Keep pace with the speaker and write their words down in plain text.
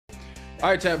All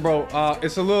right, chat, bro.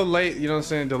 It's a little late, you know what I'm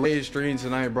saying? Delayed stream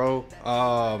tonight, bro.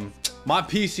 My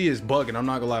PC is bugging. I'm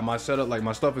not gonna lie. My setup, like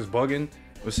my stuff is bugging.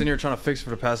 I was sitting here trying to fix it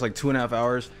for the past like 2.5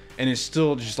 hours, and it's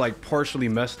still just like partially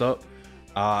messed up.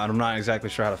 And I'm not exactly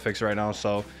sure how to fix it right now.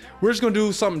 So we're just gonna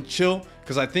do something chill,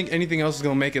 because I think anything else is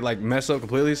gonna make it like mess up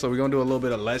completely. So we're gonna do a little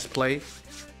bit of let's play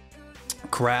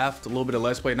craft, a little bit of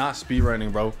let's play, not speed running,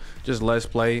 bro. Just let's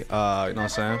play. You know what I'm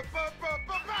saying?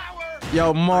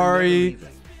 Yo, Mari.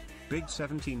 Big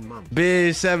 17 months.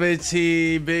 Big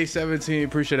 17, big 17.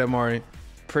 Appreciate that, Mari.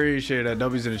 Appreciate that.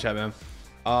 W's in the chat, man.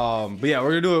 But yeah,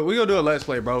 we're gonna do a let's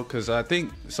play, bro, because I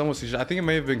think someone suggested, I think it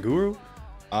may have been Guru,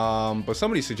 but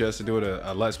somebody suggested do it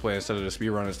a let's play instead of the speed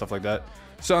run and stuff like that.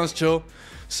 Sounds chill.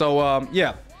 So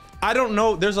yeah, I don't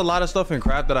know, there's a lot of stuff in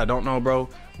craft that I don't know, bro,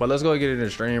 but let's go get it in the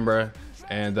stream, bro,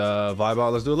 and vibe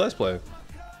out. Let's do a let's play.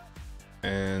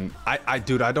 And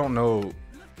dude, I don't know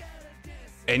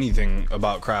anything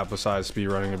about craft besides speed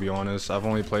running, to be honest. I've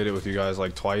only played it with you guys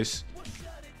like twice.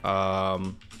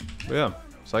 But yeah,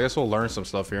 so I guess we'll learn some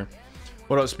stuff here.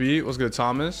 What up, Speed? What's good,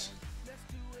 Thomas?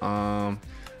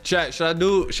 Chat, should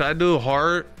I do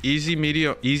hard, easy,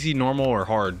 medium, easy, normal, or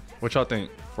hard? What y'all think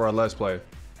for our let's play?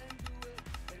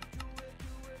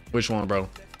 Which one, bro?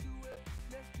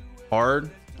 Hard,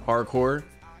 hardcore?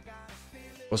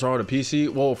 What's wrong with the PC?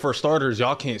 Well, for starters,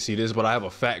 y'all can't see this, but I have a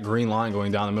fat green line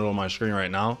going down the middle of my screen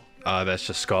right now. That's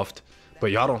just scuffed,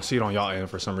 but y'all don't see it on y'all end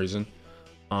for some reason.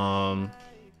 And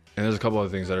there's a couple other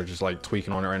things that are just like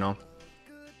tweaking on it right now.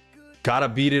 Gotta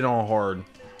beat it on hard.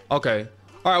 Okay,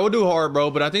 all right, we'll do hard,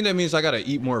 bro, but I think that means I gotta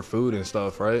eat more food and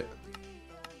stuff, right?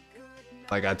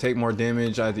 Like I take more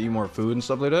damage, I have to eat more food and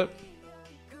stuff like that.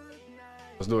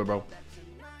 Let's do it, bro.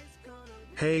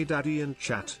 Hey daddy and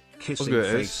chat, kissing What's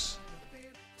good, face.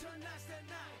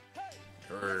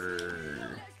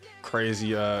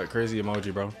 Crazy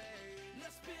emoji, bro.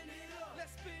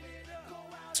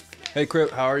 Hey Crip,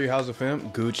 how are you? How's the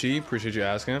fam? Gucci, appreciate you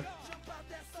asking.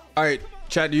 All right,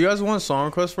 chat, do you guys want a song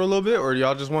request for a little bit, or do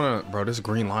y'all just want to, bro, this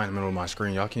green line in the middle of my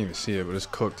screen, y'all can't even see it, but it's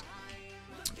cooked.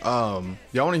 Y'all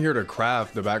want to hear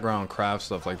the background craft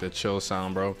stuff, like the chill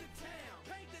sound, bro?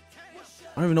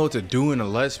 I don't even know what to do in a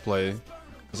let's play,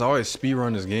 because I always speed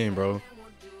run this game, bro.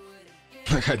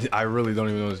 Like I really don't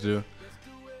even know what to do.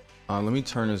 Let me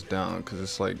turn this down because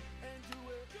it's like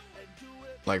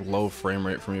low frame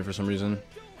rate for me for some reason.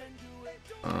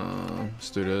 Let's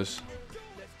do this.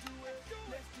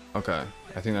 Okay,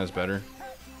 I think that's better.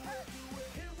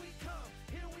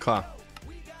 I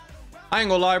ain't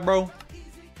gonna lie, bro.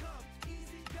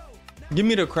 Give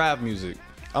me the craft music.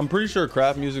 I'm pretty sure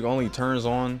craft music only turns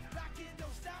on.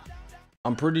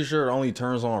 I'm pretty sure it only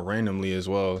turns on randomly as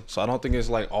well. So I don't think it's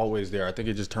like always there. I think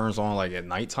it just turns on like at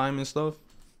nighttime and stuff.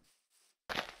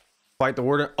 Fight the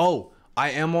warden. Oh, I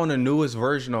am on the newest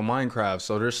version of Minecraft,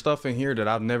 so there's stuff in here that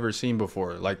I've never seen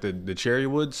before, like the cherry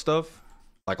wood stuff,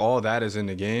 like all that is in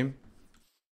the game.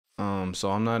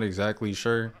 So I'm not exactly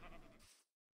sure.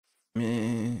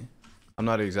 I'm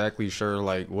not exactly sure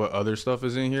like what other stuff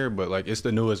is in here, but like it's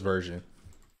the newest version.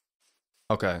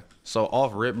 Okay, so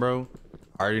off rip, bro,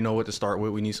 I already know what to start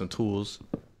with. We need some tools.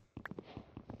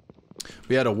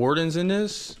 We had a wardens in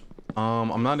this.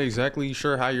 I'm not exactly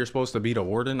sure how you're supposed to beat a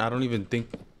warden. I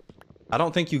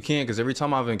don't think you can, because every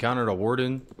time I've encountered a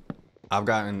warden, I've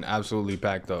gotten absolutely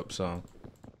packed up. So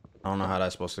I don't know how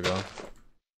that's supposed to go.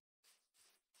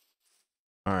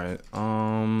 All right,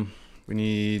 we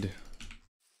need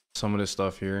some of this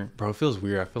stuff here, bro. It feels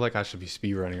weird. I feel like I should be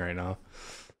speed running right now.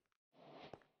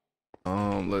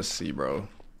 Let's see, bro.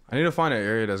 I need to find an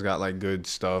area that's got like good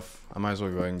stuff. I might as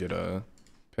well go ahead and get a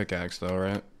pickaxe though,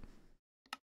 right?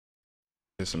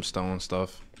 Get some stone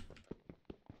stuff.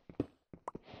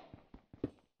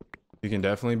 You can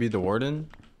definitely beat the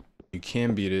warden. You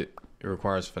can beat it. It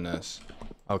requires finesse.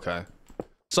 Okay.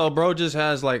 So bro just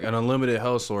has like an unlimited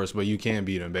health source, but you can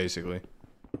beat him basically.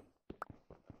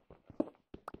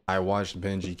 I watched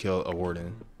Benji kill a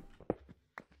warden.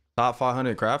 Top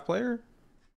 500 craft player?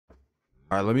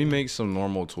 All right, let me make some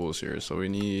normal tools here. So we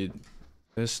need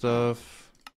this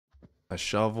stuff, a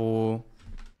shovel.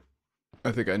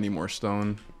 I think I need more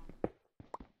stone.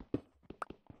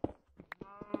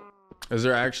 Is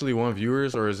there actually one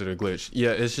viewers or is it a glitch?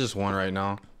 Yeah, it's just one right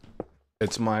now.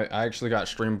 It's I actually got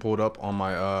stream pulled up on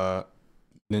my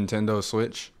Nintendo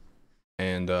Switch,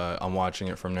 and I'm watching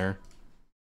it from there.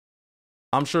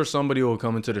 I'm sure somebody will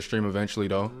come into the stream eventually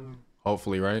though.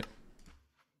 Hopefully, right?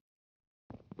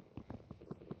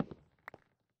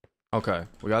 Okay,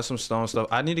 we got some stone stuff.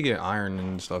 I need to get iron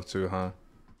and stuff too, huh?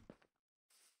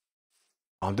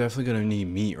 I'm definitely gonna need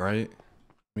meat, right?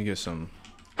 Let me get some.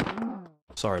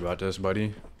 Sorry about this,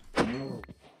 buddy.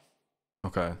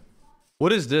 Okay.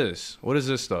 What is this? What is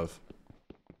this stuff?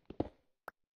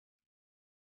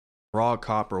 Raw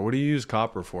copper. What do you use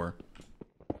copper for?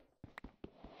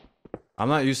 I'm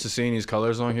not used to seeing these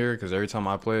colors on here because every time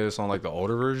I play this on like the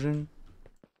older version,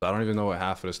 I don't even know what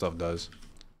half of this stuff does.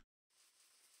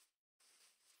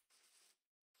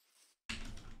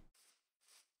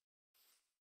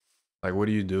 Like, what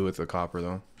do you do with the copper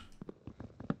though?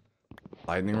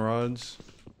 Lightning rods?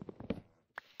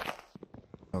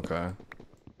 Okay.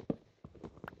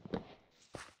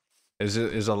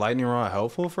 Is a lightning rod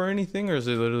helpful for anything, or is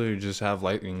it literally just have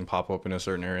lightning pop up in a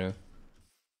certain area?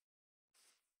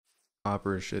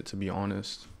 Copper shit, to be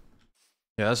honest.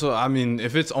 Yeah, that's what I mean.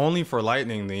 If it's only for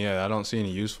lightning, then yeah, I don't see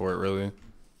any use for it really.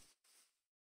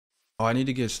 Oh, I need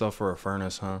to get stuff for a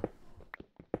furnace, huh?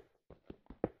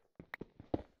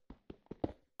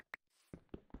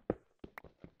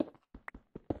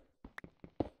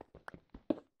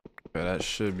 Okay, that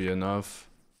should be enough.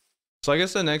 So I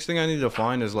guess the next thing I need to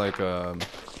find is like a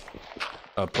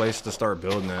place to start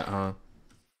building at, huh?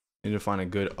 Need to find a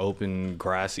good open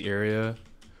grassy area.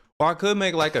 Or I could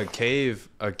make like a cave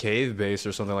base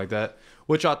or something like that.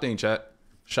 What y'all think, chat?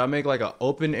 Should I make like an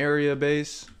open area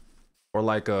base or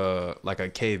like a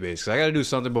cave base? Cause I gotta do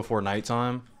something before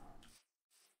nighttime.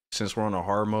 Since we're on a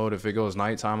hard mode, if it goes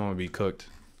nighttime, I'm gonna be cooked.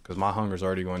 Cause my hunger's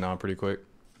already going down pretty quick.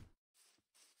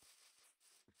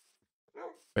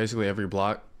 Basically every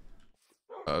block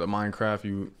the Minecraft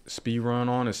you speed run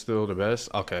on is still the best.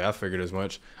 Okay, I figured as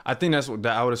much. I think that's what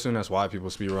I would assume that's why people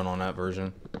speed run on that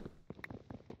version.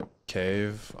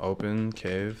 Cave, open,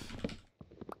 cave.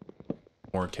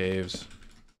 More caves.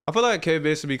 I feel like a cave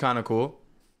base would be kind of cool.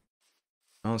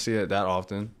 I don't see it that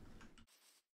often.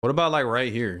 What about like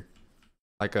right here?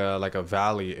 Like a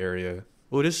valley area.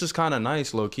 Oh, this is kind of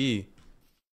nice, low key.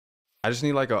 I just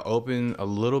need like a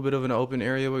little bit of an open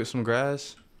area with some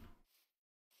grass.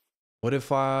 What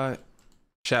if I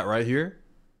chat right here?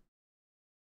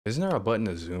 Isn't there a button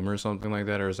to zoom or something like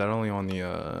that, or is that only on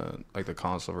the like the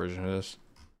console version of this?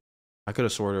 I could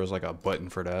have swore there was like a button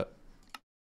for that.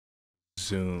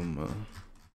 Zoom.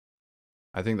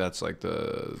 I think that's like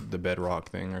the bedrock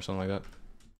thing or something like that.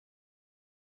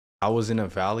 I was in a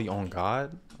valley on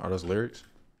God. Are those lyrics?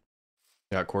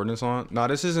 Got coordinates on? No,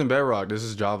 this isn't bedrock. This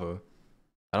is Java.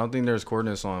 I don't think there's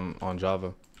coordinates on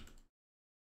Java.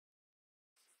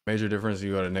 Major difference,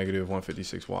 you got a negative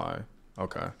 156y.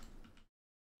 Okay.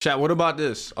 Chat, what about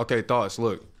this? Okay, thoughts,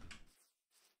 look.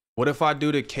 What if I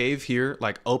do the cave here,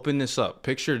 like open this up?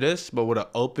 Picture this, but with an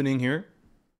opening here.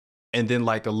 And then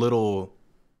like a little,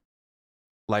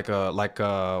 like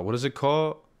a, what is it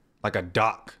called? Like a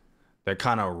dock that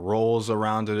kind of rolls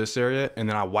around to this area. And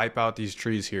then I wipe out these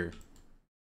trees here.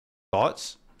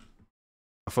 Thoughts?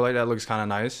 I feel like that looks kind of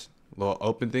nice. Little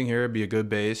open thing here, be a good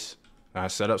base. And I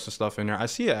set up some stuff in there. I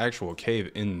see an actual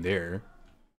cave in there,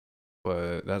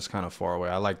 but that's kind of far away.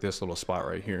 I like this little spot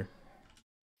right here.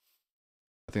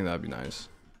 I think that'd be nice.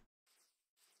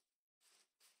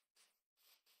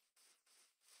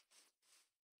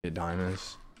 Get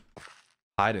diamonds.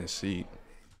 Hide and seek.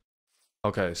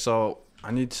 Okay, so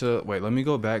I need to wait. Let me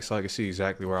go back so I can see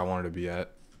exactly where I wanted to be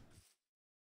at.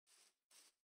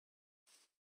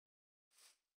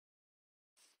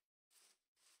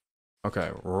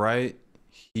 Okay, right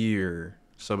here.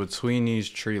 So between these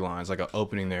tree lines, like an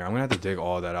opening there. I'm gonna have to dig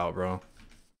all that out, bro.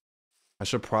 I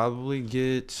should probably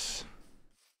get.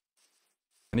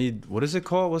 I need. What is it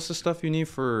called? What's the stuff you need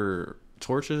for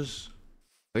torches?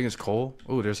 I think it's coal.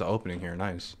 Oh, there's an opening here.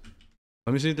 Nice.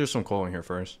 Let me see if there's some coal in here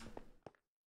first.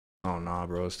 Oh nah,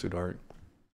 bro, it's too dark.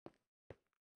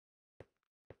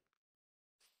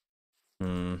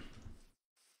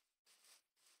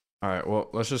 All right, well,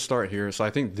 let's just start here. So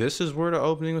I think this is where the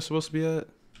opening was supposed to be at.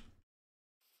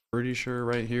 Pretty sure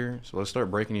right here. So let's start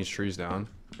breaking these trees down.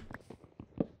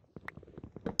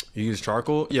 You use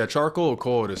charcoal? Yeah, charcoal or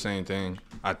coal are the same thing,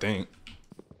 I think.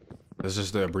 This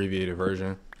is the abbreviated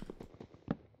version.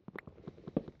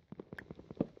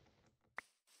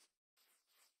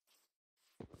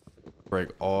 Break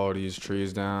all these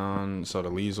trees down so the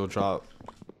leaves will drop.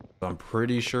 I'm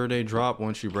pretty sure they drop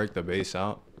once you break the base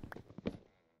out.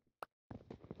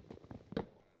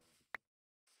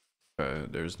 Okay,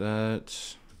 there's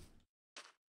that.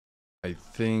 I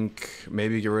think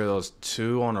maybe get rid of those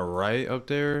two on the right up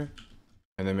there.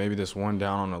 And then maybe this one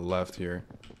down on the left here.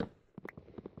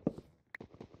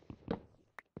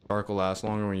 Charcoal lasts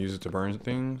longer when you use it to burn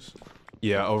things.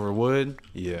 Yeah, over wood.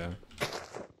 Yeah.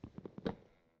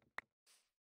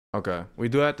 Okay, we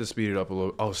do have to speed it up a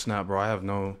little. Oh snap, bro, I have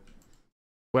no.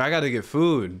 Wait, I gotta get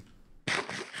food.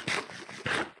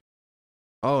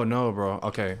 Oh no, bro.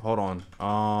 Okay, hold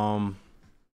on.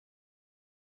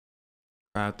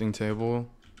 Crafting table.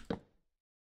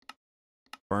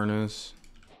 Furnace.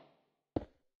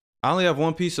 I only have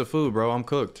one piece of food, bro. I'm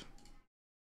cooked.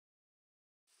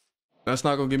 That's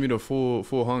not gonna give me the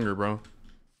full hunger, bro.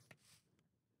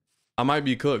 I might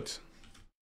be cooked.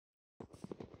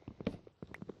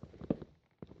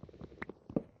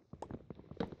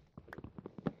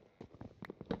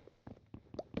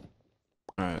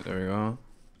 Alright, there we go.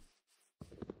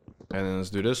 And then let's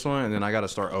do this one, and then I gotta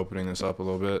start opening this up a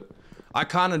little bit. I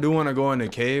kinda do wanna go in the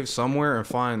cave somewhere and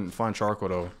find charcoal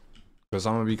though. Because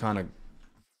I'm gonna be kinda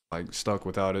like stuck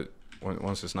without it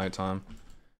once it's nighttime.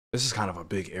 This is kind of a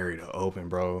big area to open,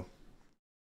 bro.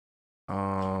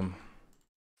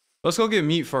 Let's go get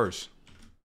meat first.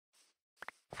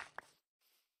 I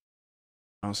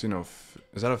don't see no.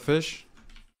 Is that a fish?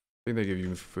 I think they give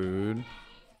you food.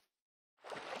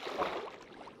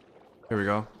 Here we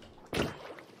go.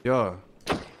 Yeah.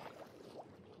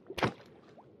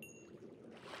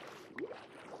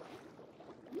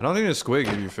 I don't think the squid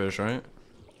give you fish, right?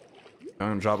 I'm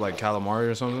gonna drop like calamari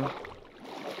or something.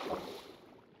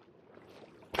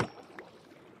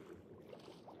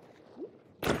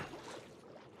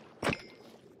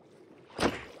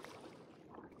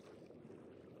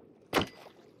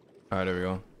 Alright, there we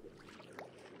go.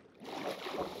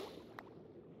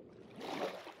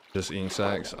 Just ink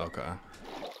sacks? Okay.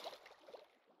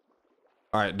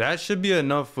 Alright, that should be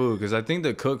enough food because I think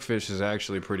the cooked fish is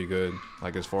actually pretty good,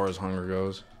 like as far as hunger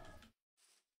goes.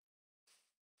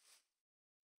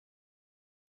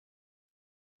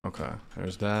 Okay,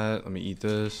 there's that. Let me eat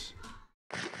this.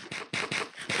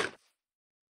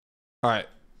 Alright.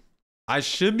 I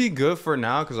should be good for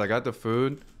now because I got the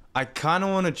food. I kind of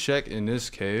want to check in this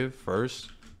cave first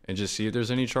and just see if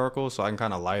there's any charcoal so I can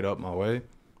kind of light up my way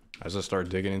as I start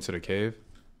digging into the cave.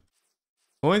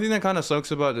 The only thing that kind of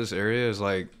sucks about this area is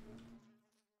like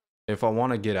if I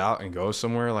want to get out and go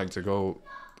somewhere, like to go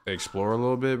explore a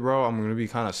little bit, bro, I'm going to be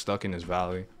kind of stuck in this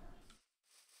valley.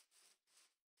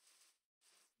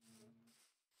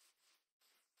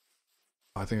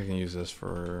 I think I can use this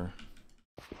for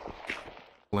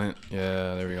flint.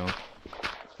 Yeah, there we go.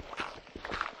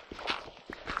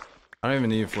 I don't even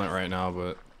need flint right now,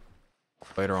 but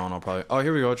later on I'll probably... Oh,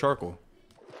 here we go, charcoal.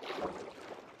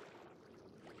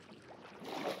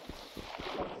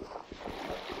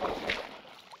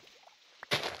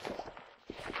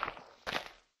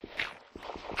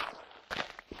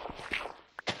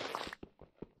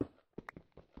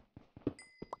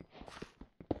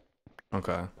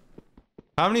 Okay.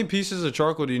 How many pieces of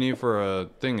charcoal do you need for a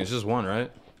thing? It's just one, right?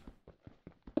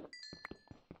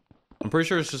 I'm pretty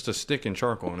sure it's just a stick and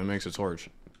charcoal and it makes a torch.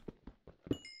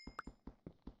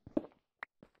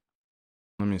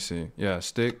 Let me see. Yeah,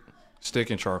 stick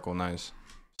and charcoal, nice.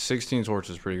 16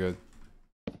 torches, pretty good.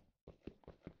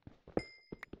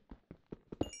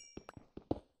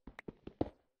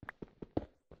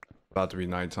 About to be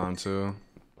nighttime too.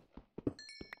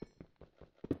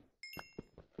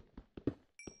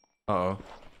 Uh-oh.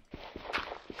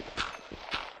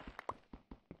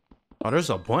 Oh, there's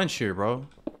a bunch here, bro.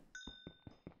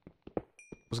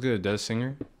 What's good, Dead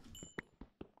Singer?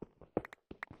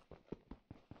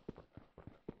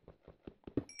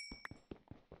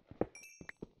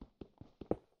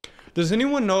 Does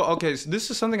anyone know? Okay, so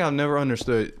this is something I've never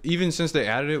understood, even since they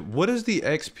added it. What is the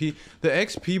XP? The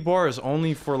XP bar is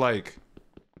only for like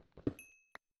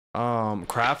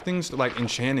crafting, like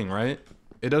enchanting, right?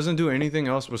 It doesn't do anything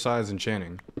else besides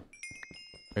enchanting.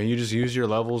 And you just use your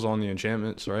levels on the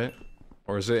enchantments, right?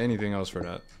 Or is there anything else for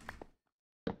that?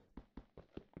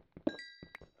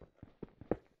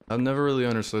 I've never really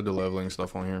understood the leveling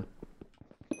stuff on here.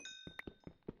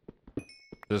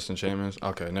 Just enchantments?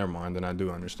 Okay, never mind, then I do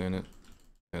understand it.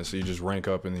 And so you just rank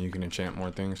up and then you can enchant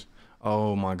more things.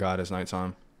 Oh my god, it's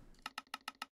nighttime.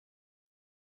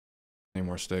 Need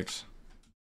more sticks.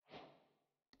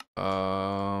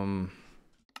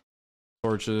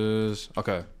 Torches.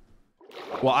 Okay.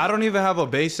 Well, I don't even have a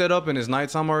base set up and it's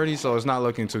nighttime already, so it's not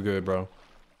looking too good, bro.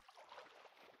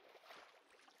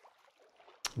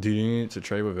 Do you need to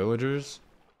trade with villagers?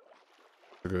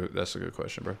 That's a good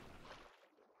question, bro.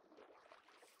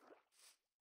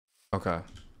 Okay. I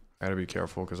gotta be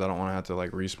careful because I don't want to have to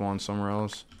like respawn somewhere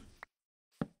else.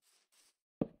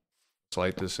 Let's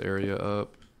light this area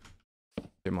up.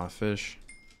 Get my fish.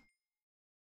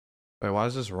 Wait, why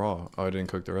is this raw? Oh, I didn't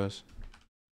cook the rest.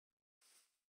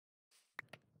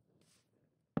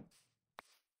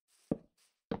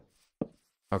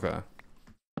 Okay.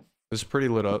 This is pretty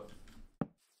lit up.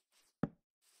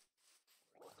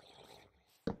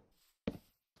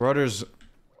 Bro, there's...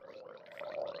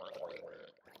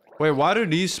 Wait, why do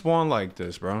these spawn like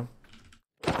this, bro?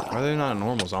 Why are they not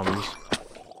normal zombies?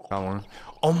 Got one.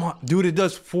 Oh my, dude, it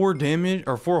does 4 damage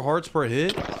or 4 hearts per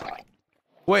hit.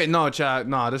 Wait, no, chat.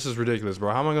 Nah, this is ridiculous,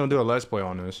 bro. How am I gonna do a let's play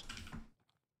on this?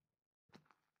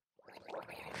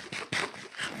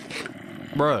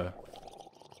 Bruh.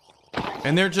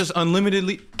 And they're just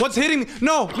unlimitedly. What's hitting me?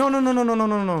 No, no, no, no, no, no, no,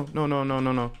 no, no, no, no, no,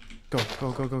 no, no. Go,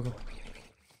 go, go, go, go.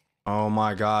 Oh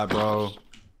my god, bro.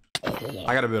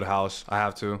 I gotta build a house. I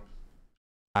have to.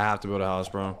 I have to build a house,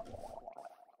 bro.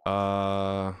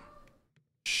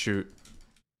 Shoot.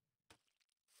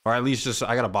 Or at least just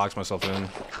I gotta box myself in.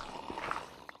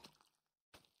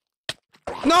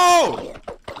 No!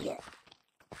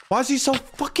 Why is he so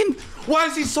fucking? Why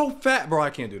is he so fat, bro?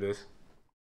 I can't do this.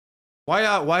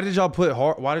 Why did y'all put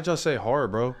hard? Why did y'all say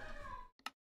hard, bro?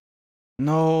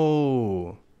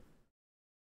 No.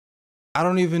 I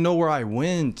don't even know where I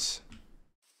went.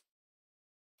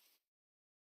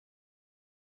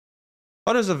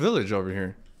 Oh, there's a village over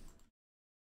here.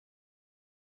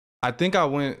 I think I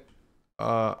went,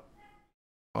 oh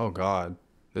God,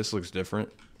 this looks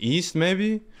different. East,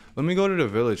 maybe? Let me go to the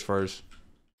village first.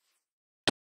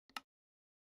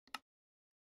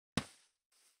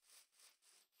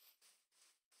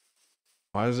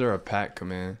 Why is there a pack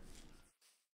command?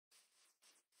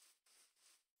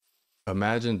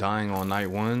 Imagine dying on night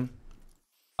 1.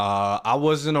 I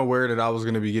wasn't aware that I was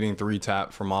gonna be getting 3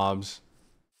 tap for mobs.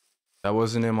 That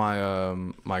wasn't in my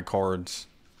my cards.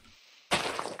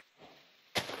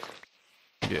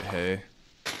 Get hay.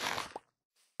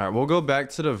 All right, we'll go back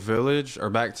to the village or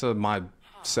back to my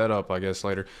setup, I guess,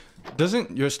 later.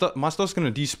 Doesn't your stuff? My stuff's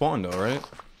gonna despawn though, right?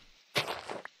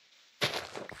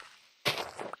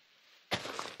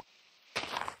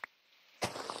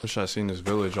 Wish I seen this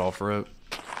village all for it.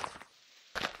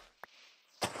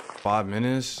 5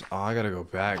 minutes. Oh, I gotta go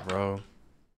back, bro.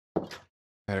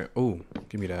 Oh,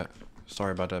 give me that.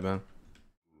 Sorry about that, man.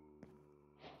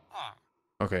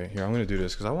 Okay, here, I'm gonna do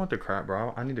this because I want to craft,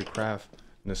 bro. I need to craft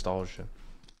nostalgia.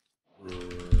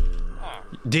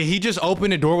 Did he just open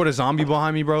the door with a zombie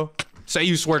behind me, bro? Say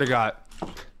you swear to God.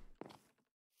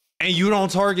 And you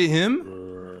don't target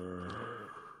him?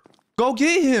 Go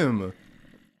get him.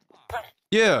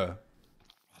 Yeah.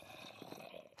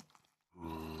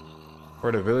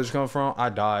 Where the village come from? I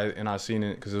died and I seen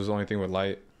it because it was the only thing with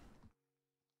light.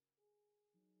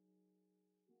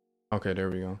 Okay,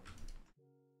 there we go.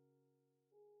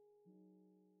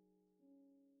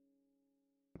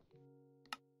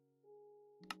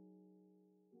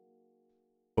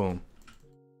 Boom.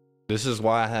 This is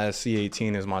why I had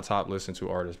C18 as my top listened to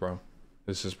artist, bro.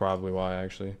 This is probably why,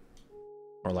 actually.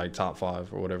 Or like top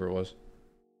 5 or whatever it was.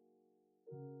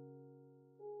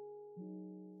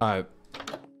 Alright.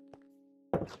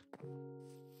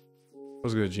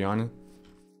 What's good, Gianni?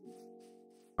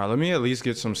 Alright, let me at least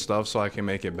get some stuff so I can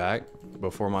make it back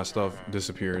before my stuff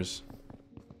disappears.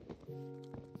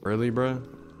 Really, bro?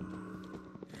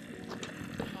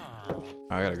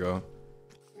 I gotta go.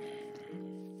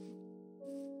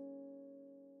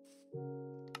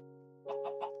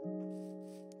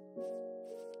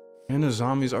 And the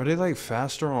zombies, are they like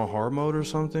faster on hard mode or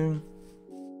something?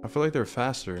 I feel like they're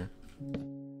faster.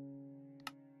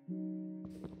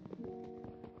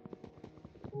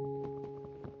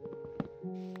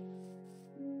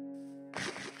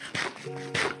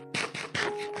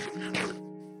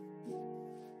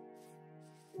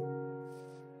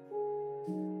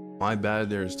 My bad,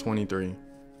 there's 23.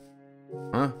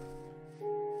 Huh?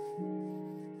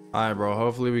 Alright, bro,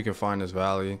 hopefully we can find this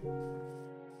valley.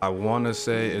 I want to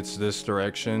say it's this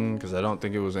direction because I don't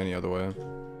think it was any other way.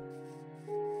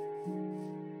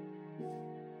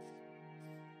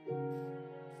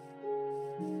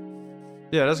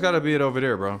 Yeah, that's got to be it over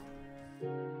there, bro.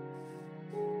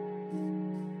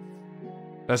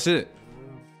 That's it.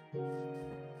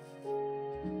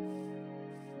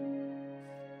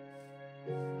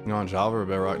 You on Java or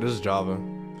Bedrock? This is Java.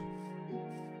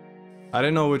 I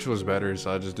didn't know which was better,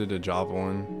 so I just did the Java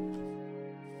one.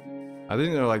 I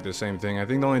think they're like the same thing. I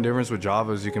think the only difference with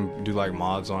Java is you can do like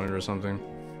mods on it or something.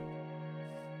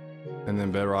 And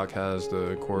then Bedrock has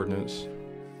the coordinates.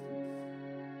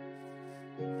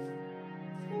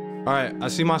 Alright, I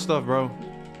see my stuff, bro.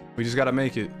 We just gotta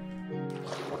make it.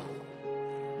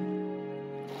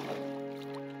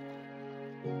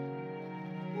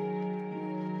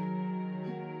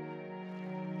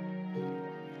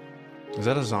 Is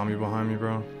that a zombie behind me,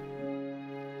 bro?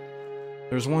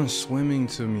 There's one swimming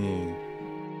to me.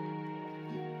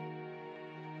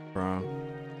 Bro.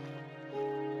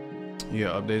 Yeah,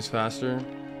 updates faster.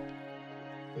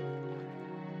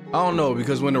 I don't know,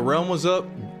 because when the realm was up,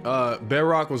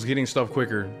 Bedrock was getting stuff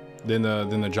quicker than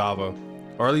the Java.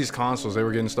 Or at least consoles, they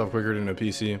were getting stuff quicker than the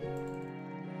PC.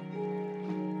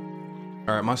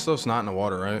 All right, my stuff's not in the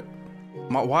water, right?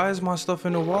 Why is my stuff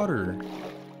in the water?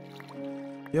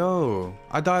 Yo,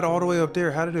 I died all the way up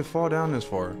there. How did it fall down this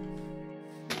far?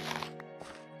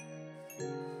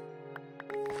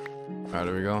 All right,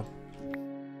 there we go.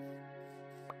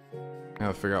 I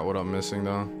gotta figure out what I'm missing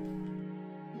though.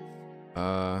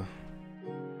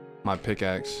 My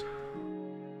pickaxe,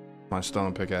 my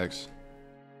stone pickaxe,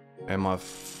 and my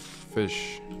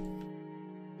fish.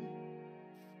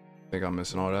 I think I'm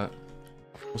missing all that.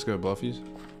 What's good, Buffies?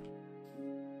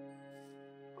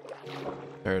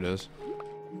 There it is.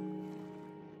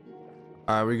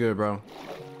 All right, we good, bro.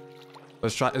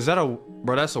 Let's try. Is that a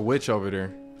bro? That's a witch over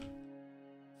there.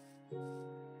 All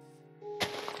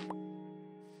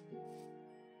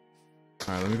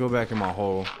right, let me go back in my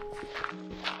hole.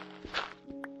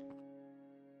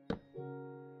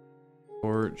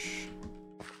 Torch.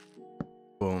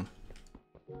 Boom.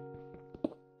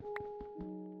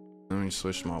 Let me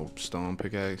switch my stone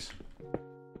pickaxe.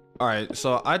 All right,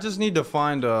 so I just need to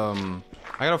find I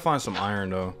gotta find some iron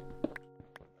though.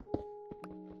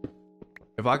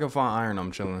 If I can find iron,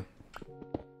 I'm chilling.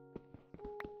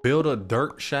 Build a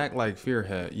dirt shack like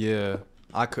Fearhead. Yeah,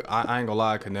 I ain't gonna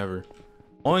lie, I could never.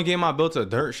 Only game I built a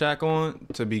dirt shack on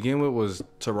to begin with was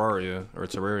Terraria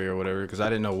or whatever, because I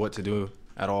didn't know what to do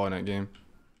at all in that game.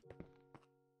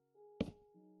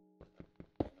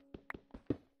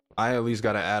 I at least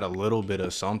gotta add a little bit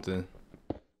of something.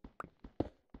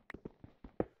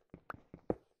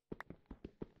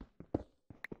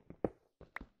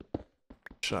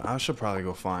 I should probably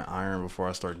go find iron before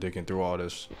I start digging through all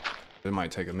this. It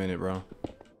might take a minute, bro.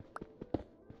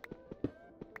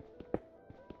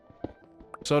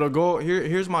 So the goal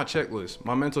here's my checklist,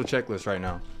 my mental checklist right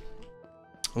now.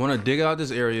 I want to dig out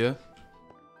this area,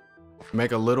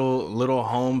 make a little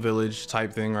home village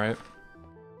type thing, right?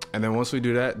 And then once we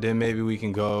do that, then maybe we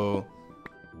can go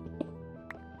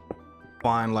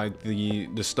find like the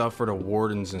stuff for the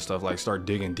wardens and stuff, like start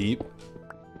digging deep.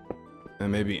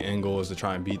 And maybe end goal is to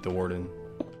try and beat the warden.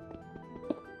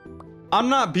 I'm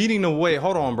not beating the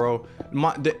hold on, bro.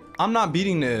 I'm not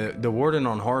beating the warden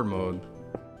on hard mode.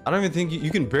 I don't even think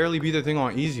you can barely beat the thing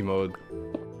on easy mode.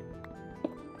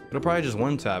 It'll probably just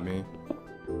one tap me.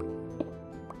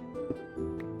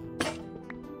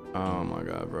 Oh my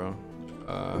god, bro.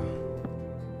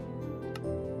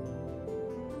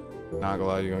 Not gonna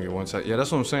lie, you're gonna get one tap. Yeah,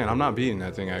 that's what I'm saying. I'm not beating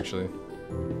that thing actually.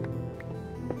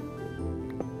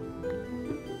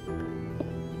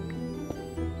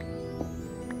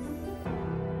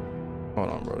 Hold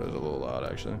on, bro. There's a little loud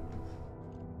actually.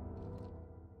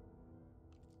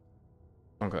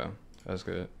 Okay, that's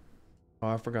good. Oh,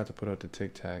 I forgot to put up the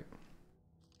tic tac.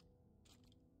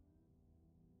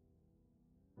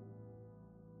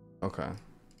 Okay,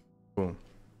 boom.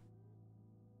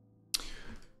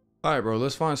 All right, bro.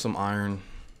 Let's find some iron.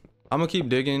 I'm gonna keep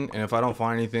digging, and if I don't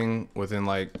find anything within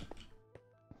like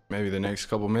maybe the next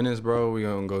couple minutes, bro, we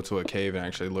gonna go to a cave and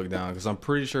actually look down, because I'm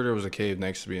pretty sure there was a cave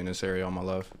next to me in this area on my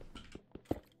left.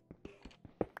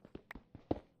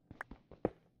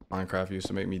 Minecraft used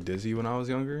to make me dizzy when I was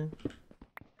younger.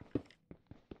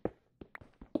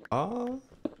 I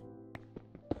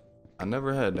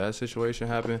never had that situation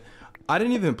happen. I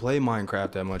didn't even play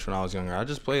Minecraft that much when I was younger. I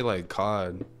just played like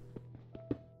COD,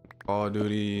 Call of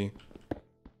Duty.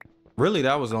 Really,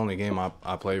 that was the only game I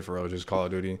played for real, just Call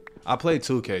of Duty. I played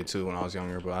 2K too when I was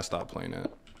younger, but I stopped playing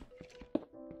that.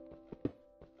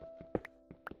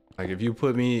 Like if you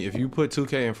put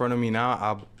 2K in front of me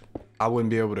now, I wouldn't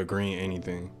be able to green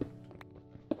anything.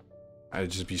 I'd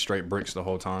just be straight bricks the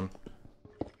whole time.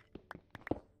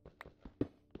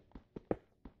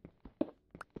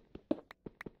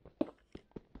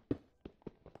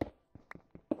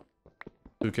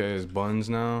 Okay, is buns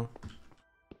now.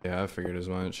 Yeah, I figured as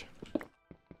much.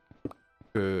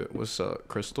 Good. What's up,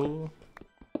 Crystal?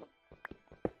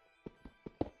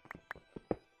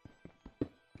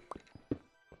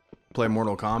 Play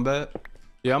Mortal Kombat?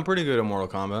 Yeah, I'm pretty good at Mortal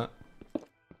Kombat.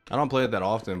 I don't play it that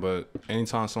often, but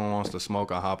anytime someone wants to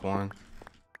smoke, I hop on.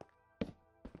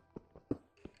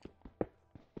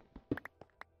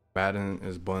 Madden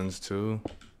is buns too.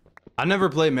 I never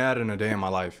played Madden a day in my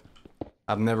life.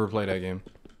 I've never played that game.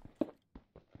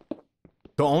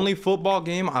 The only football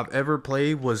game I've ever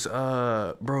played was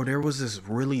bro, there was this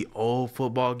really old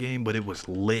football game, but it was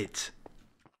lit.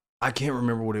 I can't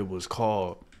remember what it was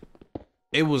called.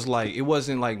 It was like, it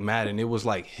wasn't like Madden, it was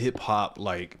like hip hop,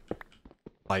 like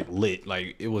lit.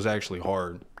 Like it was actually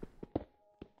hard. I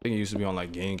think it used to be on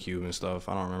like GameCube and stuff.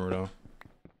 I don't remember though.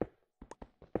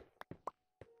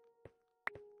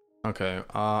 Okay,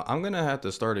 I'm gonna have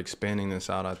to start expanding this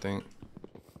out. I think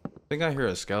I hear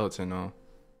a skeleton though.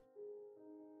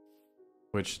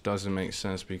 which doesn't make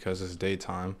sense because it's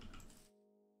daytime.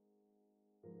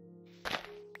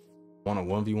 Want a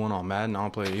 1v1 on Madden? I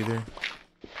don't play either.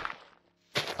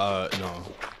 No.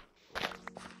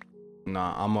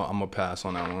 Nah, I'm a pass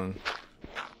on that one.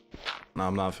 Nah,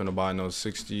 I'm not finna buy no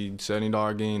 $60,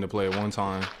 $70 game to play it one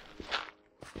time.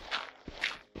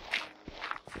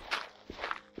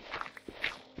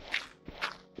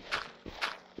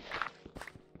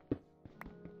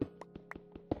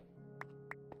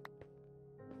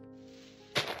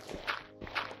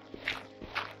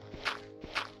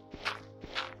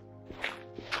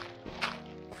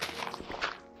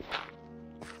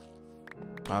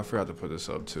 I forgot to put this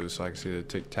up too so I can see the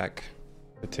tic-tac.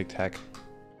 The tic-tac.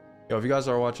 Yo, if you guys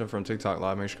are watching from TikTok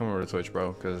live, make sure you come over to Twitch,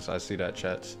 bro, because I see that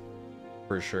chats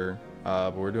for sure.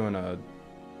 But we're doing a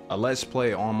let's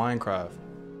play on Minecraft.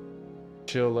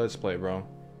 Chill let's play, bro.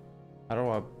 How do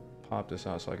I pop this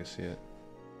out so I can see it?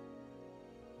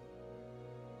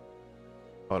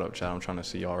 Hold up, chat. I'm trying to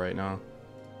see y'all right now.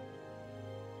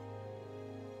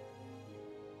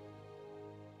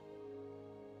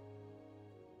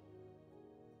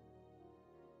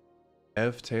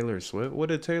 F Taylor Swift? What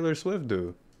did Taylor Swift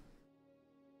do?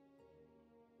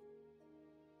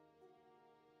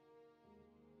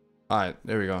 Alright,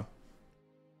 there we go.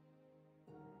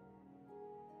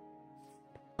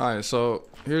 Alright, so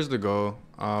here's the goal.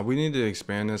 We need to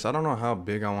expand this. I don't know how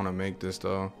big I want to make this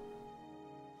though.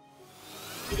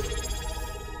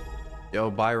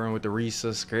 Yo, Byron with the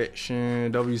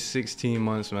resubscription. W16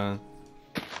 months, man.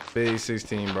 Big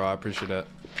 16, bro. I appreciate that.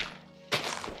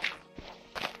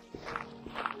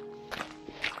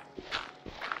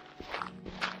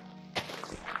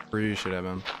 Appreciate that,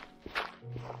 man.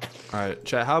 Alright,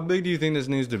 chat, how big do you think this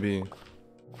needs to be?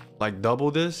 Like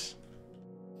double this?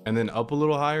 And then up a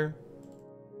little higher?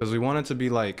 Because we want it to be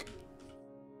like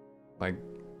I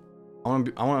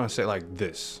want to say like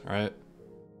this, right?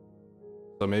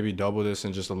 So maybe double this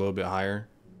and just a little bit higher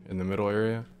in the middle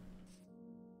area.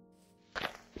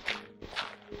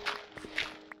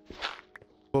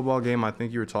 Football game I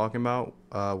think you were talking about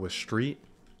was Street.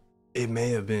 It may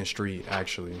have been Street,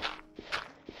 actually.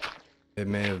 It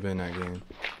may have been that game.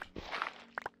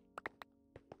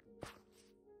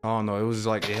 Oh no, it was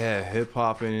like it had hip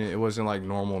hop in it. It wasn't like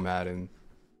normal Madden.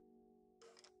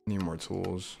 Need more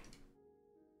tools.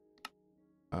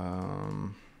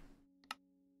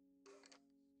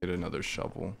 Get another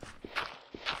shovel.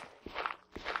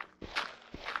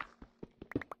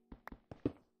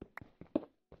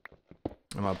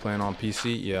 Am I playing on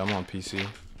PC? Yeah, I'm on PC.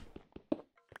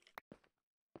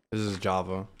 This is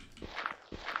Java.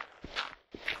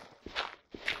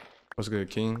 What's good,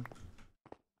 King?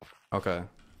 Okay.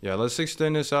 Yeah, let's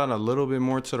extend this out a little bit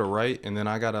more to the right, and then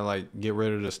I gotta like get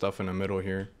rid of the stuff in the middle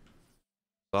here.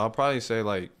 So I'll probably say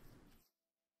like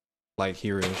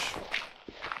here-ish.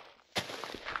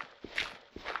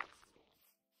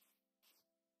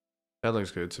 That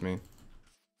looks good to me.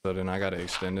 So then I gotta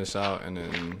extend this out and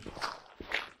then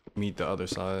meet the other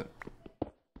side.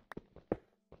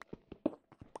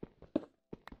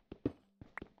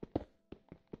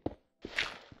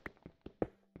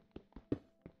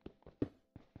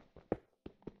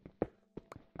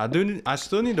 I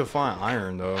still need to find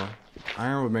iron though.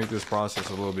 Iron would make this process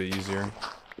a little bit easier.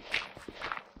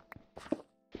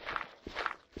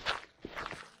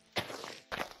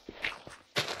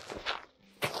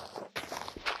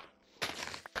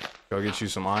 Go get you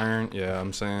some iron. Yeah,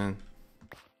 I'm saying.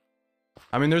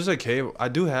 I mean, there's a cave. I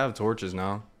do have torches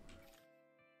now.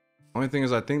 Only thing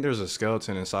is, I think there's a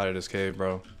skeleton inside of this cave,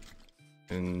 bro.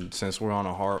 And since we're on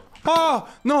a harp. Oh!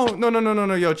 No, no, no, no, no,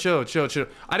 no. Yo, chill, chill, chill.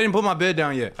 I didn't put my bed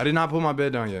down yet. I did not put my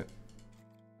bed down yet.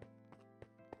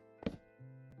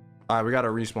 Alright, we got a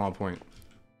respawn point.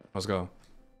 Let's go.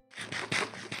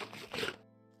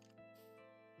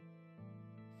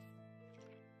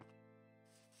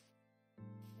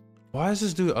 Why is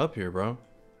this dude up here, bro?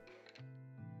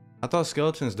 I thought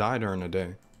skeletons die during the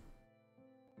day.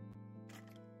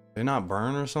 They not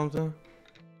burn or something?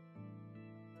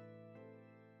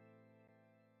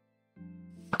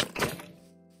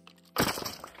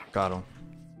 Got him.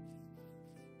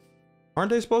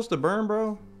 Aren't they supposed to burn,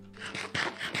 bro?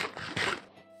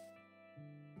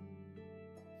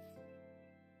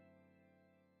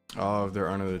 Oh, if they're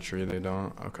under the tree, they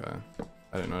don't. Okay.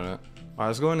 I didn't know that. Alright,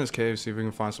 let's go in this cave, see if we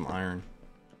can find some iron.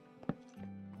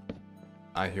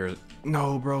 I hear it.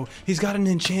 No, bro. He's got an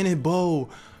enchanted bow.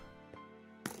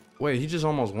 Wait, he just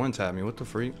almost one-tapped me. What the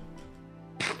freak?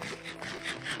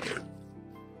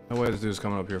 No way this dude's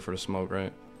coming up here for the smoke,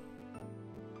 right?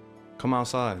 Come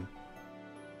outside.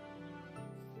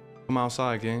 Come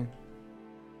outside, gang.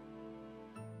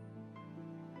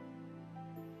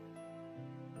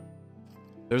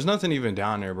 There's nothing even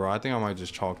down there, bro. I think I might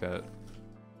just chalk that.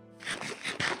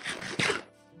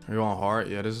 Are you on hard?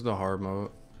 Yeah, this is the hard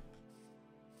mode.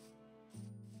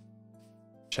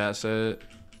 Chat said,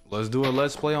 let's do a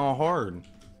let's play on hard.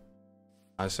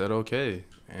 I said, okay.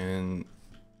 And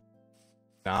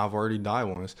now I've already died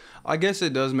once. I guess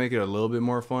it does make it a little bit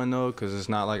more fun though, because it's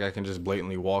not like I can just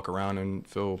blatantly walk around and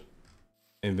feel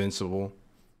invincible.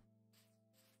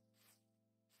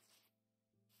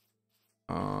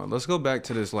 Let's go back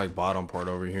to this like bottom part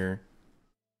over here.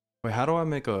 Wait, how do I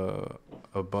make a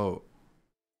boat?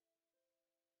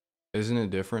 Isn't it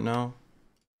different now?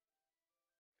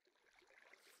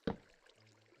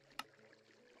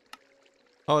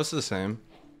 Oh, it's the same.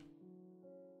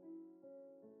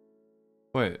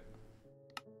 Wait.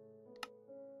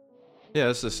 Yeah,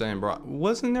 it's the same, bro.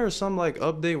 Wasn't there some like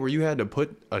update where you had to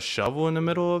put a shovel in the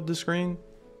middle of the screen?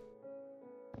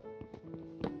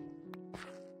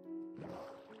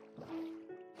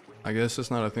 I guess it's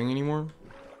not a thing anymore.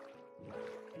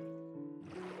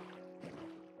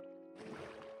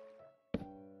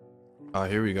 Oh,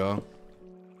 here we go.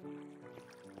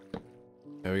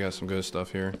 Yeah, we got some good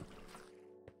stuff here.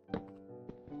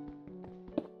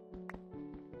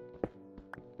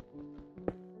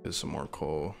 Get some more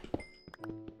coal.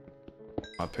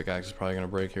 My pickaxe is probably gonna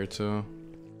break here too.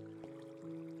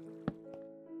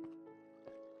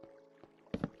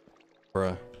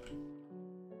 Bruh.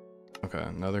 Okay,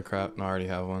 another crap. No, I already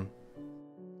have one.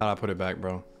 How'd I put it back,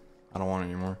 bro? I don't want it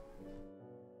anymore.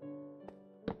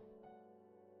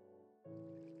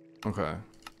 Okay.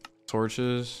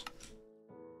 Torches.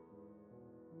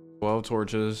 12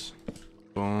 torches.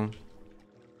 Boom.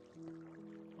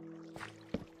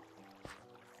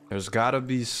 There's gotta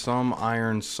be some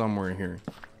iron somewhere here.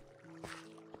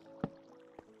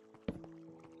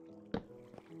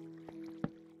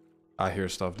 I hear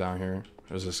stuff down here.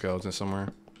 There's a skeleton somewhere.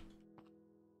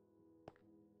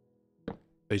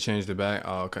 They changed it back.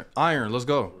 Oh, okay. Iron, let's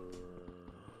go.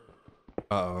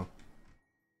 Uh-oh.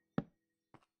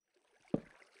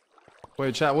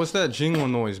 Wait, chat, what's that jingle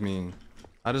noise mean?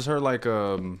 I just heard like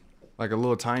a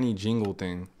little tiny jingle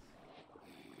thing.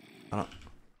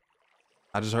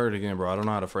 I just heard it again, bro. I don't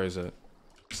know how to phrase it.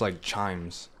 It's like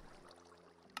chimes.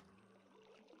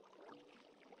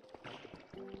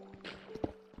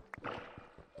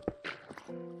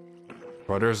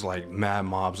 Bro, there's like mad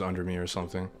mobs under me or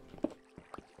something.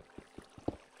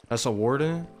 That's a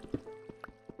warden?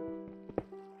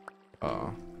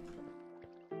 Uh-oh.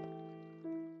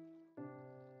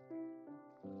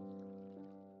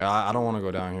 I don't want to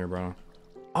go down here, bro.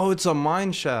 Oh, it's a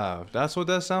mine shaft. That's what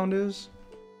that sound is?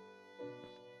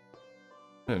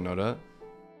 I didn't know that.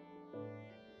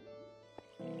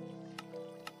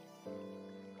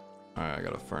 Alright, I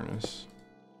got a furnace.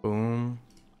 Boom.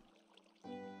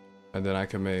 And then I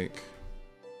can make...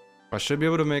 I should be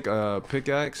able to make a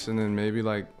pickaxe and then maybe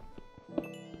like...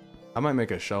 I might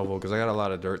make a shovel because I got a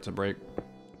lot of dirt to break.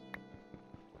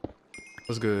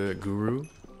 What's good, Guru?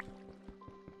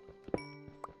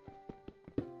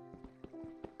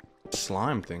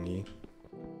 Slime thingy.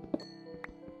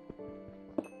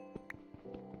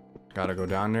 Gotta go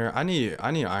down there. I need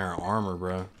iron armor,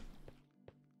 bro.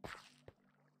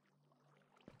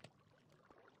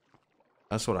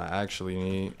 That's what I actually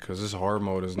need, because this hard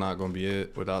mode is not gonna be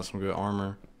it without some good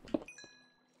armor.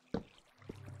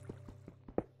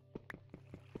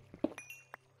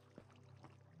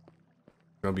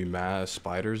 Gonna be mad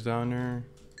spiders down there.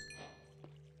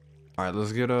 All right,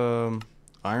 let's get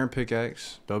iron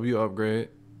pickaxe, W upgrade.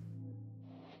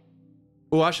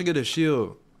 Oh, I should get a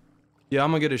shield. Yeah, I'm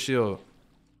gonna get a shield.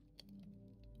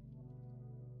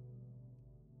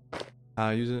 How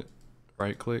I use it?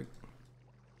 Right click.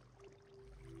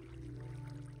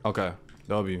 Okay,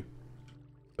 W.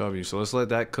 W. So let's let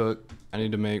that cook. I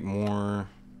need to make more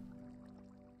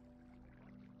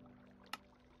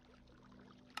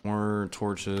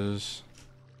torches.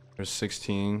 There's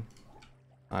 16.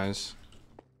 Nice.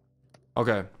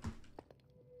 Okay.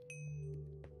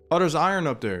 Oh, there's iron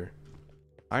up there.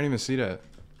 I didn't even see that.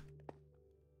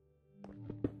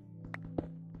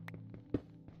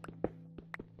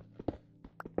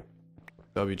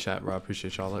 W chat, bro. I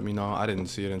appreciate y'all. Let me know. I didn't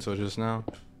see it until just now.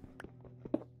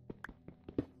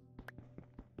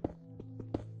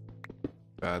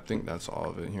 I think that's all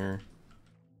of it here.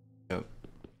 Yep.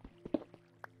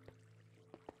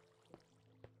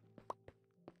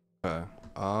 Okay.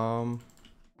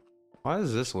 Why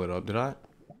is this lit up? Did I?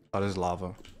 Oh, this is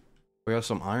lava. We have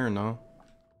some iron though.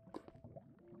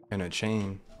 And a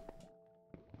chain.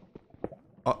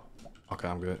 Oh, okay,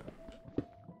 I'm good.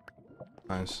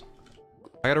 Nice.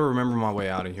 I gotta remember my way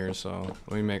out of here, so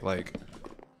let me make like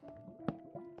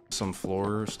some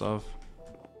floor stuff,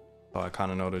 so I kind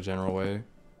of know the general way.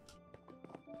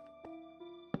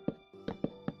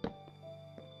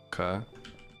 Okay,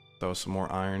 throw some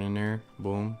more iron in there.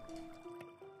 Boom.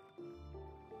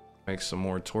 Make some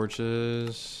more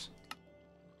torches.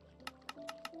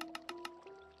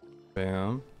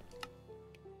 Bam.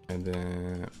 And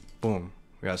then boom,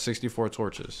 we got 64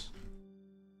 torches.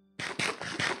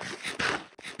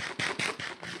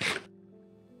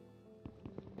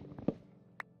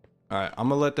 All right, I'm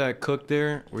gonna let that cook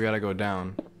there. We gotta go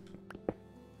down.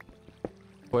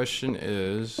 Question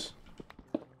is,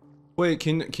 wait,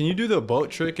 can you do the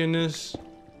boat trick in this,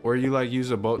 where you like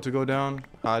use a boat to go down?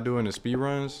 How I do in the speed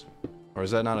runs, or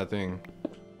is that not a thing?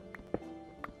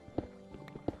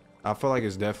 I feel like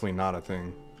it's definitely not a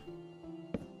thing.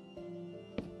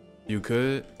 You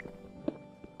could.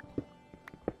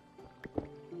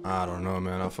 I don't know,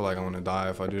 man. I feel like I'm gonna die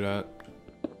if I do that.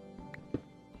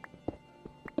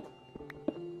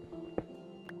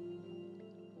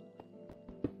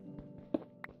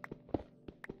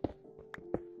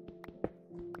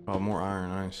 Oh, more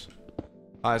iron, nice.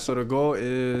 All right, so the goal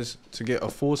is to get a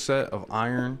full set of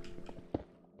iron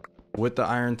with the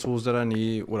iron tools that I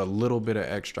need, with a little bit of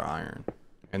extra iron,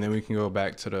 and then we can go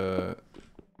back to the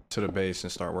base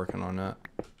and start working on that.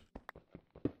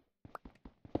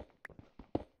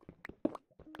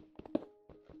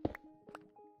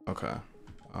 Okay.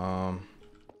 How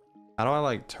do I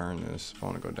like turn this if I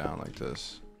want to go down like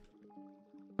this?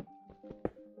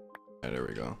 Yeah, there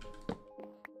we go.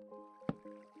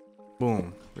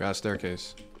 Boom, we got a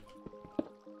staircase.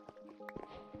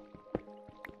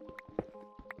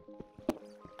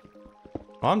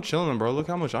 Oh, I'm chilling, bro. Look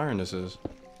how much iron this is.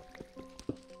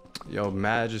 Yo,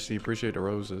 Majesty, appreciate the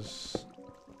roses.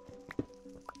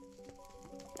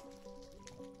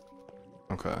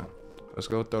 Okay, let's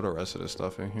go throw the rest of this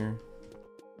stuff in here.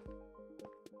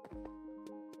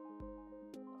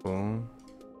 Boom.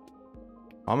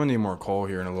 I'm gonna need more coal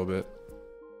here in a little bit.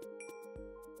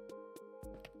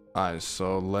 Alright,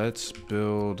 so let's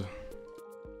build.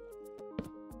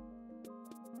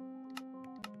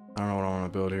 I don't know what I want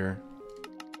to build here.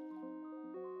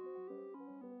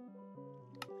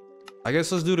 I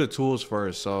guess let's do the tools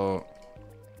first. So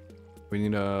we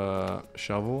need a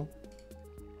shovel.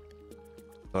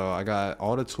 So I got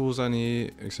all the tools I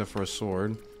need except for a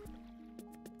sword.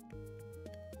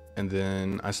 And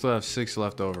then I still have 6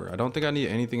 left over. I don't think I need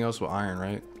anything else with iron,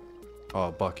 right? Oh,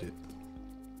 a bucket.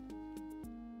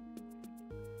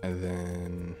 And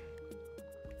then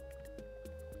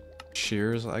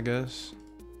shears, I guess.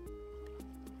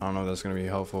 I don't know if that's gonna be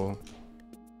helpful.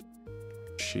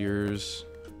 Shears.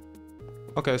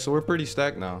 Okay, so we're pretty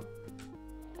stacked now.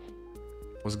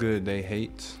 What's good? They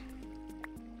hate.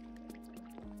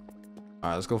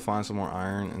 Alright, let's go find some more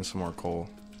iron and some more coal.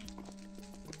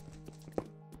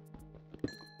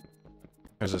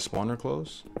 There's a spawner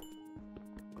close.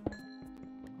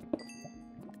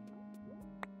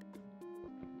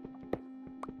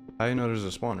 How do you know there's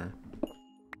a spawner?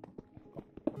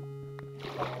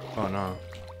 Oh no.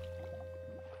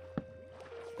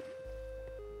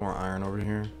 More iron over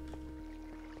here.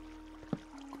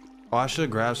 Oh, I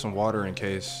should grab some water in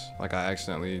case like I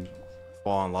accidentally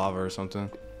fall in lava or something.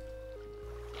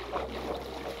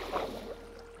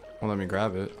 Won't let me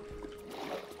grab it.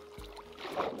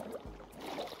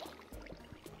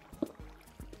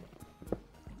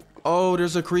 Oh,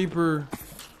 there's a creeper.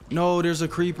 No, there's a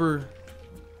creeper.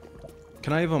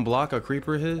 Can I even block a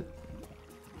creeper hit?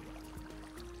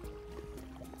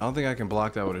 I don't think I can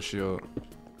block that with a shield.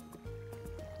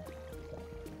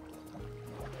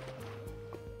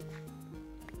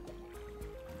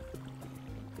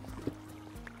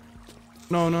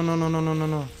 No, no, no, no, no, no, no,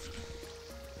 no.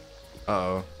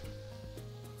 Uh-oh.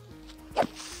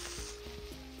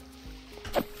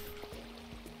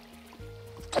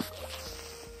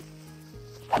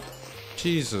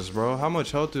 Jesus, bro. How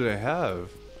much health do they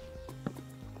have?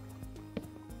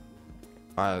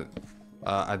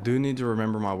 I do need to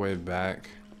remember my way back.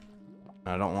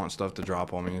 I don't want stuff to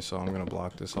drop on me, so I'm gonna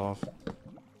block this off.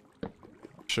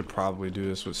 Should probably do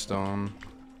this with stone.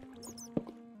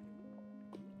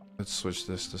 Let's switch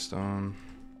this to stone.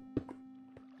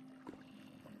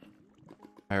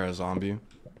 I hear a zombie.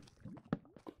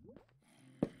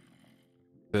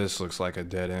 This looks like a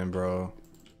dead end, bro.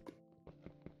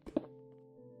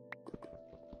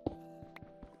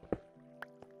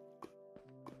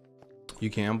 You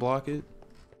can block it?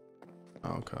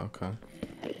 Okay, okay.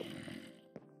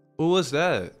 Ooh, what's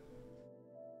that?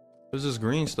 What's this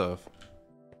green stuff?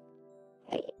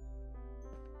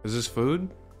 Is this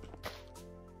food?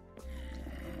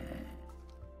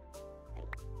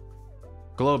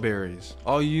 Glow berries.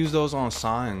 Oh, you use those on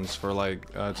signs for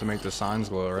like to make the signs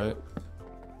glow, right?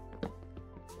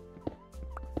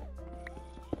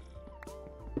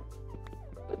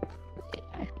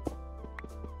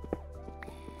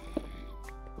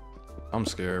 I'm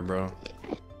scared, bro.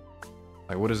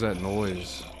 Like, what is that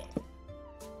noise?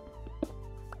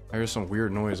 I hear some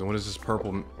weird noise. And what is this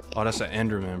purple? Oh, that's an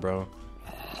Enderman, bro.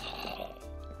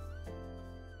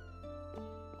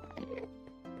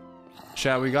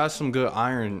 Chat, we got some good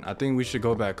iron. I think we should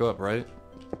go back up, right?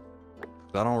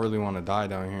 I don't really want to die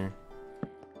down here.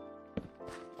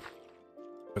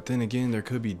 But then again, there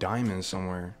could be diamonds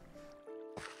somewhere.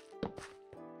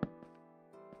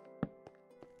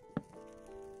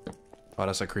 Oh,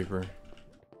 that's a creeper.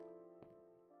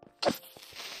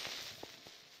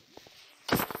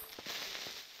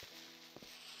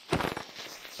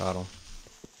 Got him.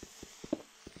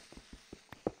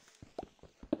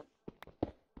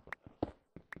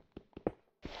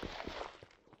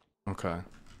 Okay.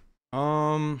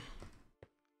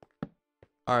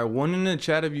 Alright, 1 in the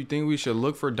chat if you think we should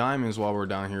look for diamonds while we're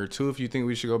down here. 2 if you think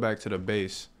we should go back to the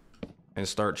base and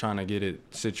start trying to get it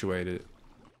situated.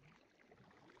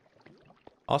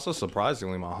 Also,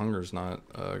 surprisingly, my hunger's not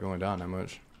going down that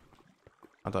much.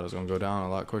 I thought it was gonna go down a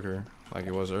lot quicker, like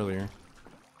it was earlier.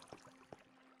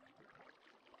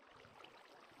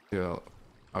 Yeah.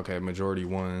 Okay, majority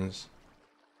ones.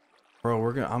 Bro,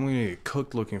 I'm gonna get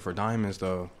cooked looking for diamonds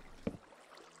though.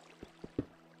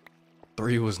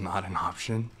 3 was not an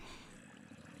option.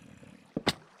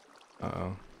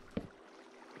 Uh-oh.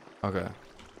 Okay.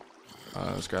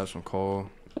 Let's grab some coal.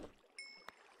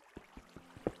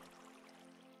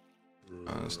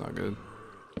 That's not good.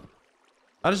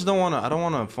 I just don't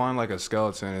wanna find like a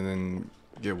skeleton and then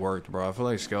get worked, bro. I feel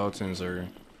like skeletons are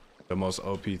the most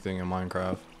OP thing in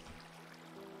Minecraft.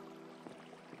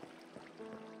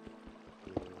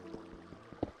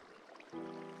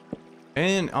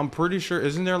 And I'm pretty sure,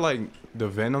 isn't there like the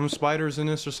venom spiders in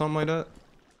this or something like that?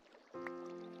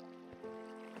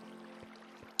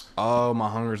 Oh, my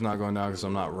hunger's not going down because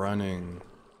I'm not running.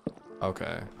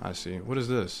 Okay, I see. What is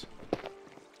this?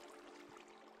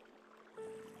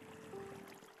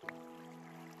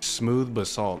 Smooth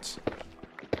basalt.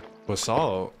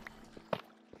 Basalt?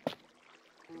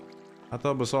 I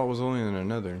thought basalt was only in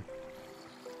another.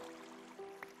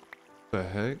 The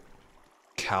heck?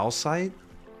 Calcite?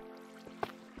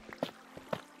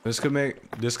 This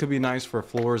could be nice for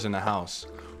floors in the house.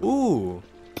 Ooh.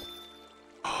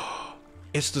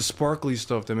 It's the sparkly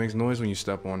stuff that makes noise when you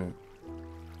step on it.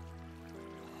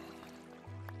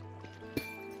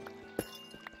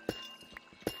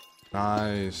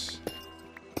 Nice.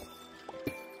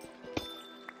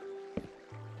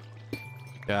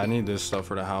 Yeah, I need this stuff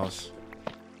for the house.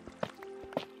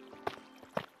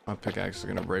 My pickaxe is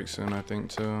gonna break soon, I think,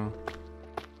 too.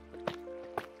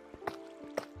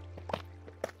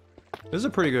 This is a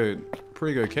pretty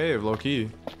good cave, low key.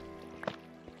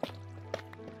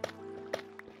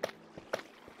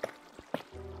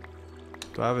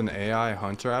 Do I have an AI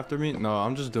hunter after me? No,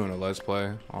 I'm just doing a let's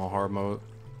play on hard mode.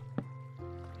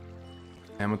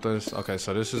 Amethyst. Okay,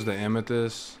 so this is the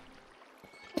amethyst.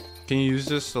 Can you use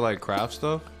this to like craft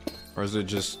stuff? Or is it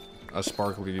just a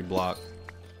sparkly block?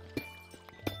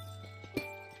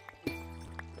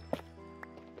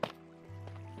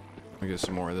 Let me get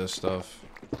some more of this stuff.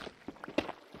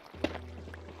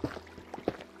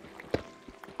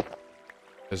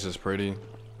 This is pretty.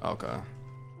 Okay.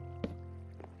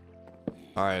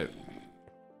 Alright.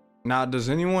 Now, does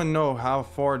anyone know how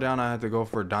far down I have to go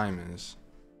for diamonds?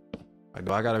 Like,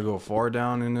 do I gotta go far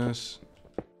down in this?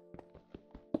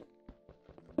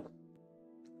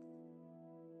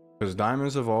 Because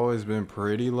diamonds have always been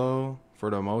pretty low for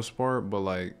the most part, but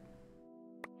like...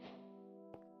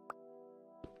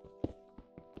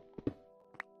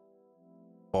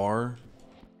 far?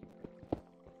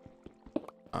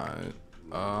 Alright.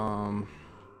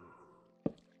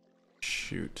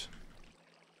 Shoot.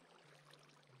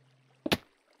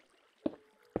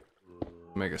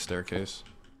 Make a staircase.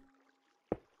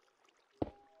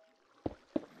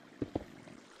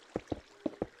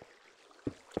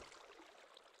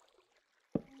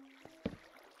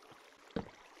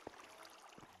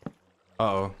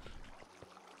 Uh-oh.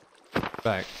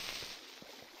 Back.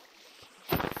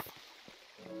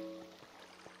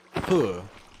 Huh.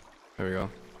 There we go.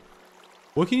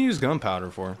 What can you use gunpowder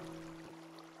for?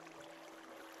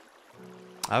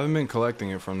 I haven't been collecting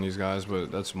it from these guys, but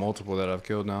that's multiple that I've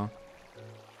killed now.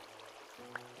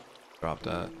 Drop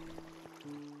that.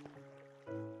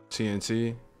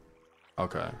 TNT.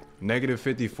 Okay.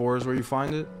 -54 is where you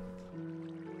find it?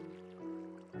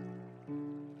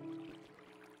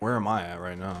 Where am I at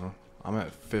right now? I'm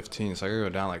at 15, so I gotta go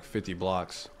down like 50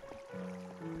 blocks.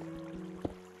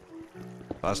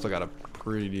 I still got a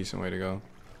pretty decent way to go.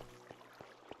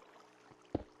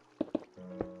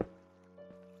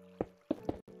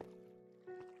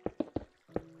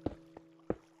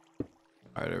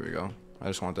 Alright, there we go. I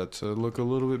just want that to look a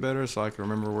little bit better so I can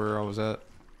remember where I was at.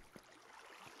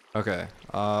 Okay,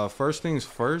 first things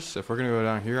first, if we're gonna go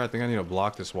down here, I think I need to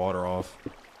block this water off.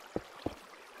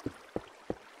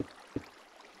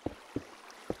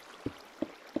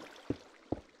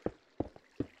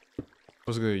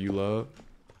 What's good, you love?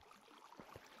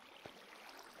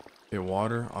 Get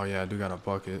water? Oh yeah, I do got a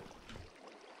bucket.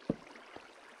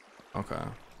 Okay.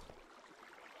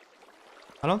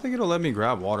 I don't think it'll let me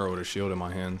grab water with a shield in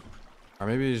my hand. Or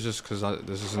maybe it's just because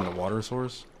this isn't the water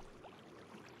source.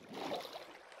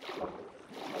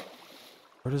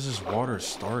 Where does this water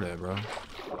start at, bro?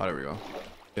 Oh, there we go.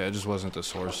 Yeah, it just wasn't the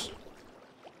source.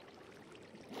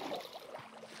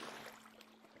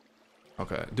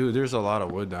 Okay, dude, there's a lot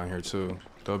of wood down here too.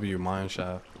 W mine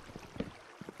shaft.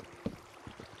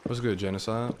 What's good,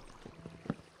 genocide?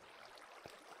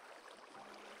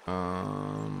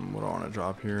 What do I want to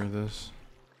drop here? This.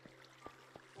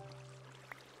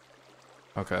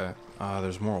 Okay.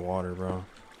 There's more water, bro.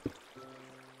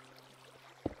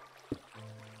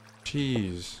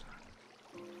 Jeez.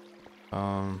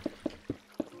 There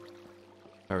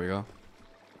we go.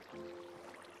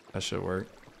 That should work.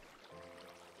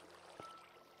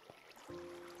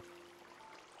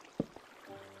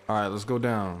 Alright, let's go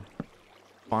down.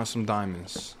 Find some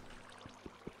diamonds.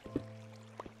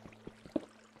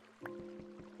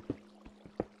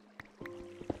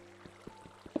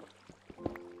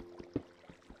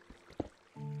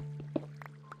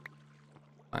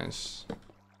 Nice.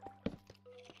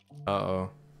 Uh-oh.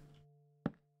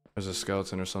 There's a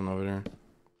skeleton or something over there.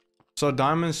 So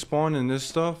diamonds spawn in this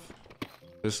stuff?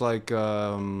 This like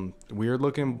weird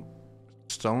looking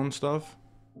stone stuff?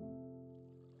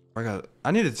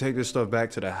 I need to take this stuff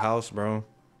back to the house, bro.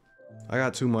 I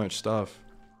got too much stuff.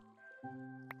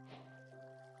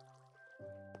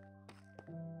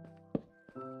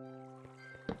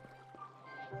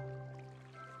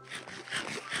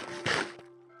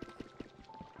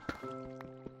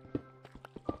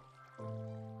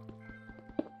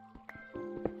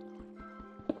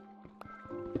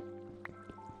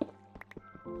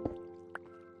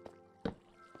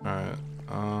 Alright,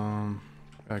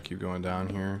 gotta keep going down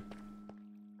here.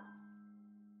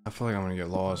 I feel like I'm gonna get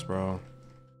lost, bro.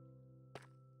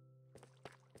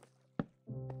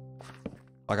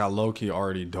 Like I low-key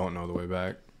already don't know the way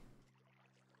back.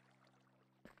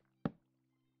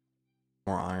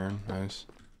 More iron, nice.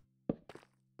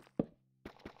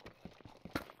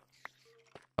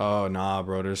 Oh nah,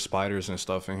 bro, there's spiders and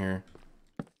stuff in here.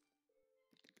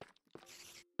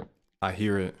 I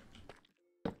hear it.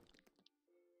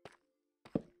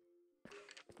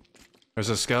 There's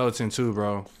a skeleton too,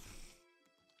 bro.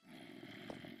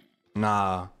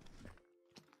 Nah.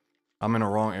 I'm in the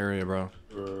wrong area, bro.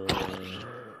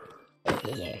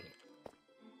 I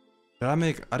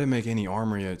didn't make any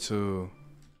armor yet too.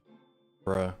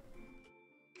 Bruh.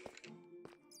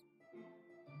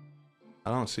 I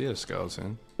don't see a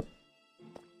skeleton.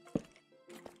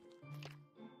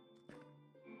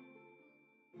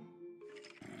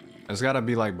 It's gotta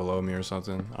be like below me or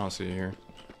something. I don't see it here.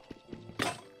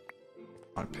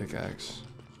 My pickaxe.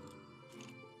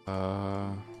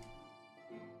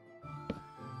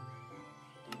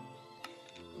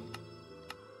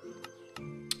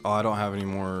 Oh, I don't have any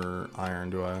more iron,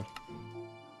 do I?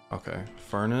 Okay,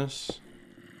 furnace.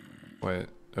 Wait,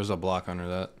 there's a block under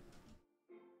that.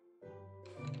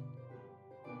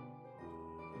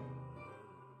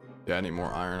 Yeah, I need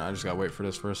more iron. I just gotta wait for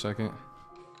this for a second.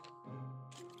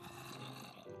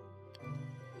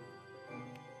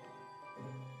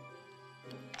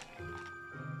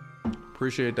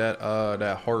 Appreciate that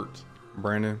that heart,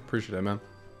 Brandon. Appreciate that, man.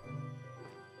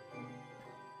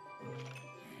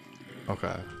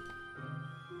 Okay.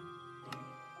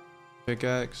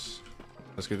 Pickaxe.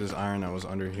 Let's get this iron that was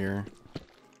under here.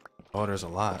 Oh, there's a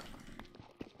lot.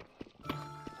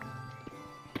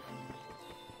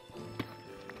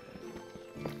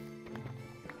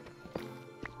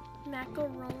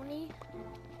 Macaroni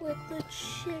with the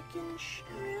chicken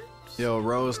strips. Yo,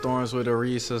 Rose Thorns with a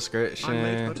resubscription. I'm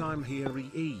late, but I'm here.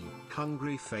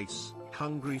 Hungry face,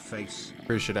 hungry face.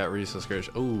 Appreciate that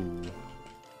resubscription. Ooh.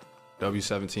 W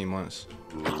 17 months.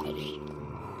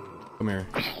 Come here.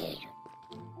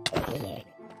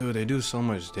 Dude, they do so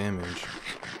much damage.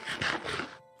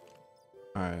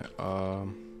 Alright,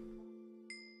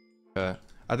 okay.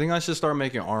 I think I should start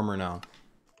making armor now.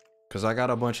 Cause I got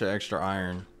a bunch of extra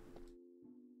iron.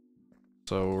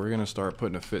 So we're gonna start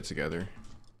putting a fit together.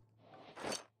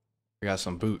 We got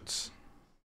some boots.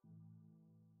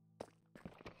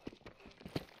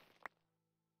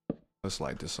 Let's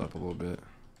light this up a little bit.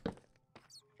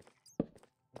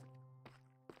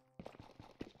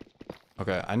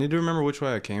 Okay, I need to remember which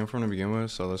way I came from to begin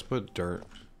with, so let's put dirt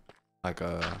like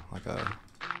a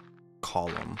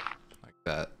column like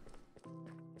that.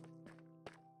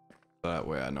 So that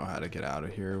way I know how to get out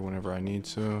of here whenever I need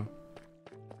to.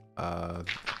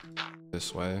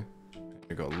 This way.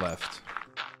 We go left.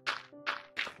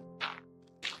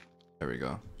 There we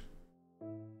go.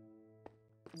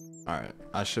 Alright,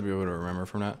 I should be able to remember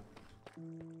from that.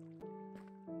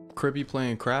 Crippy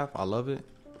playing craft, I love it.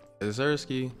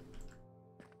 Zersky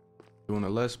doing a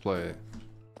let's play.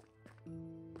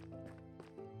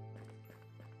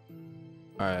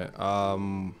 Alright,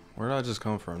 where did I just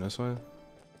come from? This way?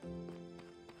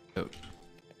 Yep.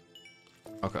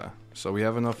 Okay, so we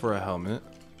have enough for a helmet.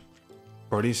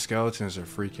 Bro, these skeletons are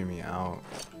freaking me out.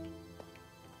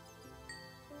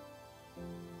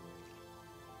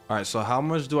 Alright, so how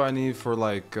much do I need for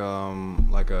like a,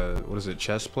 what is it,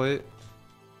 chest plate?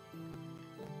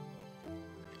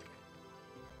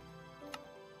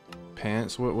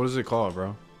 Pants? What is it called,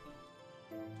 bro?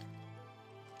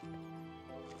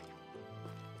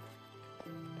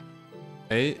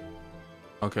 Eight?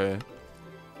 Okay.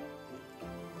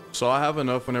 So I have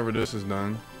enough whenever this is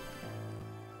done.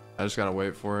 I just gotta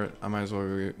wait for it. I might as well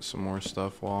get some more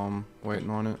stuff while I'm waiting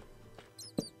on it.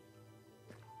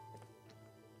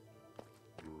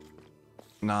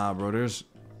 Nah, bro, there's...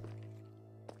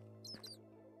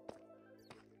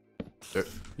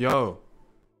 Yo!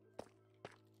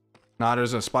 Nah,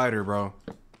 there's a spider, bro.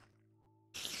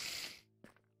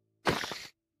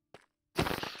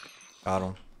 Got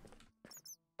him.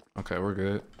 Okay, we're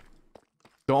good.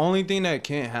 The only thing that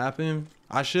can't happen,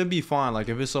 I should be fine. Like,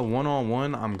 if it's a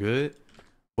one-on-one, I'm good.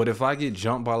 But if I get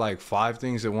jumped by like 5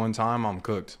 things at one time, I'm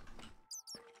cooked.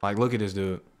 Like, look at this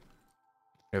dude.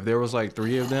 If there was like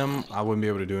 3 of them, I wouldn't be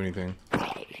able to do anything.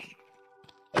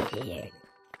 Alright,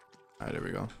 there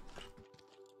we go.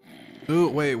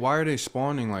 Dude, wait, why are they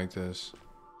spawning like this?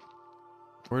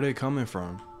 Where are they coming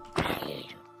from?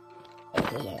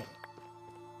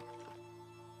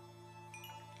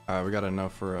 Alright, we got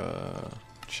enough for a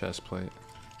chest plate.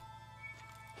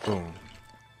 Boom.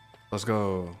 Let's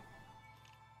go.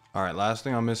 Alright, last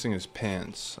thing I'm missing is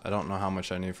pants. I don't know how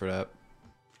much I need for that.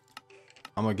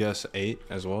 I'm gonna guess 8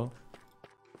 as well.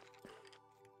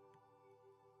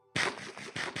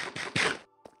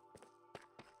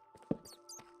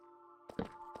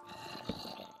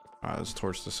 Alright, let's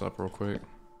torch this up real quick.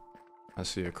 I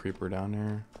see a creeper down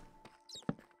there.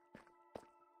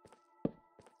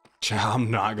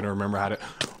 I'm not gonna remember how to...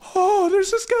 Oh,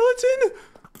 there's a skeleton!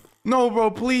 No,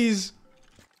 bro, please.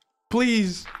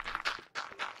 Please.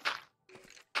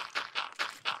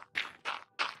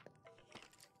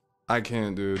 I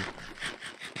can't, dude.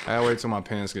 I gotta wait till my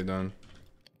pants get done.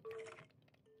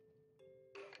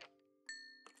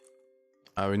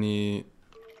 We need...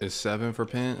 Is 7 for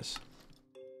pants?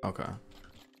 Okay.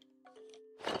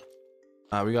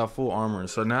 We got full armor.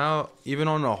 So now, even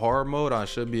on the hard mode, I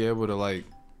should be able to, like,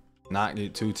 not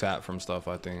get too tapped from stuff,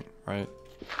 I think. Right?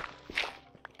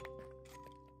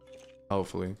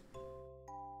 Hopefully.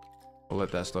 We'll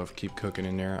let that stuff keep cooking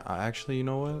in there. Actually, you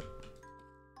know what?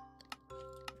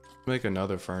 Make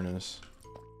another furnace.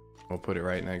 We'll put it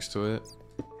right next to it.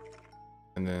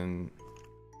 And then...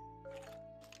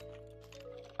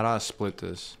 How do I split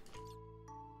this?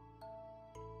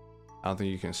 I don't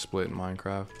think you can split in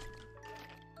Minecraft.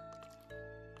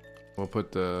 We'll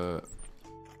put the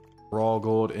raw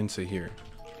gold into here.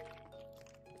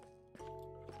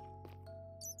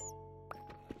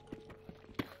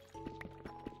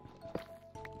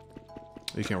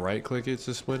 You can right click it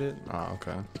to split it? Oh,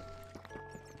 okay.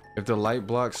 If the light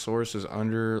block source is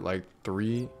under like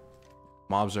 3,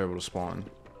 mobs are able to spawn.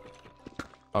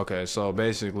 Okay, so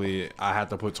basically I have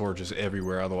to put torches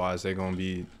everywhere, otherwise they're gonna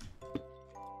be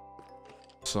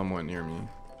somewhat near me.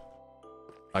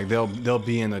 Like they'll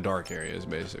be in the dark areas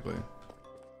basically.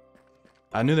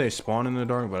 I knew they spawn in the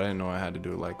dark, but I didn't know I had to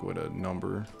do it like with a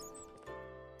number.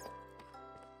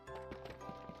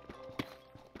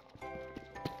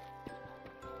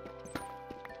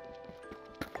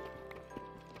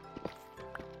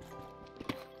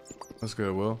 That's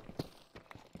good, Will.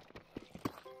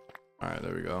 Alright,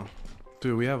 there we go.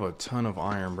 Dude, we have a ton of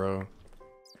iron, bro.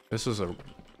 This is a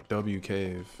W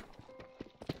cave.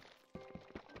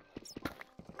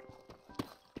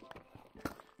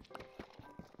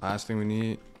 Last thing we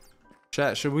need.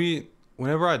 Chat, should we,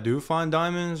 whenever I do find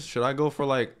diamonds, should I go for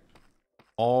like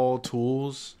all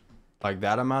tools Like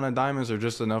that amount of diamonds are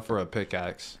just enough for a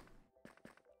pickaxe.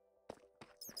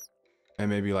 And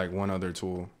maybe like one other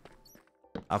tool.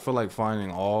 I feel like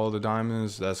finding all the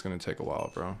diamonds, that's gonna take a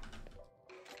while, bro.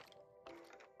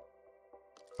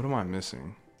 What am I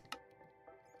missing?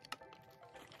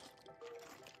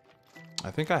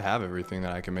 I think I have everything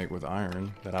that I can make with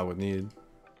iron that I would need.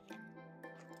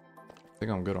 I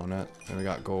think I'm good on that. And we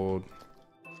got gold.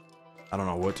 I don't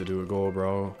know what to do with gold,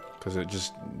 bro. Because it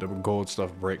just, the gold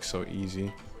stuff breaks so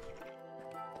easy.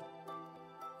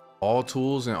 All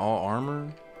tools and all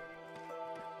armor?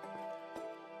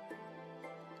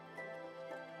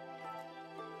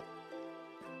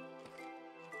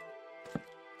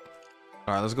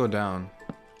 Alright, let's go down.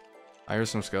 I hear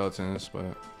some skeletons,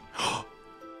 but...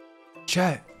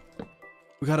 Chat!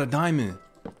 We got a diamond!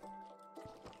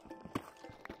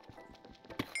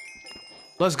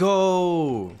 Let's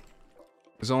go!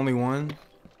 There's only one?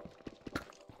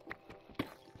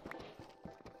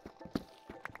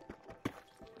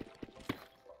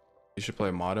 You should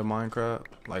play modded Minecraft?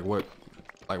 Like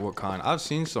what kind? I've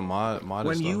seen some modded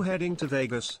When stuff. you heading to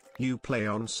Vegas, you play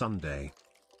on Sunday.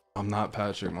 I'm not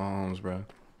Patrick Mahomes, bro.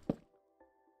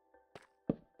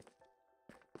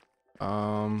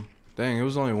 Dang, it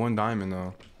was only one diamond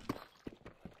though.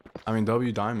 I mean,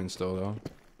 W diamond still though.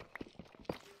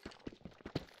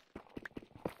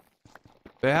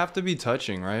 They have to be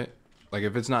touching, right? Like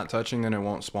if it's not touching, then it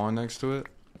won't spawn next to it.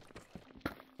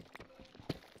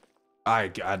 I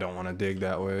don't want to dig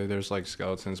that way. There's like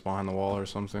skeletons behind the wall or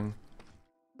something.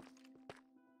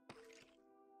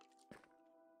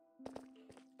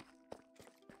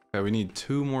 Okay, we need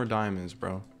 2 more diamonds,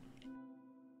 bro.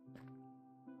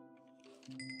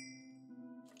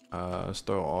 Let's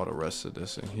throw all the rest of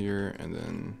this in here, and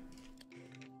then...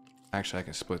 Actually, I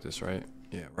can split this, right?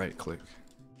 Yeah, right click.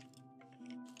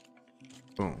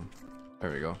 Boom.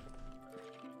 There we go.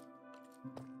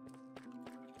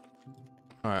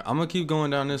 Alright, I'm gonna keep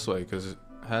going down this way, because it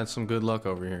had some good luck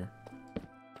over here.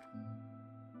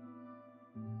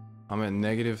 I'm at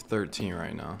 -13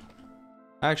 right now.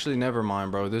 Actually, never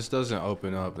mind, bro. This doesn't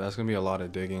open up. That's gonna be a lot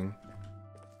of digging.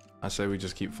 I say we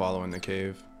just keep following the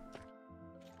cave.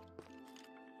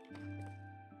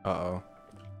 Uh-oh.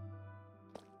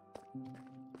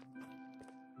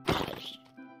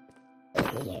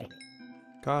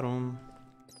 Got him.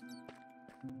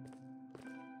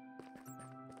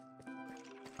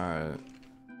 Alright.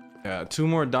 Yeah, 2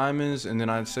 more diamonds, and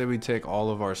then I'd say we take all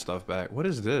of our stuff back. What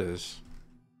is this?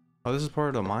 Oh, this is part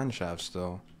of the mine shaft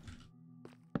still.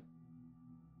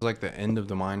 It's like the end of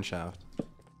the mine shaft.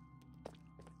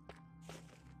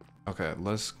 Okay,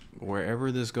 let's...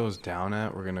 Wherever this goes down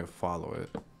at, we're gonna follow it.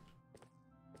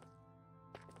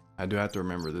 I do have to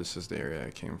remember this is the area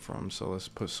I came from, so let's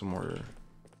put some more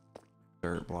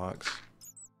dirt blocks.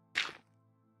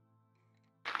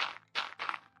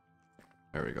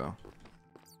 There we go.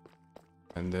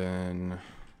 And then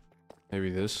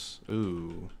maybe this.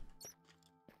 Ooh.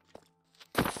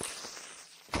 Okay,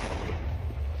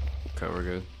 we're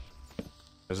good.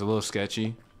 It's a little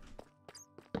sketchy.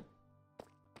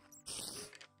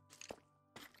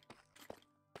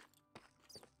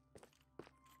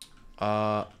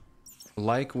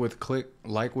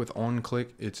 Like with on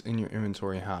click, it's in your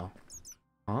inventory. How?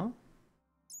 Huh?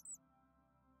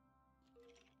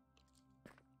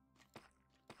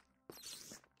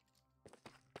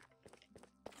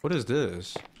 What is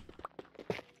this?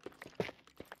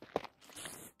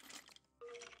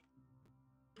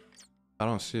 I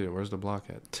don't see it. Where's the block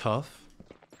at? Tough?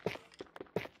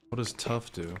 What does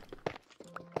tough do?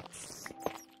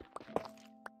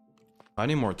 I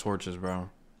need more torches, bro.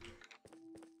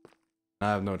 I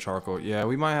have no charcoal. Yeah,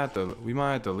 we might have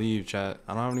to leave, chat.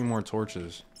 I don't have any more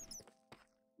torches.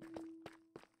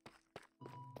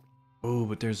 Oh,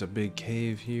 but there's a big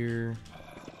cave here.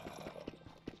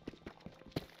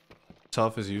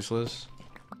 Tough is useless.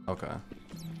 Okay.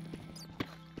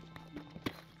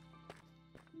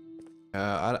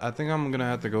 Yeah, I think I'm gonna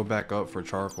have to go back up for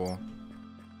charcoal.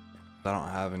 I don't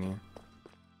have any.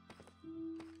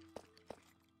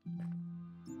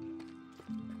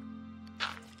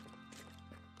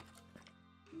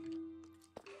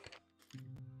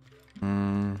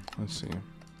 Let's see.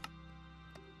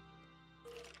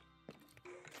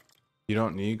 You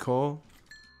don't need coal?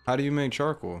 How do you make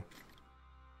charcoal?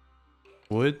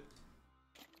 Wood?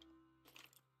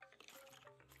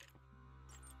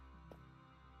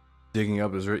 Digging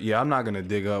up is yeah, I'm not gonna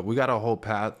dig up. We got a whole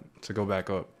path to go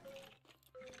back up.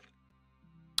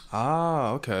 Ah,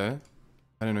 okay.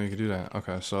 I didn't know you could do that.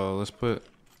 Okay, so let's put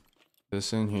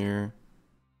this in here.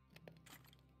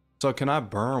 So can I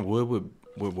burn wood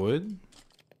with wood?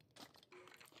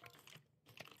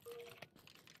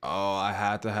 Oh, I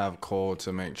had to have coal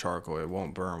to make charcoal. It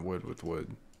won't burn wood with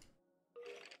wood.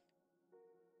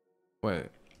 Wait.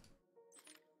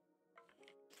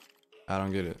 I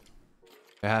don't get it.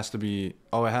 It has to be...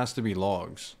 Oh, it has to be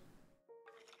logs.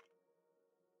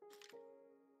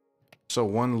 So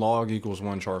 1 log equals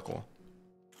 1 charcoal.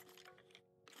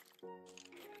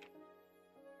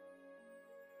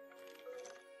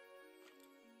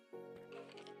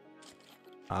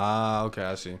 Ah, okay,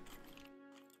 I see.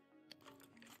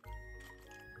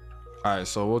 Alright,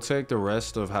 so we'll take the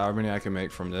rest of however many I can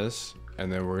make from this,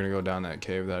 and then we're gonna go down that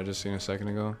cave that I just seen a second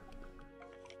ago.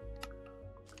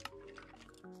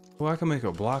 Oh, I can make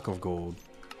a block of gold.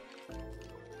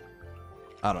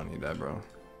 I don't need that, bro.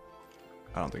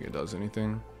 I don't think it does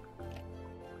anything.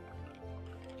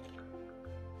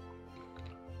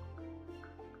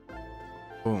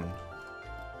 Boom.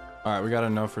 Alright, we got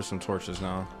enough for some torches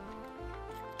now.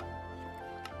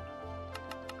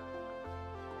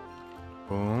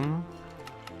 Boom.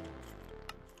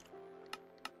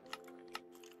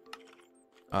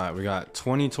 Alright, we got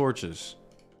 20 torches.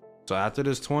 So after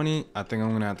this 20, I think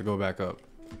I'm gonna have to go back up.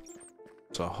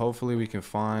 So hopefully we can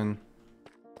find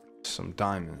some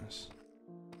diamonds.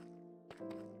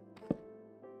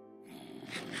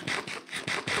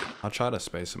 I'll try to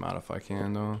space them out if I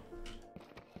can though.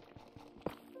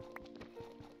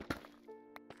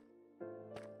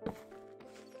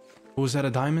 Oh, is that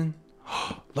a diamond?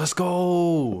 Let's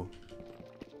go!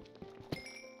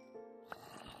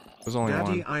 There's only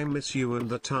Daddy, one. I miss you and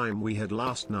the time we had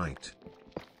last night.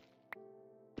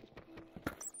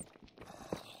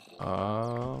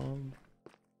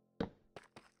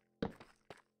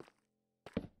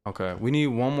 Okay, we need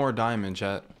one more diamond,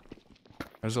 chat.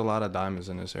 There's a lot of diamonds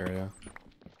in this area.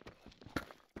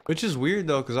 Which is weird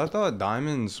though, because I thought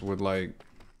diamonds would like...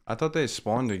 I thought they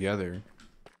spawned together.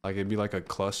 Like it'd be like a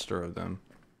cluster of them.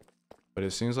 But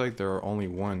it seems like there are only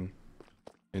one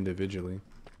individually.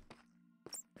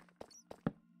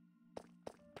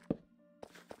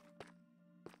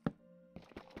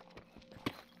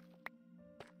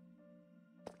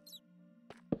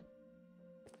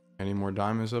 Any more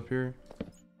diamonds up here?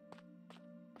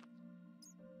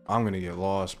 I'm gonna get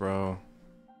lost, bro.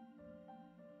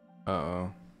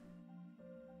 Uh-oh.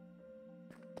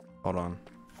 Hold on.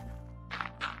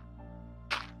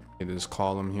 Get this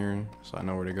column here so I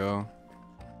know where to go.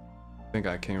 I think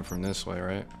I came from this way,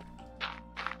 right?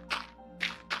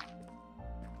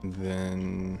 And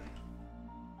then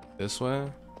this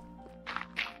way.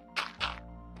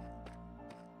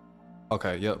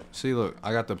 Okay, yep. See, look,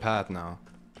 I got the path now.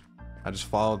 I just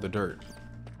followed the dirt.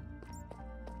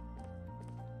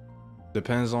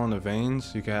 Depends on the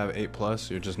veins. You can have 8+,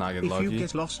 you're just not getting lucky. If you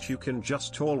get lost, you can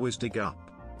just always dig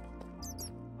up.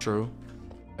 True.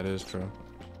 That is true.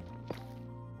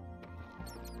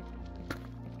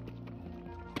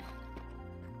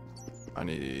 I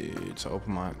need to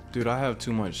open my... Dude, I have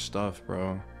too much stuff,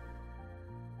 bro.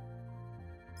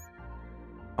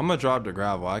 I'm gonna drop the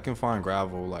gravel. I can find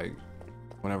gravel, like,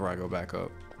 whenever I go back up.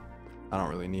 I don't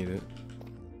really need it.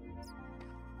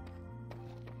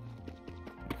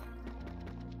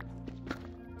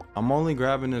 I'm only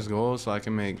grabbing this gold so I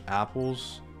can make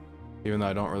apples, even though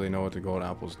I don't really know what the gold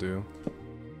apples do.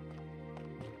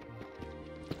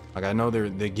 Like, I know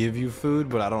they give you food,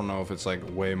 but I don't know if it's like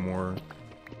way more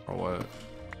or what.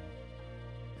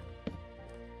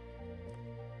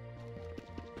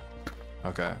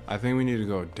 Okay, I think we need to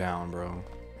go down, bro.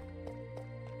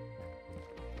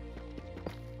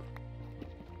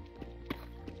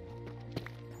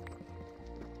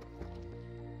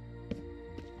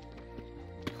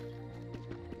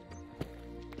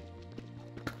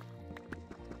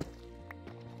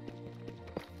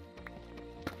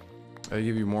 They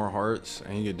give you more hearts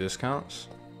and you get discounts.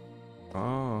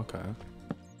 Oh, okay.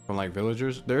 From like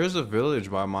villagers. There is a village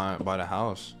by the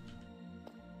house.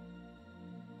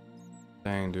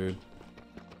 Dang, dude.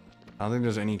 I don't think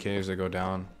there's any caves that go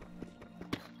down.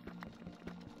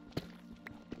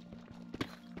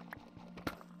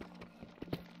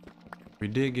 We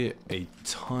did get a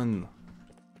ton.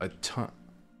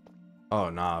 Oh,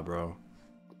 nah, bro.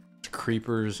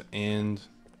 Creepers and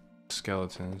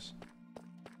skeletons.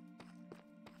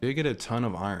 Did get a ton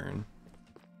of iron,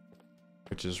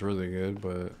 which is really good,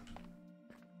 but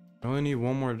I only need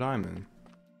one more diamond.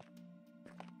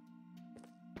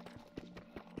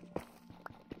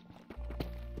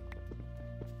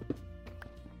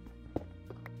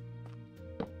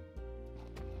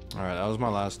 All right, that was my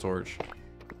last torch.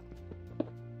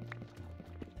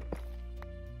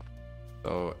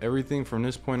 So everything from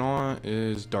this point on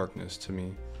is darkness to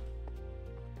me.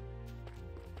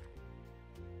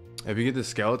 If you get the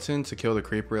skeleton to kill the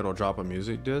creeper, it'll drop a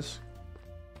music disc.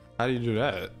 How do you do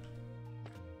that?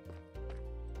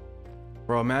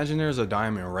 Bro, imagine there's a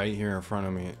diamond right here in front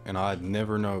of me and I'd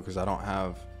never know because I don't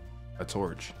have a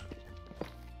torch.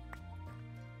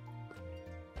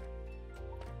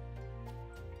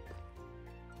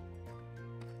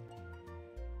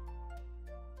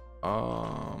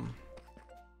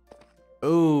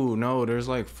 Oh no, there's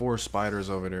like 4 spiders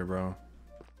over there, bro.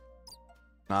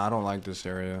 Nah, I don't like this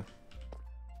area.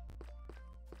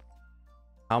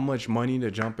 How much money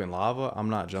to jump in lava? I'm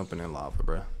not jumping in lava,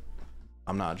 bro.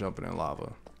 I'm not jumping in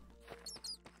lava.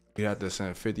 You have to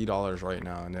send $50 right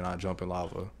now and then I jump in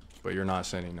lava. But you're not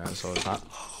sending that, so it's not.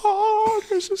 Oh,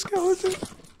 there's a skeleton.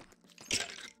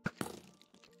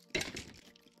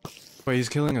 Wait, he's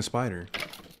killing a spider.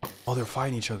 Oh, they're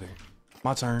fighting each other.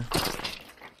 My turn.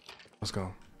 Let's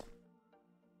go.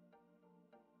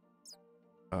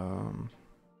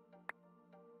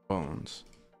 Bones.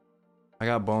 I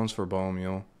got bones for bone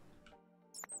meal.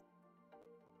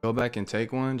 Go back and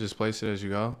take one. Just place it as you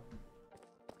go.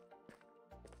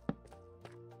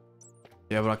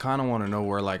 Yeah, but I kind of want to know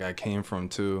where like I came from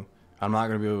too. I'm not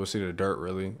gonna be able to see the dirt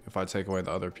really if I take away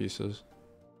the other pieces.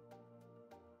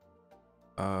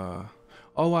 Oh,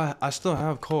 I still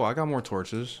have coal. I got more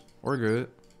torches. We're good.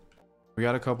 We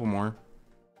got a couple more.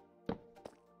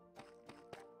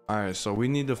 Alright, so we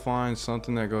need to find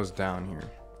something that goes down here.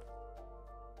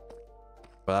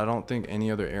 But I don't think any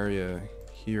other area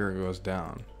here goes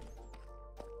down.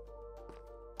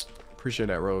 Appreciate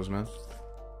that rose, man.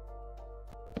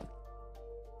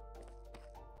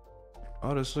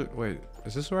 Oh, this look. Wait,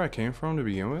 is this where I came from to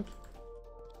begin with?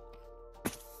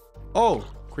 Oh,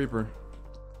 creeper.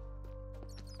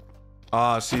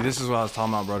 See, this is what I was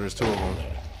talking about, bro. There's 2 of them.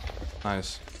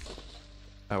 Nice.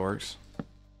 That works.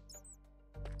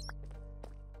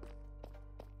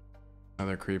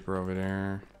 Another creeper over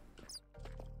there.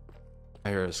 I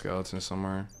hear a skeleton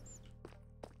somewhere.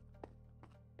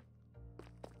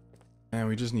 And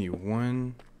we just need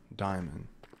 1 diamond.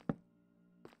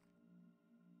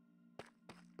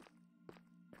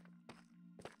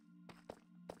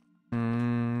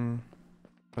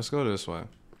 Let's go this way,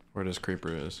 where this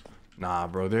creeper is. Nah,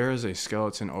 bro, there is a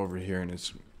skeleton over here and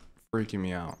it's freaking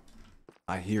me out.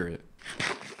 I hear it.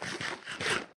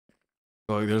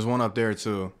 Look, there's one up there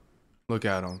too. Look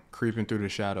at him, creeping through the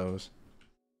shadows.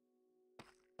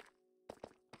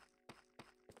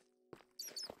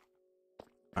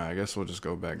 Alright, I guess we'll just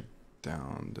go back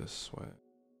down this way.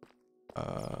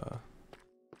 I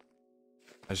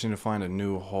just need to find a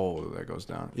new hole that goes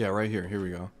down. Yeah, right here. Here we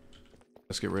go.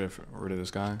 Let's get rid of this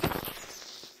guy.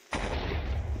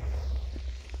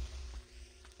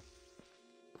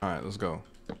 Alright, let's go.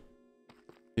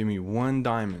 Give me 1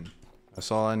 diamond.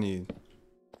 That's all I need.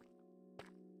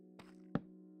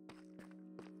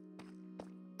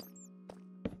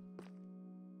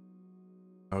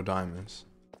 No diamonds.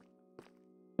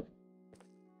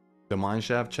 The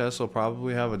mineshaft chest will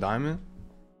probably have a diamond.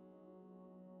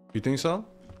 You think so?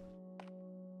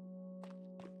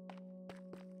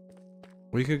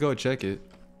 We could go check it.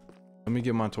 Let me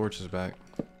get my torches back.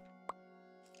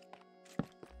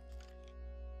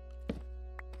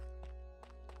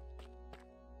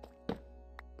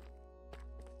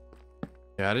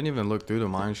 Yeah, I didn't even look through the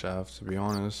mine shaft, to be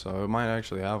honest, so it might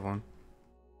actually have one.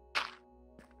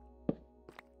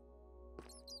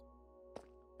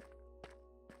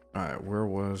 Alright, where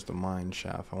was the mine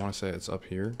shaft? I want to say it's up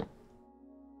here.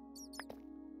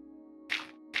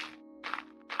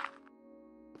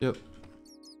 Yep.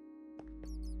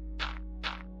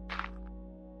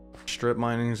 Strip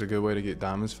mining is a good way to get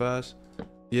diamonds fast.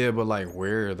 Yeah, but like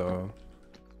where though?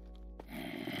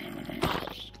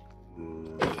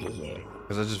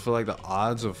 Because I just feel like the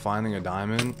odds of finding a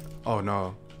diamond. Oh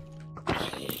no.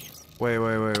 Wait.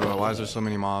 Why is there so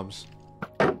many mobs?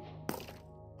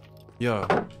 Yo.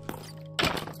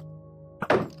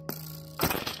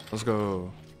 Let's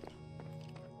go.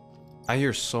 I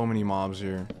hear so many mobs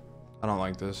here. I don't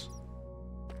like this.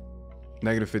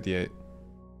 Negative 58.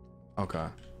 Okay.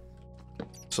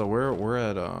 So we're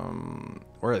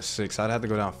at 6. I'd have to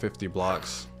go down 50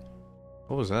 blocks.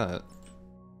 What was that?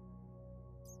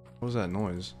 What was that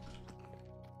noise?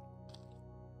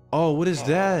 Oh, what is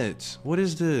that? What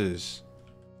is this?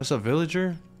 That's a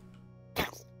villager?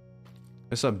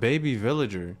 It's a baby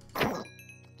villager.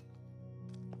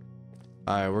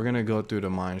 Alright, we're gonna go through the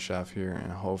mine shaft here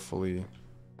and hopefully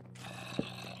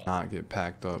not get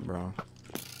packed up, bro.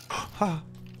 Ha!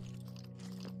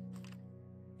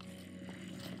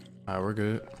 Alright, we're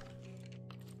good.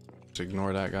 Just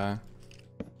ignore that guy.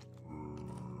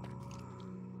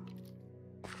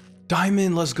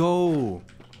 Diamond, let's go!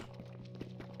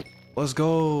 Let's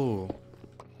go.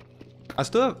 I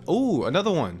still have, ooh,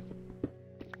 another one.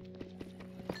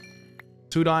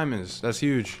 2 diamonds. That's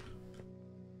huge.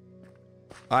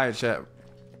 All right, chat.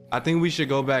 I think we should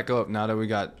go back up now that we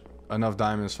got enough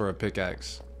diamonds for a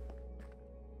pickaxe.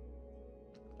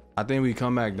 I think we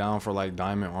come back down for like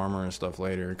diamond armor and stuff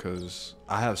later because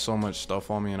I have so much stuff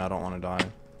on me and I don't want to die.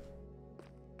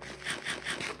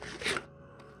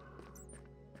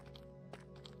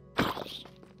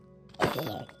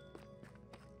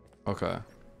 Okay.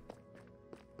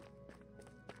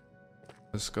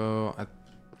 Let's go. I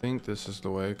think this is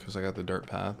the way because I got the dirt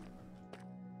path.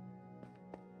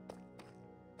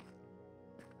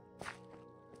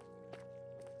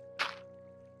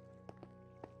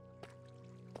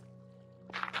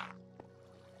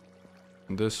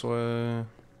 This way.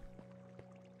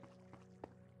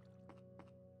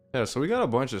 Yeah, so we got a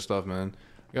bunch of stuff, man.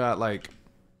 We got like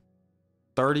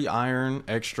 30 iron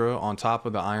extra on top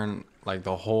of the iron, like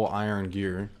the whole iron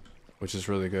gear, which is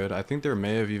really good. I think there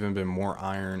may have even been more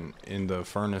iron in the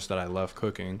furnace that I left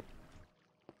cooking.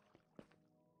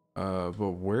 But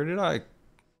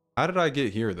how did I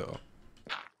get here though?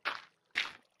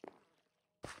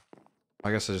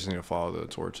 I guess I just need to follow the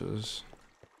torches.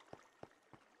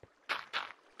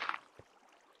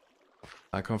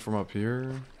 I come from up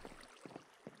here,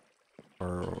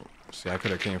 or see, I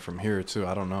could have came from here too.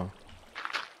 I don't know.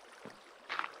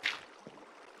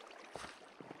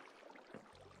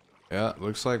 Yeah,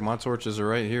 looks like my torches are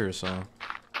right here, so.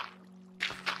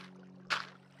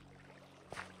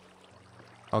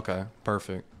 Okay,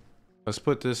 perfect. Let's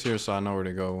put this here so I know where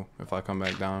to go if I come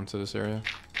back down to this area.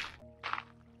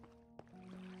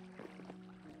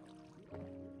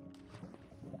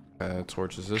 Okay,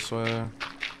 torches this way.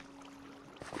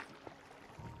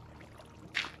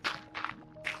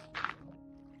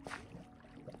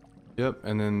 Yep,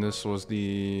 and then this was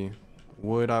the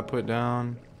wood I put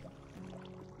down.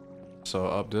 So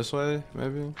up this way,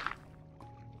 maybe?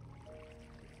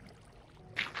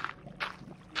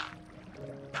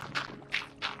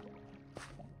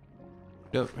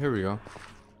 Yep, here we go.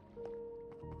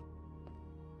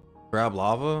 Grab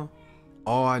lava?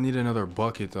 Oh, I need another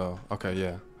bucket though. Okay,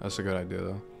 yeah, that's a good idea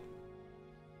though.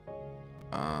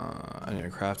 I need a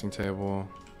crafting table.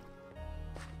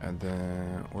 And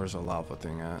then, where's the lava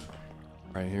thing at?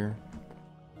 Right here.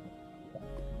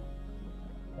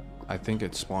 I think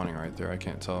it's spawning right there. I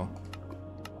can't tell.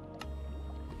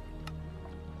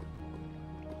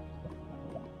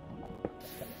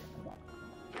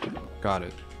 Got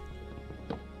it.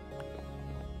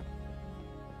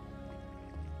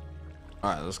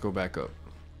 All right, let's go back up.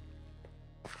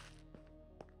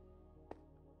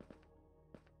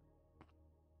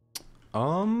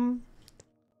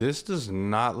 This does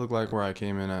not look like where I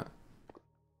came in at.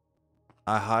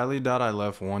 I highly doubt I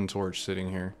left one torch sitting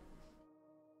here.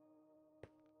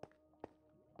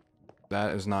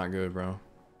 That is not good, bro.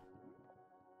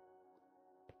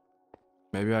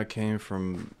 Maybe I came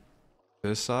from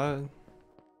this side?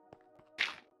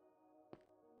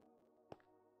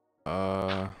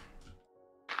 I'm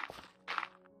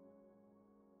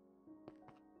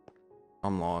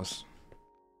lost.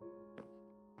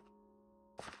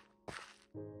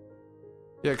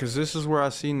 Yeah, because this is where I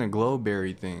seen the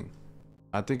glowberry thing.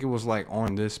 I think it was like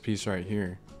on this piece right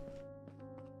here.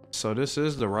 So this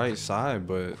is the right side,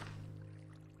 but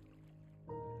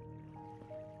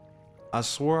I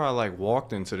swore I like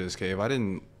walked into this cave. I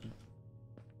didn't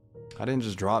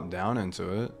just drop down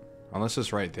into it. Unless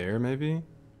it's right there maybe.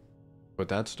 But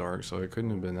that's dark, so it couldn't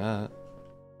have been that.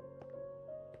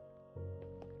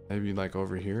 Maybe like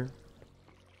over here.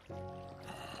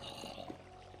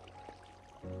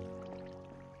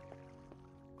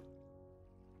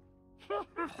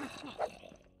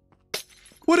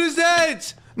 What is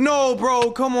that? No,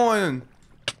 bro, come on.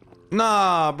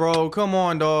 Nah, bro, come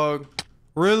on, dog.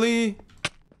 Really?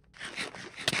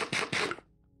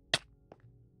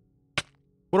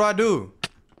 What do I do?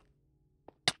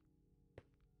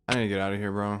 I need to get out of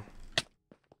here, bro.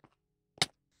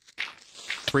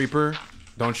 Creeper,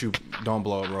 don't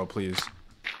blow up, bro, please.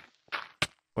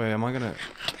 Wait, am I gonna...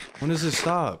 When does this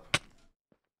stop?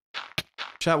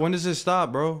 Chat, when does this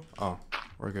stop, bro? Oh,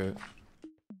 we're good.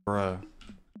 Bruh.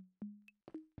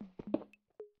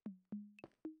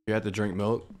 You had to drink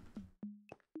milk?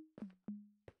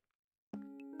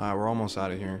 Alright, we're almost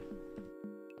out of here.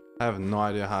 I have no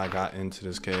idea how I got into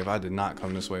this cave. I did not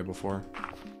come this way before.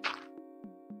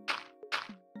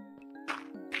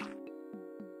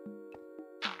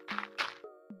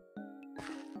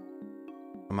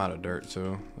 I'm out of dirt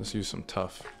too. Let's use some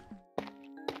tough.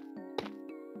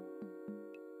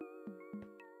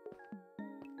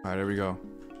 Alright, there we go.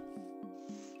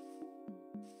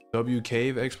 W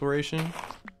cave exploration.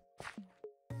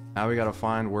 Now we gotta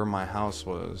find where my house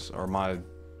was, or my...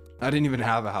 I didn't even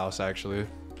have a house, actually.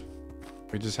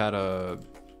 We just had a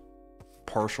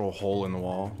partial hole in the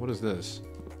wall. What is this?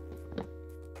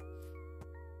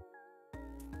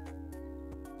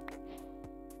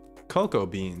 Cocoa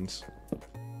beans.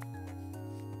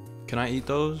 Can I eat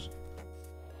those?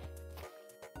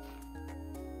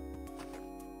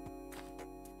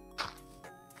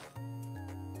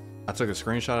 I took a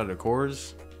screenshot of the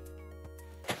cores.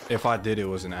 If I did, it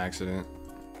was an accident.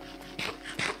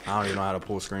 I don't even know how to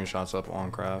pull screenshots up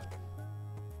on Craft.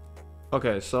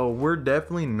 Okay, so we're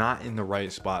definitely not in the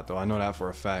right spot though. I know that for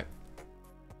a fact.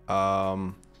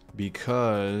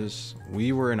 Because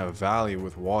we were in a valley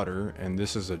with water and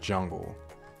this is a jungle.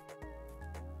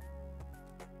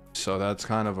 So that's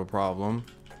kind of a problem.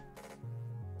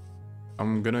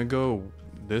 I'm gonna go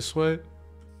this way.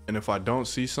 And if I don't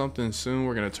see something soon,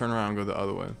 we're gonna turn around and go the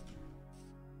other way.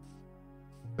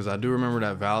 Because I do remember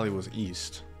that valley was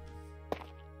east.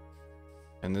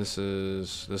 And this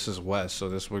is west, so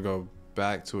this would go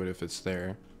back to it if it's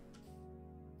there.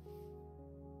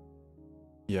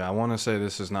 Yeah, I want to say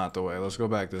this is not the way. Let's go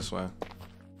back this way.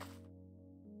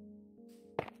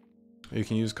 You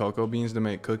can use cocoa beans to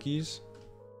make cookies.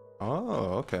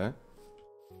 Oh, okay.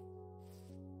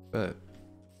 Bet.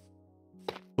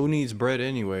 Who needs bread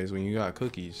anyways when you got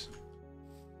cookies?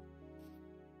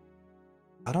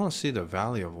 I don't see the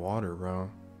valley of water, bro.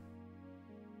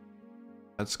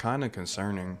 That's kind of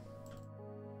concerning.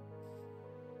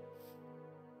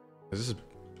 This is...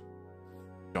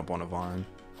 Jump on a vine.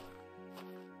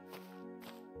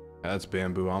 That's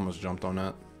bamboo. I almost jumped on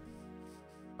that.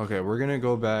 Okay, we're gonna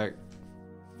go back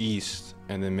east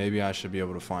and then maybe I should be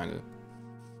able to find it.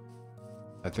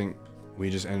 I think we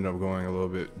just ended up going a little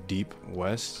bit deep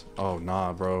west. Oh,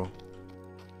 nah, bro.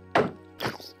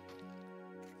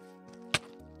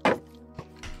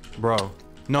 Bro,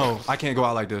 no, I can't go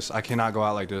out like this. I cannot go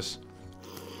out like this.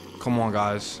 Come on,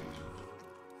 guys.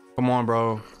 Come on,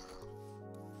 bro.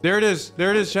 There it is. There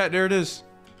it is, chat. There it is.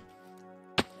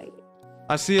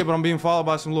 I see it, but I'm being followed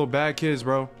by some little bad kids,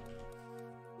 bro.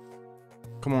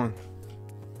 Come on.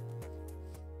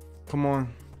 Come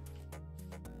on.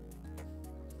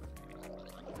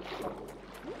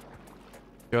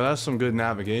 Yo, that's some good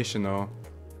navigation, though.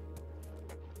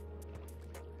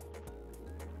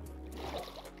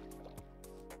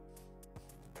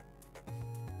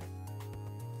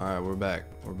 Alright, we're back.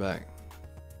 We're back.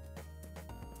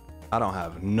 I don't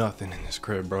have nothing in this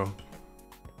crib, bro.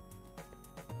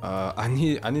 I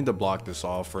need to block this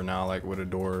off for now, like with a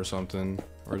door or something.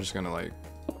 We're just gonna like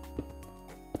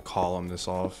column this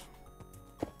off.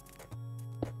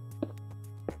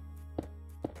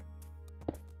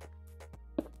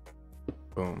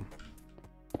 Boom.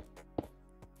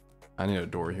 I need a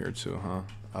door here too, huh?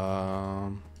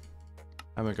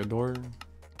 I make a door.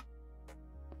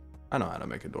 I know how to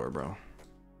make a door, bro.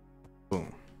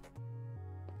 Boom.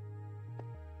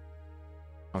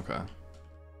 Okay.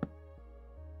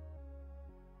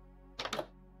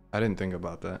 I didn't think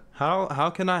about that. How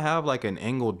can I have like an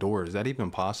angled door? Is that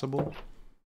even possible?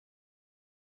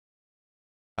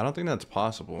 I don't think that's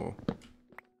possible.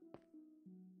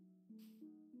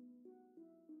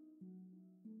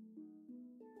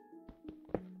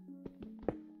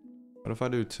 What if I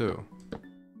do two?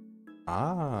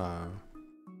 Ah.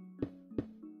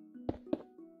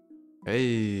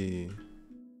 Hey.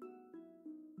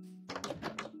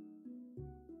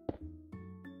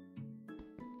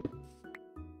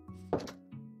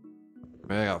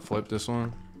 Maybe I gotta flip this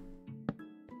one.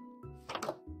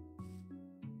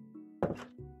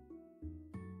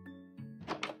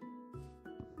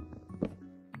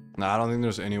 Nah, I don't think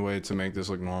there's any way to make this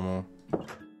look normal.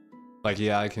 Like,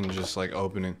 yeah, I can just like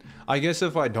open it. I guess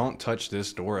if I don't touch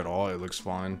this door at all, it looks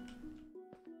fine.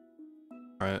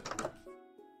 Right.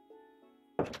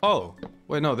 Oh,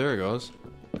 wait, no, there it goes.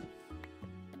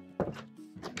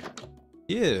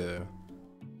 Yeah.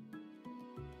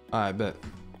 I bet.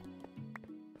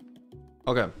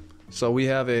 Okay, so we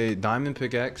have a diamond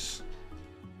pickaxe.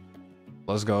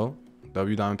 Let's go.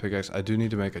 W diamond pickaxe. I do need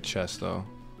to make a chest though.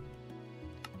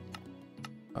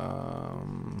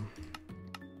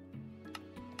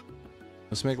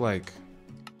 Let's make like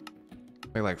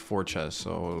 4 chests,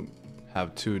 so we'll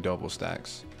have 2 double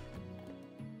stacks.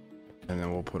 And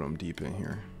then we'll put them deep in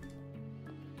here.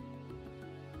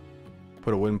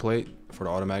 Put a wooden plate for the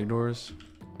automatic doors.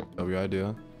 W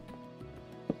idea.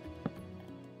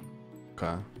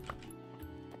 Okay.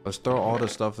 Let's throw all the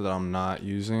stuff that I'm not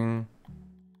using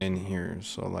in here.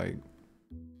 So like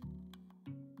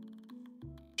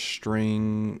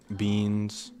string,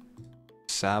 beans,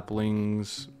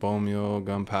 saplings, bone meal,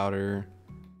 gunpowder.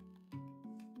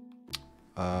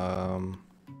 I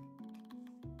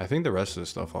think the rest of the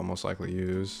stuff I'll most likely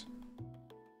use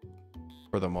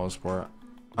for the most part.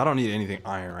 I don't need anything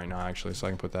iron right now actually, so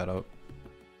I can put that up.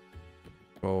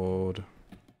 Gold.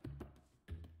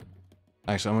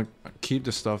 Actually, I'm gonna keep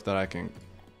the stuff that I can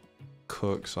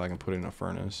cook so I can put it in a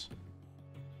furnace.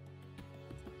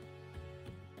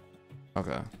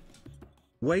 Okay.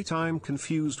 Wait, I'm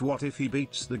confused. What if he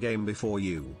beats the game before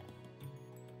you?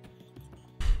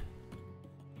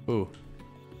 Ooh.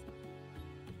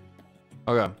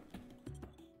 Okay.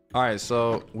 Alright,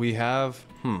 so we have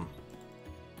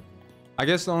I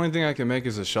guess the only thing I can make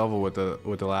is a shovel with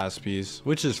the last piece,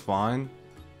 which is fine.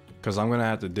 Cause I'm gonna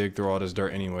have to dig through all this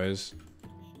dirt anyways.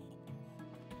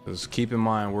 Just keep in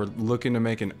mind we're looking to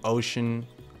make an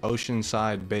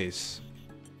oceanside base.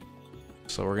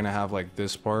 So we're gonna have like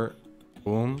this part,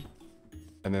 boom,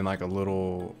 and then like a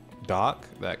little dock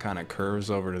that kind of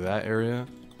curves over to that area.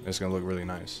 It's gonna look really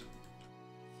nice.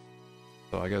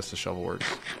 So I guess the shovel works.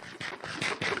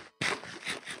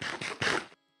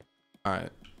 All right.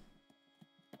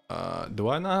 Do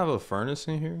I not have a furnace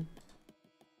in here?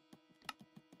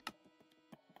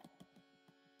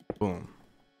 Boom.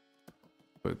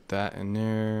 Put that in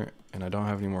there, and I don't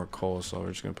have any more coal, so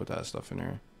we're just gonna put that stuff in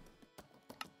there.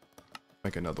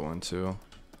 Make another one too.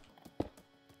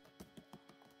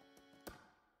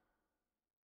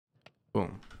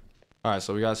 Boom. All right,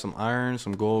 so we got some iron,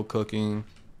 some gold cooking.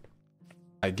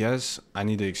 I guess I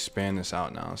need to expand this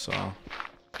out now, so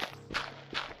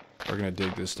we're gonna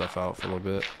dig this stuff out for a little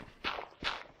bit.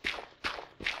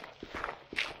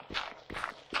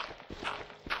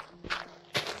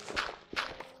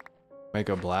 Make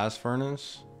a blast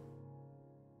furnace.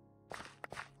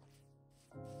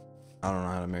 I don't know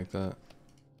how to make that.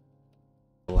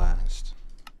 Blast.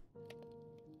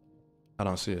 I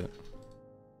don't see it.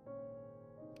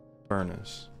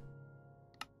 Furnace.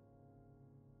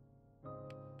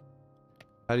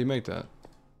 How do you make that?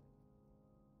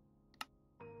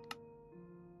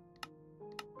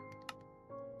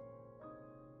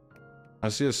 I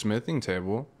see a smithing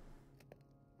table.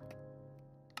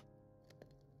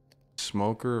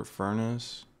 Smoker,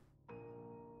 furnace.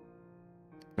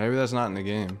 Maybe that's not in the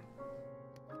game.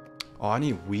 Oh, I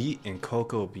need wheat and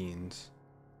cocoa beans.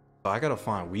 So I gotta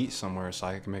find wheat somewhere so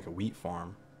I can make a wheat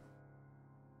farm.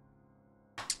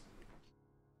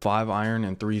 5 iron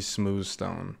and 3 smooth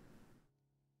stone.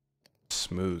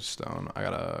 Smooth stone. I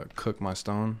gotta cook my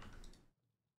stone.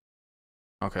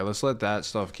 Okay, let's let that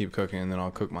stuff keep cooking and then I'll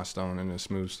cook my stone into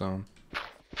smooth stone.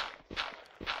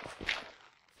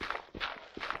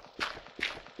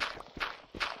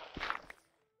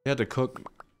 You had to cook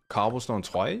cobblestone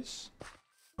twice?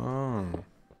 Oh.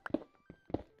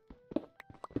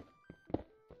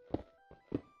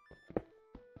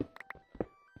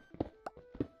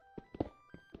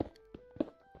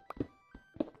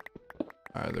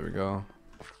 Alright, there we go.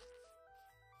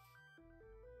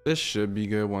 This should be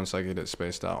good once I get it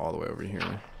spaced out all the way over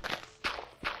here.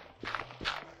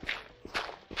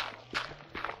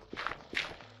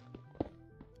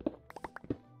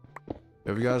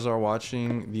 If you guys are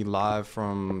watching the live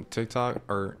from TikTok,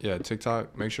 or yeah,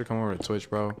 TikTok, make sure to come over to Twitch,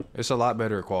 bro. It's a lot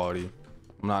better quality.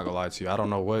 I'm not gonna lie to you. I don't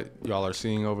know what y'all are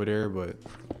seeing over there, but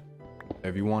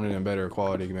if you want it in better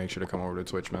quality, make sure to come over to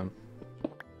Twitch, man.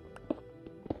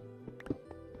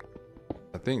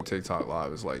 I think TikTok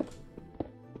live is like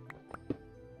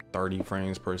 30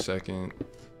 frames per second,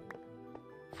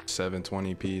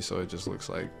 720p, so it just looks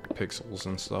like pixels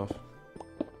and stuff.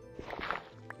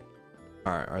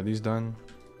 All right, are these done?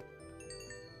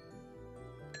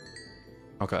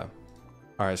 Okay.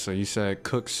 All right, so you said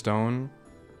cook stone,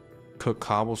 cook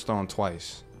cobblestone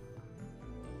twice.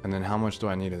 And then how much do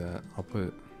I need of that? I'll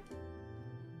put,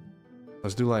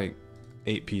 let's do like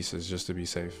 8 pieces just to be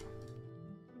safe.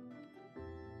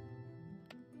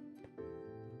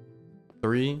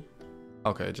 3?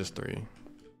 Okay, just 3.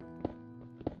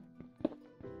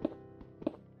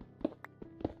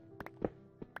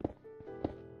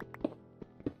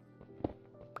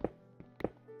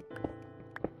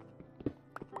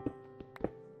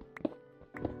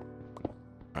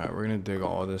 Alright, we're gonna dig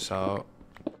all this out.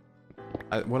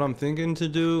 What I'm thinking to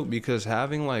do, because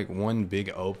having like one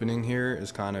big opening here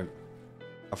is kind of,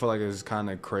 I feel like it's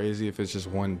kind of crazy if it's just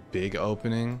one big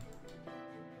opening.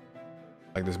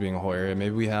 Like this being a whole area.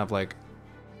 Maybe we have like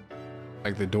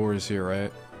the doors here,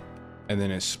 right? And then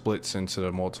it splits into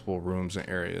the multiple rooms and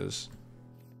areas.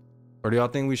 Or do y'all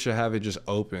think we should have it just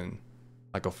open?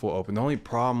 Like a full open? The only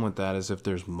problem with that is if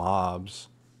there's mobs.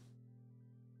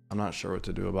 I'm not sure what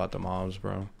to do about the mobs,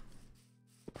 bro.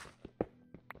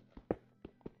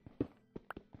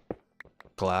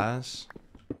 Glass.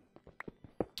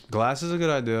 Glass is a good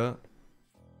idea.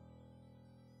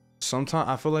 Sometimes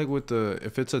I feel like with the,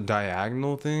 if it's a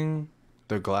diagonal thing,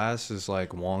 the glass is like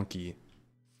wonky.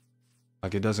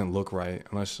 Like it doesn't look right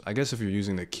unless, I guess if you're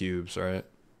using the cubes, right?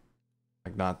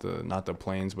 Like not the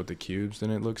planes but the cubes,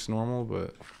 then it looks normal,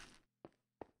 but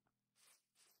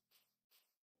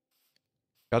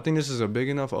y'all think this is a big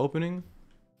enough opening?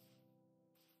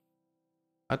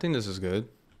 I think this is good.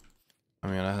 I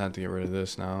mean, I have to get rid of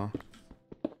this now.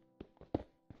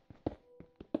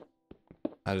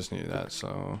 I just need that,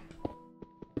 so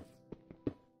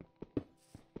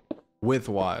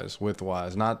width-wise,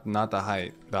 not the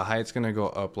height. The height's gonna go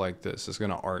up like this. It's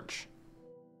gonna arch.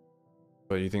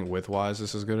 But you think width-wise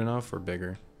this is good enough or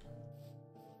bigger?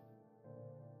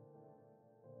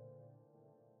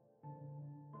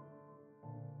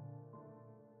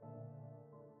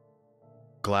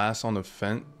 Glass on the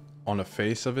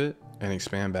face of it and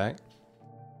expand back.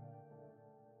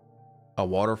 A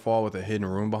waterfall with a hidden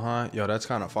room behind. Yo, that's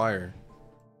kind of fire.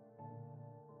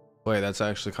 Wait, that's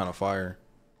actually kind of fire.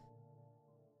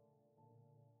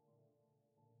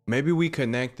 Maybe we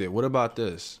connect it. What about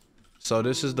this? So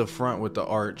this is the front with the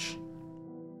arch,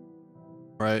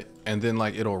 right? And then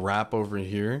like it'll wrap over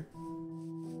here.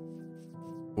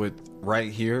 With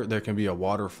right here, there can be a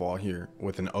waterfall here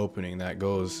with an opening that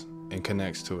goes and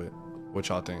connects to it. What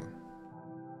y'all think?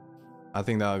 I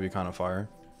think that would be kind of fire.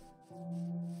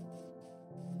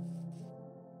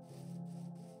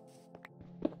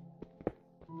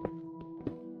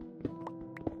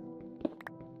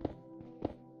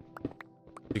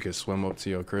 You could swim up to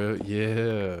your crib.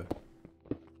 Yeah.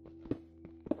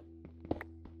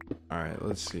 Alright,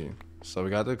 let's see. So we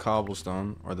got the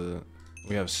cobblestone, or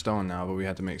we have stone now, but we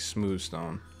have to make smooth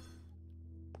stone.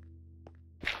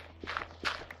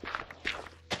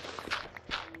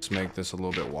 Let's make this a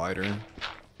little bit wider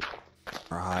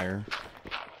or higher.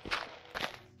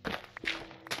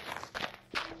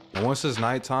 And once it's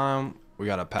nighttime, we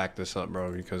gotta pack this up,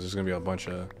 bro, because there's gonna be a bunch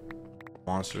of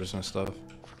monsters and stuff.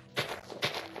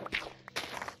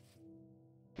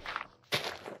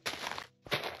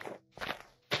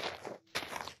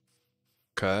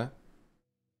 Okay.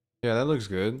 Yeah, that looks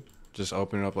good. Just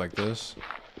open it up like this.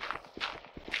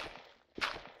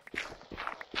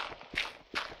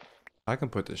 I can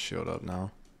put this shield up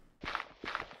now.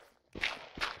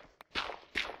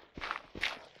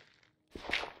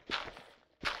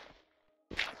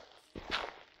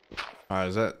 Alright,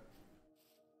 is that...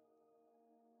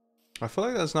 I feel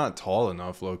like that's not tall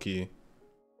enough, low-key.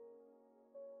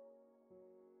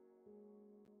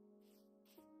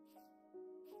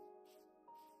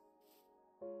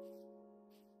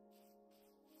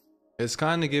 It's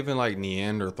kind of giving like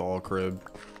Neanderthal crib,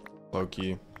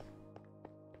 low-key. I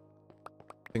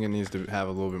think it needs to have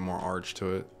a little bit more arch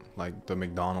to it, like the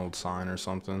McDonald's sign or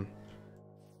something.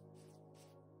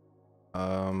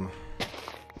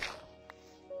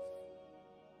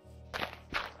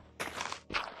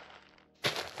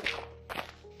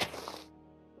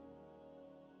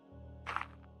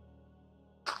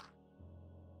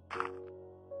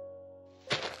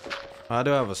 I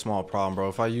do have a small problem, bro.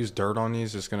 If I use dirt on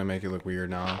these, it's gonna make it look weird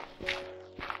now.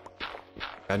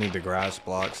 I need the grass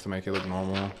blocks to make it look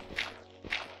normal.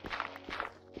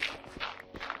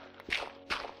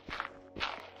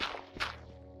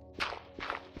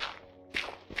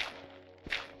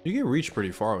 You can reach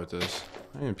pretty far with this.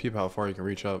 I didn't even peep how far you can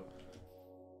reach up.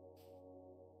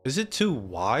 Is it too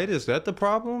wide? Is that the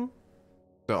problem?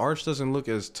 The arch doesn't look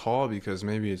as tall because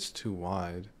maybe it's too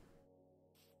wide.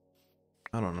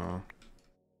 I don't know.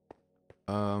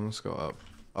 Let's go up.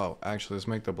 Oh, actually, let's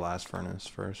make the blast furnace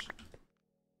first.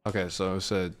 Okay, so it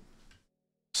said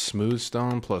smooth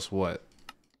stone plus what?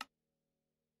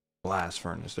 Blast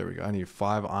furnace. There we go. I need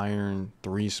 5 iron,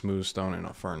 3 smooth stone, and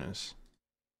a furnace.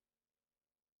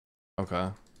 Okay.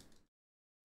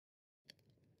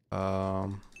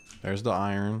 There's the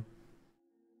iron.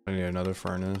 I need another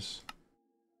furnace.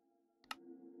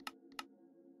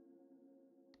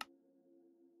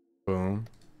 Boom.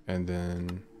 And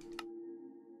then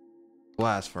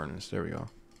blast furnace. There we go.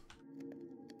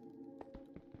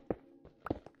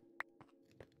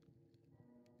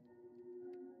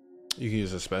 You can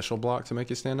use a special block to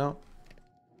make it stand out.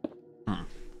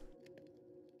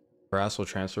 Grass will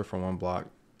transfer from one block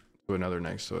to another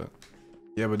next to it.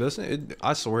 Yeah, but doesn't it?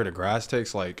 I swear the grass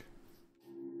takes like,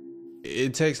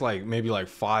 it takes like maybe like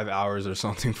 5 hours or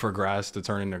something for grass to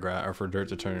turn into grass, or for dirt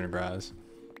to turn into grass.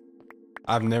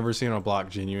 I've never seen a block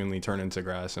genuinely turn into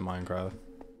grass in Minecraft.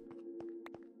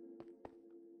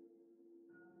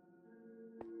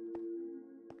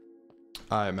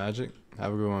 Alright, Magic.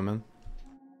 Have a good one, man.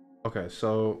 Okay,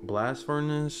 so blast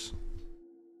furnace.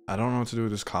 I don't know what to do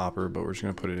with this copper, but we're just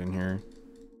gonna put it in here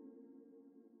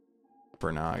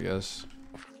for now, I guess.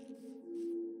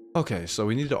 Okay, so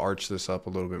we need to arch this up a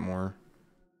little bit more.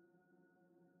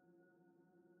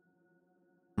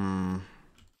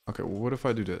 Okay, well, what if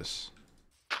I do this?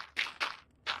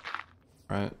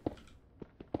 Right?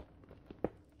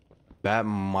 That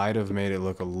might have made it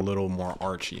look a little more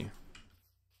archy.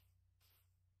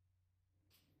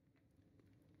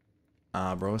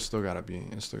 Bro, it's still gotta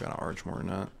arch more than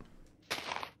that.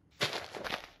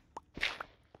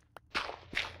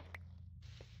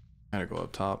 Gotta go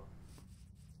up top.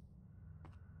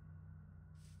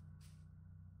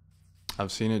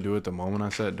 I've seen it do it the moment I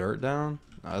set dirt down.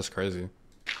 That's crazy.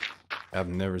 I've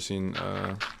never seen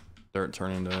dirt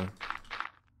turn into,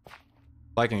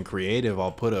 like in creative,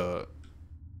 I'll put a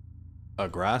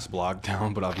grass block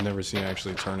down, but I've never seen it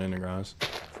actually turn into grass.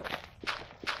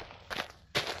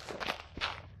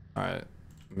 Alright,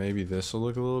 maybe this will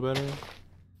look a little better.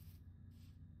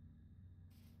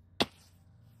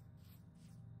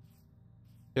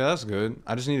 Yeah, that's good.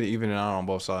 I just need to even it out on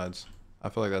both sides. I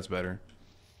feel like that's better.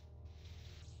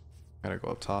 Gotta go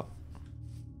up top.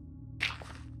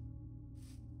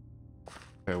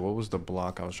 Okay, what was the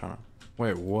block I was trying to...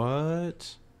 Wait,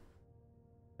 what?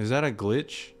 Is that a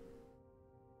glitch?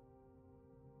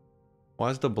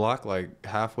 Why is the block like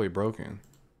halfway broken?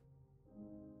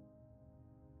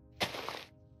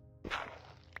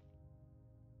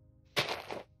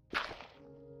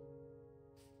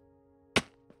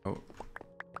 Oh.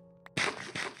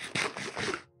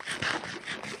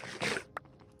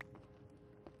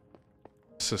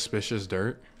 Suspicious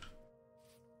dirt.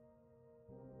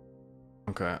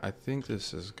 Okay, I think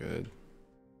this is good.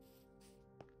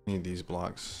 Need these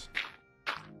blocks.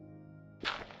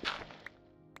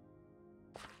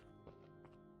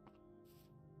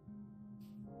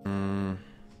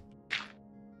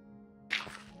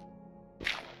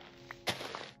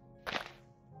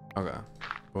 Okay.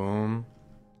 Boom.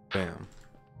 Bam.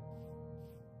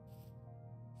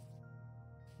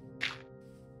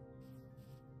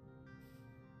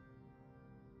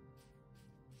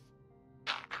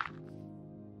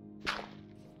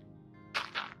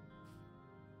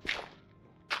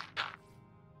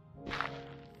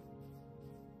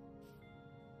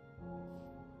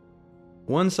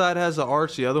 One side has an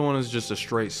arch, the other one is just a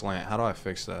straight slant. How do I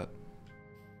fix that?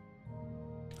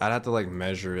 I'd have to like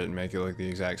measure it and make it like the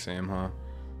exact same, huh?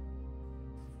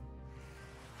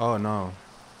 Oh no.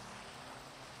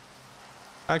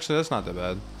 Actually, that's not that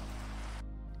bad.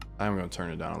 I'm gonna turn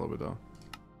it down a little bit though.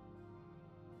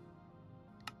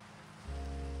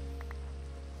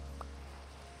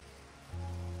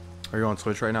 Are you on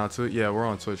Twitch right now too? Yeah, we're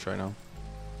on Twitch right now.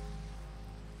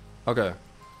 Okay.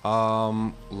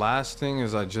 Last thing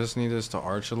is I just need this to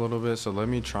arch a little bit, so let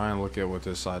me try and look at what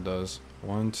this side does.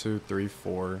 1 2 3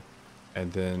 4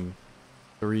 and then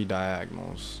 3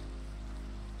 diagonals.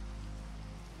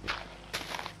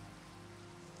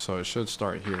 So it should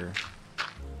start here.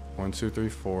 1 2 3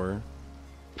 4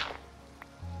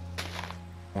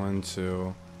 1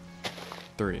 2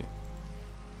 3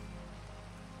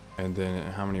 and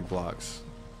then how many blocks?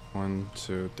 1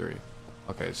 2 3.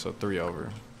 Okay, so 3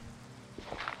 over.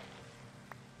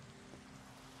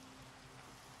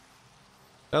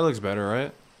 That looks better,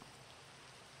 right?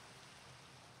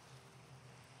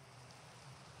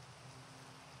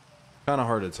 Kind of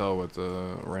hard to tell with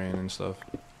the rain and stuff.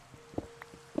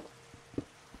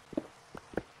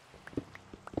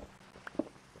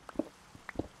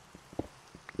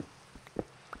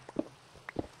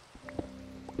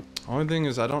 Only thing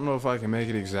is I don't know if I can make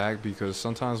it exact because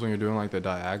sometimes when you're doing like the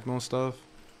diagonal stuff,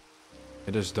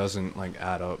 it just doesn't like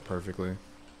add up perfectly.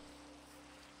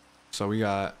 So we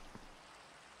got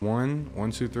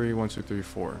 1 2 3 1 2 3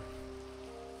 4.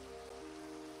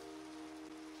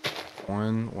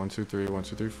 1 2 3 1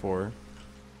 2 3 4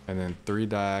 and then 3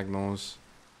 diagonals,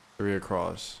 3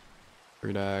 across.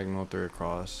 3 diagonal, 3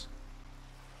 across.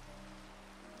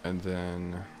 And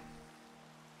then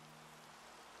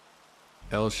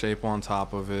L shape on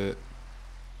top of it,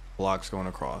 blocks going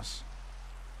across.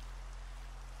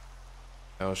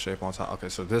 L shape on top. Okay,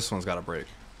 so this one's got to break.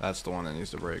 That's the one that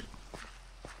needs to break.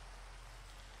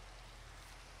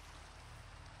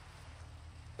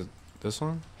 This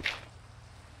one?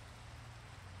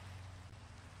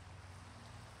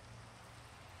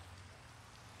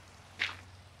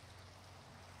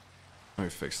 Let me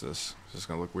fix this. It's just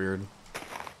gonna look weird.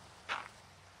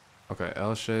 Okay,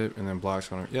 L shape and then blocks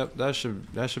going. Yep, that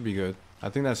should be good. I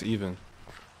think that's even.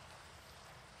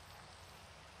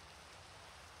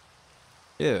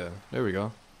 Yeah, there we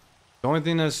go. The only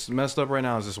thing that's messed up right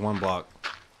now is this one block.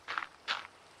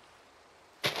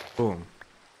 Boom.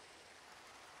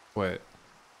 Wait.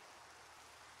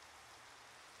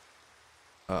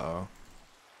 Uh-oh.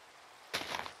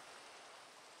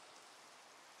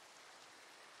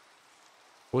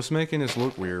 What's making this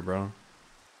look weird, bro?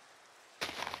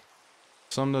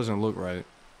 Something doesn't look right.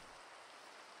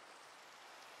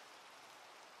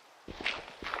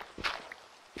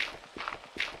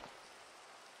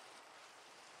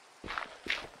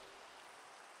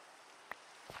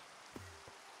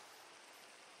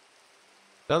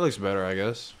 That looks better, I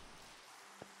guess.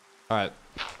 Alright.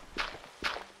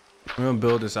 I'm gonna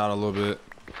build this out a little bit.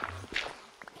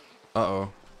 Uh-oh.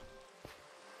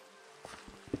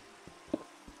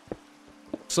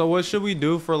 So what should we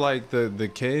do for like the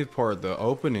cave part, the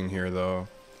opening here though?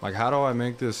 Like how do I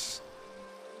make this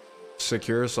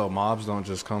secure so mobs don't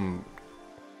just come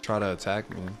try to attack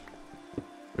me? Do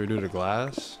we do the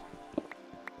glass?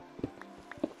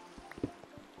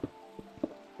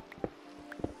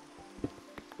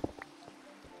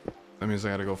 That means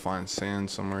I gotta go find sand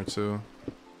somewhere too.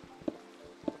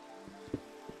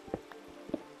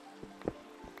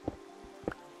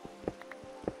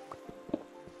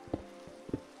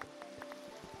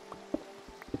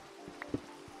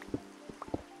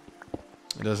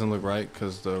 It doesn't look right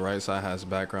because the right side has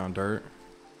background dirt.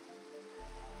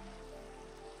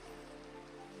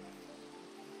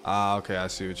 Ah, okay, I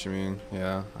see what you mean.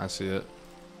 Yeah, I see it.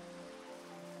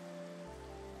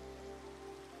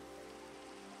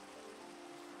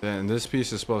 Then this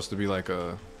piece is supposed to be like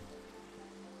a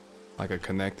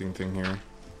connecting thing here.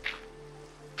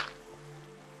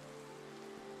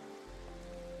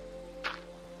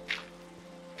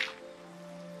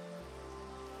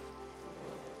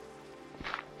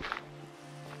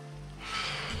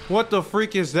 What the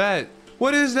freak is that?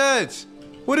 What is that?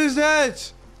 What is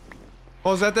that?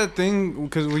 Oh, is that thing?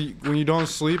 Because when you don't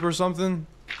sleep or something?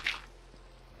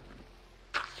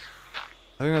 I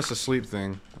think that's a sleep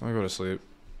thing. I'm gonna go to sleep.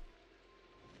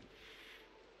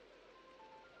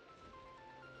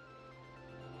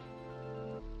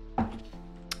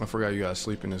 I forgot you guys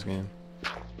sleep in this game.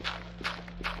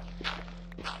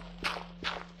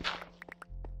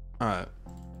 Alright.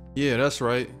 Yeah, that's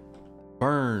right.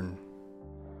 Burn.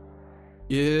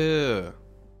 Yeah.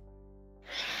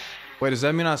 Wait, does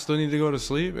that mean I still need to go to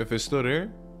sleep if it's still there?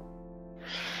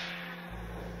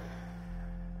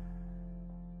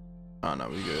 Oh no,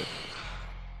 we good.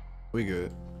 We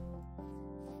good.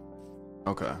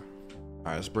 Okay.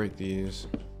 Alright, let's break these.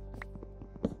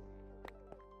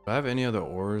 Do I have any other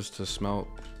ores to smelt?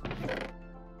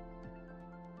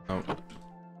 Oh.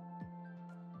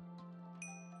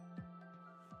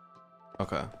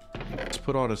 Okay. Let's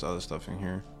put all this other stuff in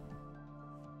here.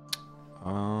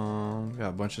 Got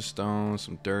a bunch of stones,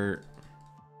 some dirt.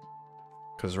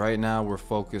 Cause right now we're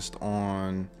focused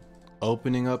on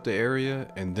opening up the area,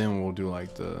 and then we'll do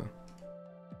like the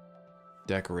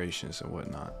decorations and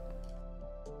whatnot.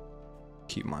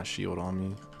 Keep my shield on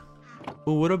me.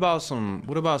 Ooh, what about some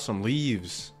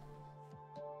leaves?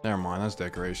 Never mind, that's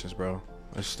decorations, bro.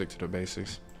 Let's stick to the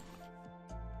basics.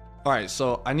 All right,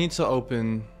 so I need to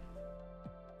open.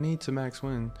 Need to max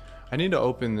win. I need to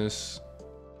open this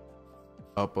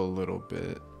up a little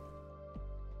bit.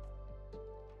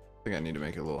 I think I need to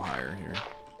make it a little higher here.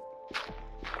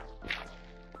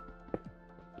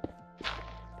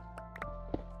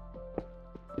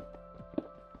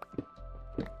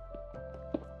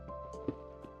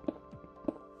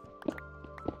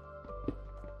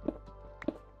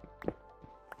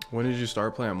 When did you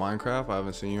start playing Minecraft? I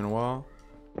haven't seen you in a while.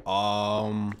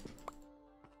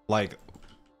 Like,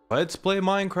 let's play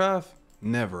Minecraft?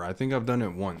 Never. I think I've done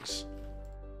it once.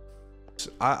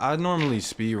 I normally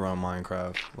speedrun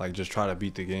Minecraft, like just try to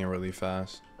beat the game really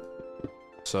fast.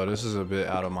 So this is a bit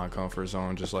out of my comfort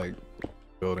zone, just like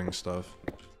building stuff.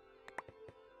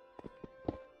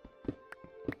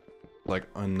 Like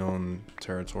unknown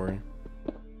territory.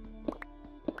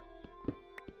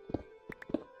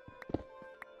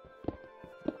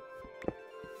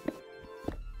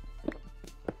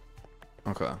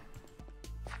 Okay.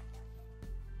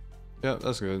 Yep,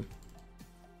 that's good.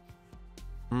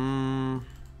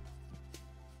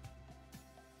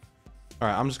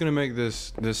 Alright, I'm just gonna make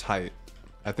this height.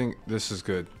 I think this is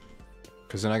good.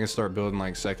 Cause then I can start building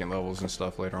like second levels and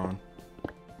stuff later on.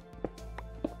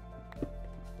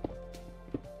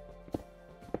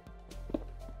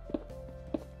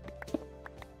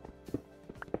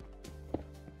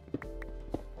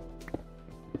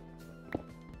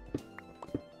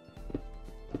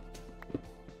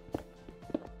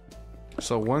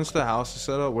 So once the house is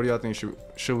set up, what do y'all think?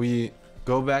 Should we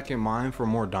go back and mine for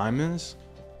more diamonds?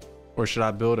 Or should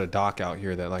I build a dock out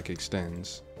here that like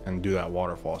extends and do that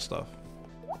waterfall stuff?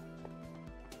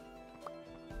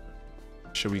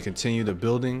 Should we continue the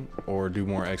building or do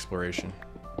more exploration?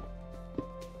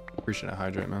 Appreciate that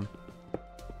hydrate, man.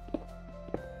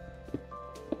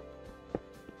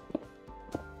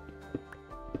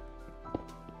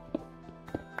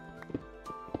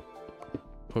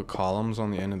 Put columns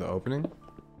on the end of the opening.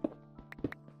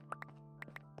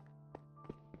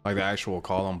 Like the actual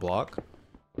column block.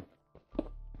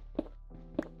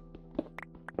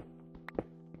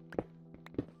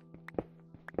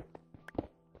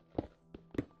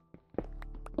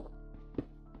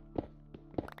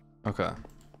 Okay.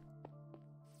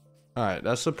 Alright,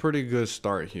 that's a pretty good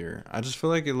start here. I just feel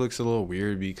like it looks a little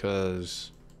weird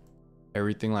because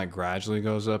everything like gradually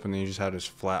goes up and then you just have this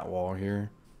flat wall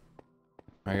here.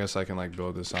 I guess I can like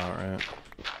build this out, right?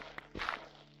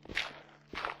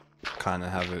 Kind of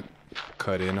have it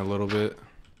cut in a little bit.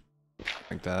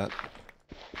 Like that.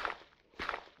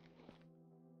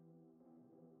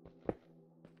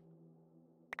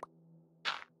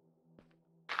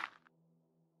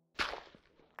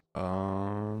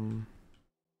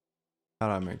 How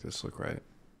do I make this look right?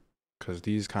 Because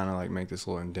these kind of like make this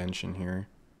little indentation here.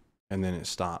 And then it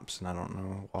stops and I don't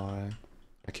know why.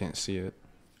 I can't see it.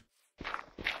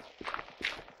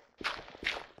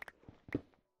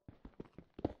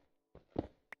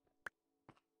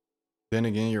 Then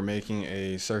again, you're making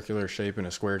a circular shape in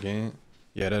a square game.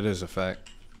 Yeah, that is a fact.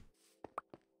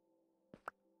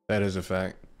 That is a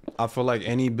fact. I feel like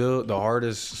any build, the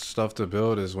hardest stuff to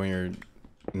build is when you're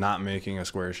not making a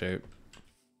square shape.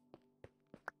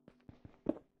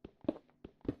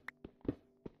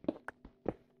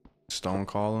 Stone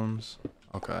columns.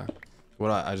 Okay.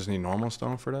 What I just need normal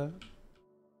stone for that?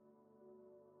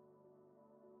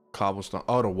 Cobblestone.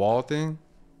 Oh, the wall thing?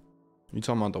 You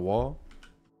talking about the wall?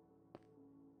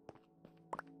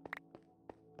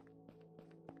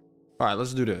 All right,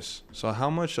 let's do this. So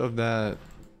how much of that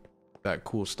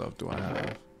cool stuff do I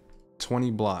have?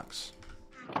 20 blocks.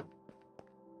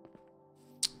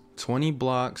 20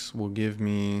 blocks will give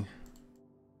me.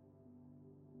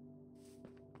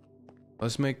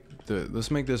 Let's make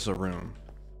this a room.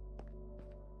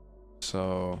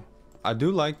 So I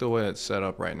do like the way it's set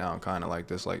up right now, kind of like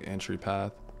this like entry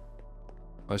path.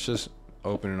 Let's just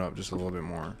open it up just a little bit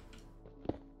more.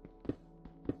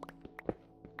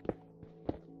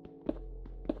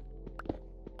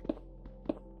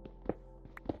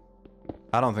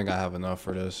 I don't think I have enough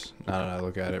for this, now that I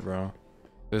look at it, bro.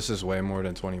 This is way more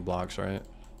than 20 blocks, right?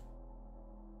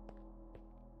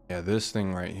 Yeah, this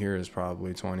thing right here is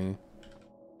probably 20.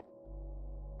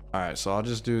 Alright, so I'll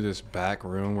just do this back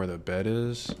room where the bed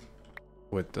is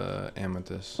with the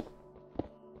amethyst.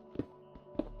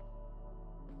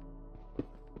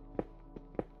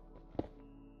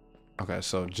 Okay,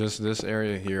 so just this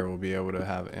area here will be able to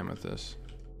have amethyst.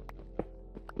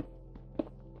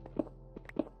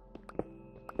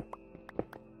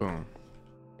 Boom.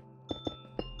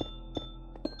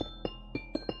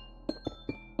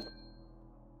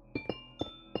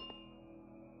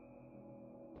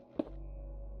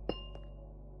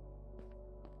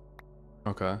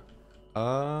 Okay. I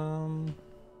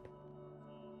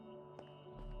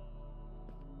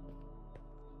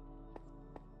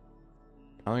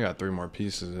only got 3 more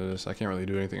pieces of this. I can't really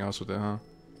do anything else with it, huh?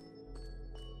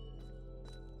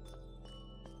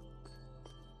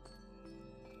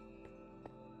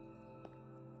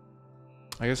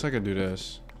 I guess I could do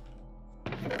this.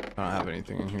 I don't have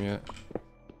anything in here yet.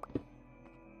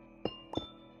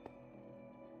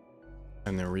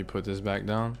 And then re-put this back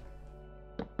down.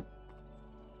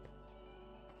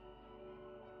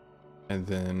 And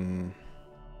then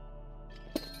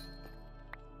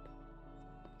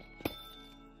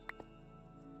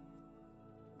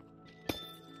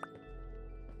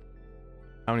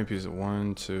how many pieces?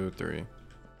 1, 2, 3.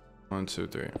 1, 2,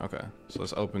 3. Okay, so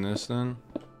let's open this then.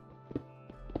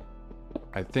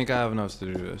 I think I have enough to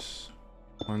do this.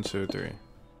 1, 2, 3.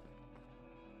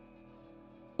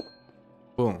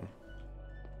 Boom.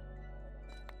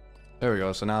 There we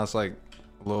go. So now it's like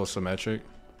a little symmetric.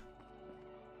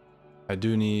 I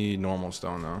do need normal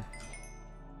stone though.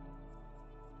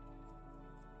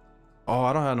 Oh,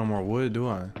 I don't have no more wood, do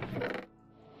I?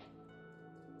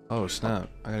 Oh snap,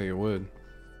 I gotta get wood.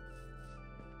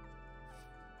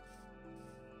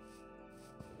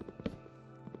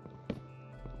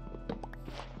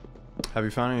 Have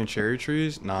you found any cherry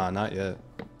trees? Nah, not yet.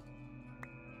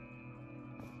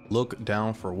 Look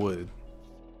down for wood.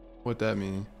 What that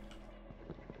mean?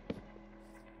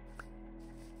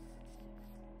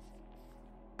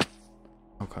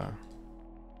 Okay.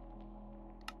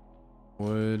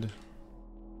 Wood.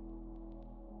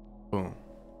 Boom.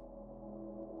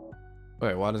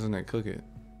 Wait, why doesn't it cook it?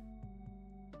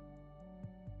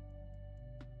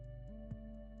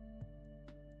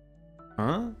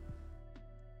 Huh?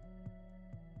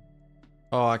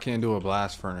 Oh, I can't do a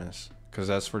blast furnace because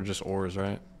that's for just ores,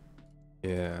 right?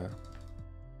 Yeah.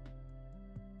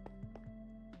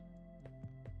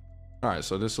 All right,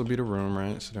 so this will be the room,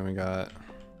 right? So then we got,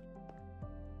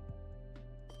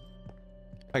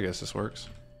 I guess this works.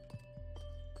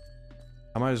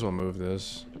 I might as well move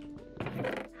this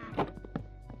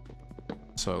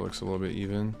so it looks a little bit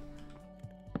even.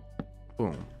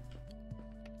 Boom.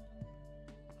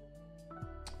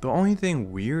 The only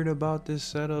thing weird about this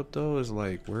setup though is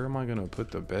like, where am I gonna put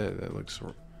the bed that looks,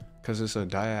 because it's a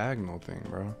diagonal thing,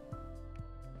 bro.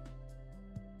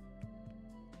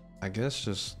 I guess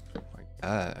just like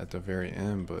that at the very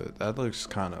end, but that looks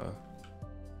kind of,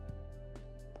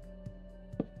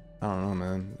 I don't know,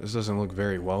 man. This doesn't look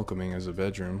very welcoming as a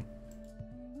bedroom.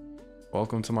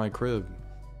 Welcome to my crib.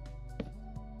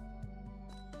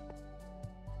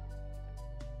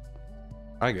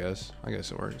 I guess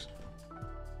it works.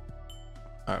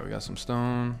 All right, we got some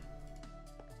stone.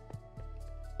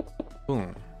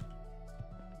 Boom.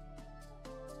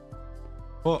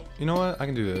 Well, you know what? I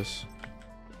can do this.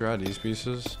 Grab these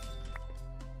pieces.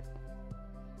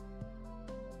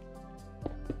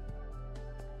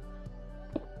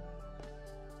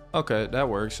 Okay, that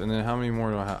works. And then how many more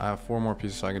do I have? I have 4 more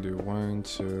pieces, so I can do 1,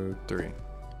 2, 3.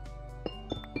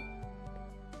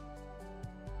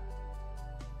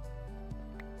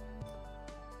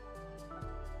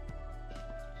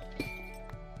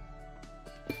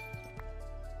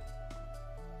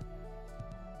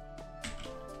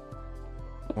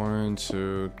 One,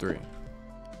 2, 3.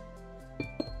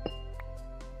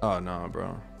 Oh no,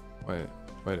 bro. Wait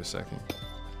a second.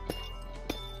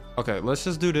 Okay, let's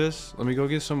just do this. Let me go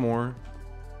get some more.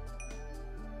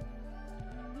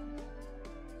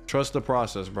 Trust the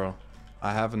process, bro.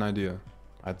 I have an idea.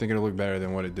 I think it'll look better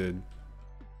than what it did.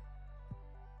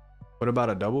 What about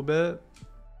a double bed?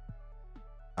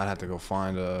 I'd have to go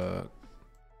find a...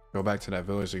 Go back to that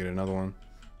village to get another one.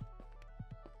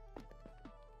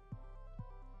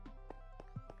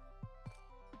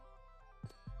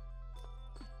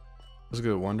 What's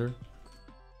good, Wonder?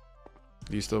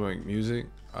 Do you still make music?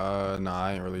 Nah,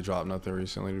 I ain't really dropped nothing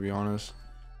recently, to be honest.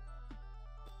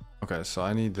 Okay, so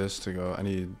I need this to go. I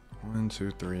need 1,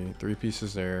 2, 3. 3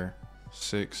 pieces there.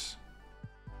 6.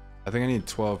 I think I need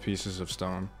 12 pieces of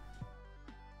stone.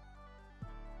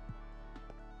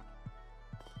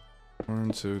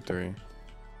 1, 2, 3.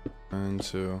 1,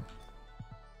 2,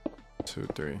 2,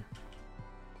 3.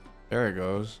 There it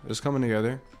goes. It's coming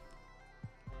together.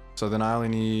 So then I only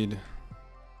need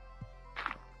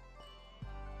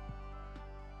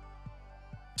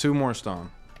 2 more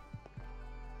stone.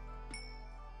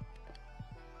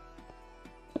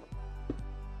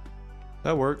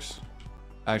 That works.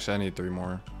 Actually, I need 3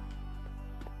 more.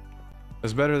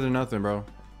 It's better than nothing, bro.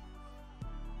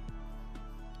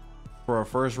 For our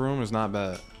first room, it's not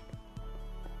bad.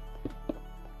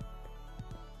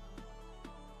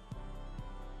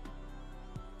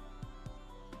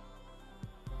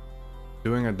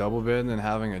 Doing a double bed and then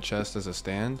having a chest as a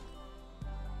stand?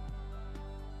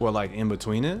 What, like in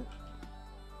between it?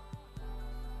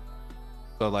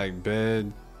 So like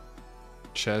bed,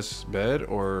 chest, bed,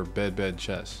 or bed, bed,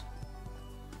 chest?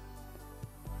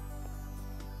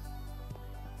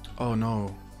 Oh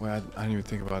no, wait, I didn't even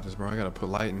think about this, bro. I gotta put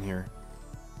light in here.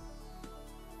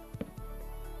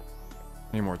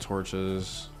 Need more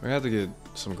torches. We have to get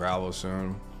some gravel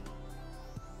soon.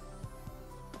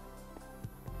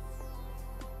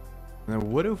 And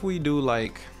then what if we do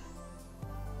like...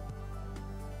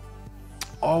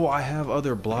 Oh, I have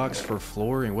other blocks for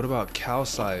flooring. What about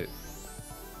calcite?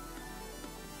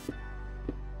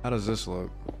 How does this look?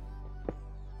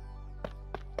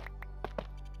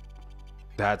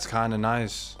 That's kind of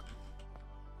nice.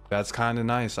 That's kind of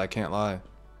nice, I can't lie.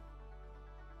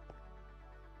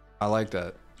 I like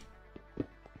that.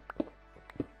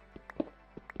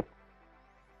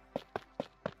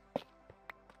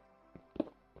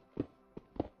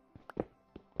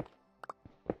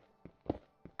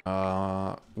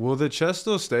 Will the chest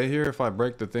still stay here if I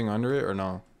break the thing under it or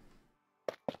no?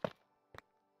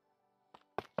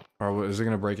 Or is it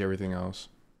gonna break everything else?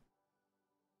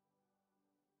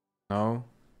 No?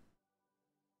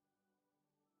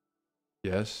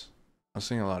 Yes? I'm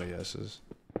seeing a lot of yeses.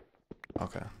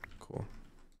 Okay, cool.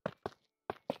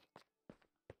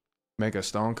 Make a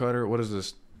stone cutter? What is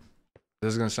this?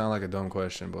 This is gonna sound like a dumb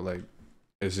question, but like,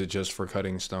 is it just for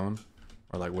cutting stone?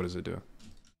 Or like, what does it do?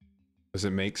 Does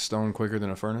it make stone quicker than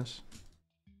a furnace?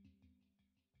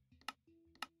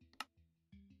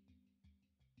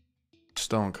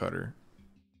 Stone cutter.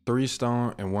 3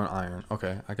 stone and 1 iron.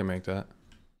 Okay, I can make that.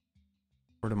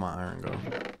 Where did my iron go?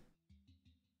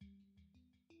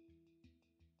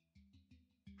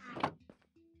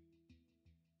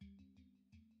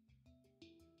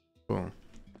 Boom.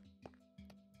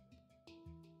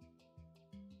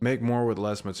 Make more with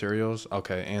less materials.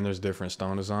 Okay, and there's different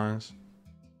stone designs.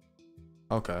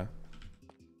 Okay.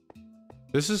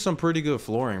 This is some pretty good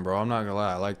flooring, bro. I'm not gonna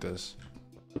lie, I like this.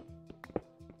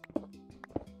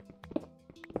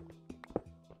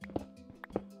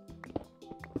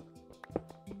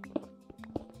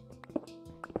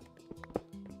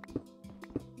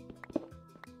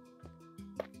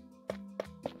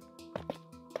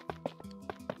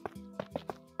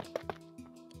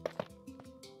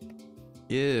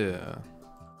 Yeah.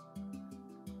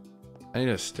 I need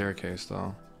a staircase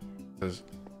though, because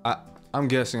I'm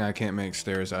guessing I can't make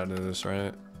stairs out of this,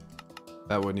 right?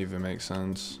 That wouldn't even make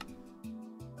sense.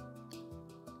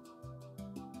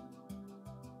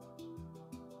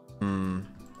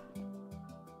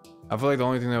 I feel like the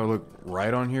only thing that would look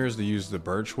right on here is to use the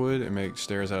birch wood and make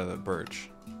stairs out of the birch.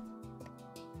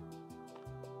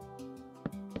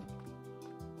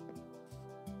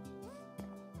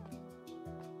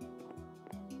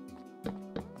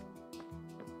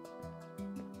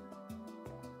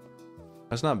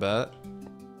 That's not bad.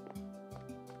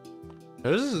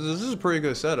 This is a pretty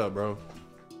good setup, bro.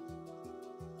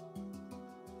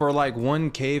 For like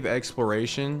one cave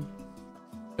exploration,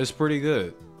 it's pretty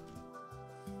good.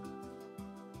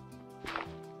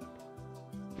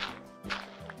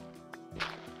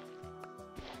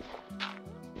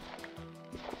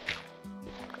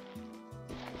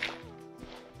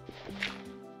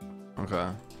 Okay.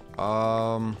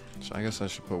 So I guess I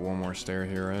should put one more stair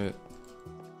here, right?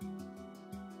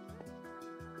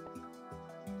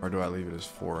 Or do I leave it as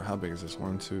 4? How big is this?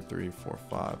 1, 2, 3, 4,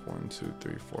 5. 1, 2,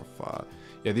 3, 4, 5.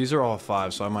 Yeah, these are all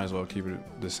 5, so I might as well keep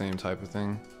it the same type of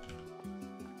thing.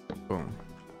 Boom.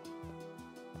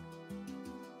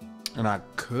 And I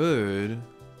could.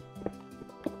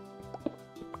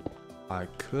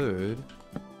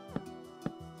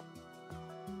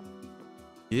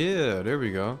 Yeah, there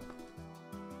we go.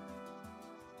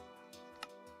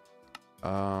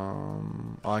 Oh,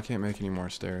 I can't make any more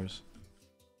stairs.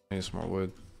 I need some more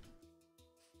wood.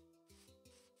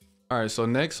 All right, so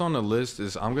next on the list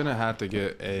is I'm gonna have to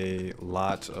get a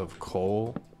lot of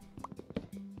coal,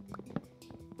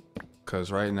 because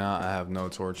right now I have no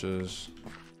torches.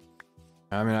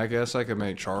 I mean, I guess I could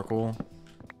make charcoal,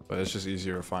 but it's just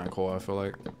easier to find coal, I feel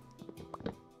like.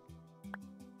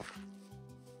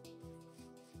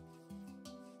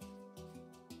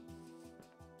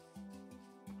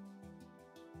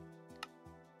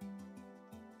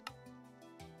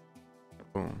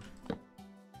 Boom.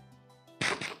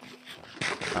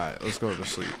 Alright, let's go to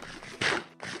sleep.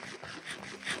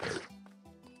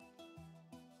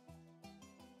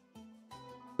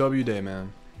 W day,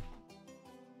 man.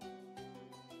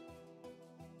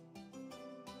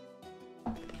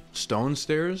 Stone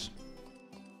stairs?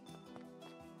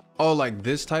 Oh, like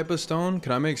this type of stone?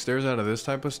 Can I make stairs out of this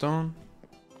type of stone?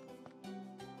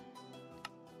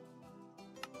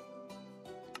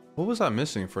 What was I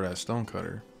missing for that stone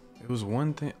cutter? It was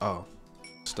one thing. Oh,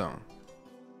 stone.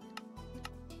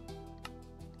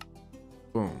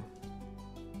 Boom.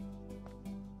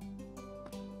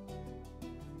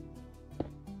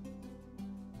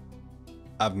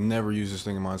 I've never used this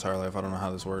thing in my entire life. I don't know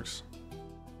how this works.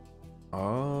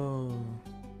 Oh.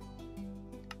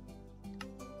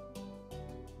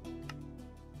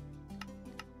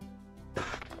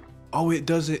 Oh, it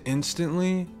does it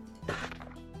instantly?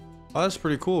 Oh, that's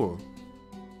pretty cool.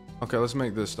 Okay, let's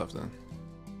make this stuff then.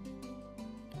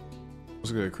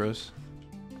 What's good, Chris?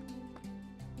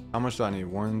 How much do I need?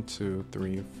 1, 2,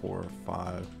 3, 4,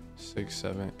 5, 6,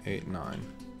 7, 8,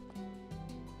 9.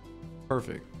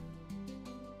 Perfect.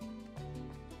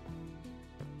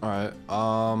 All right.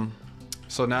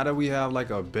 So now that we have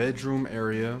like a bedroom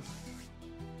area,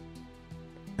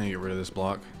 let me get rid of this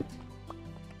block.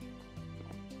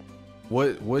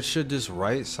 What should this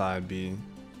right side be?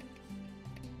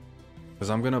 Because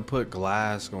I'm gonna put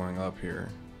glass going up here,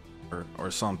 or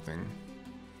something.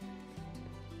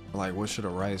 Like, what should a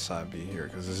right side be here?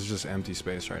 Because this is just empty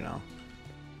space right now.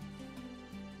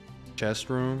 Chest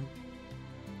room.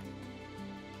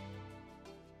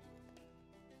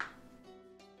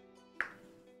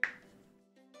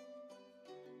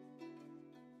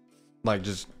 Like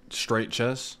just straight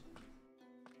chest.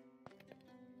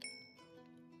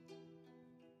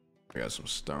 I got some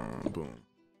stone. Boom.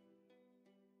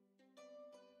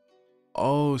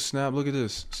 Oh snap, look at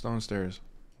this. Stone stairs.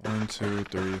 1, 2,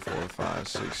 3, 4, 5,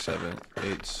 6, 7,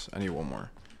 8. I need one more.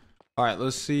 All right,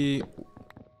 let's see.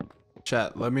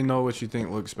 Chat, let me know what you think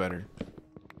looks better,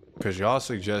 because y'all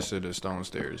suggested the stone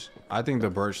stairs. I think the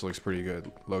birch looks pretty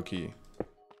good, low key.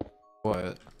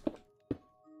 What?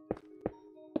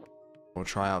 We'll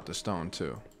try out the stone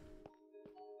too.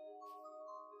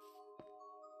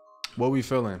 What we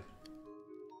feeling?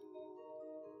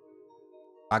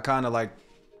 I kind of like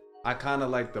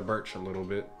the birch a little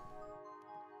bit.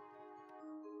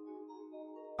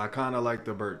 I kind of like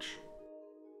the birch.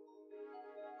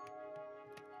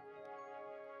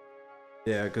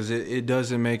 Yeah, because it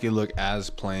doesn't make it look as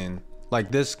plain.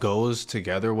 Like this goes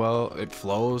together well. It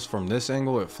flows from this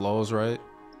angle, it flows right.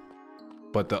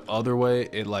 But the other way,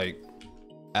 it like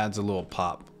adds a little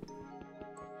pop.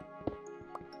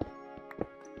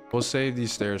 We'll save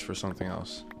these stairs for something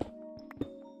else.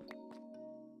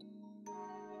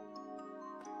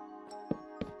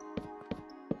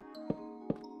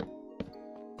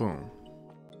 Boom.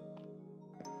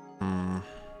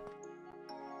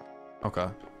 Okay.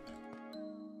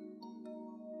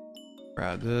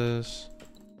 Grab this.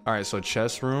 All right, so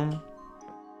chest room.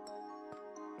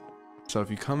 So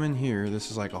if you come in here, this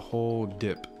is like a whole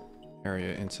dip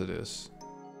area into this.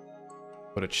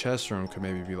 But a chest room could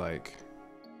maybe be like,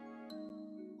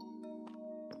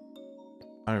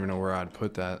 I don't even know where I'd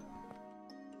put that.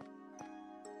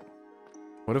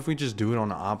 What if we just do it on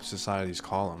the opposite side of these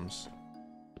columns?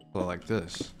 So like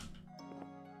this. Is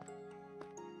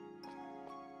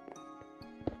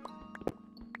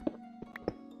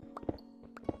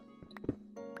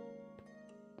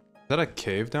that a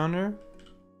cave down there?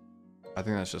 I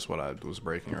think that's just what I was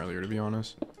breaking earlier, to be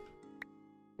honest.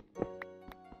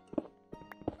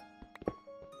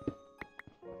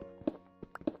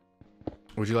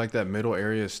 Would you like that middle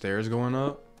area of stairs going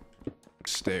up?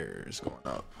 Stairs going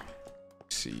up.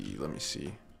 Let me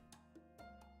see.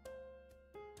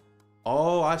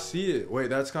 Oh, I see it. Wait,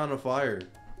 that's kind of fire.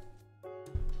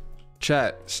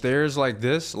 Chat, stairs like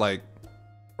this, like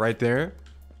right there.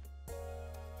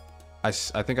 I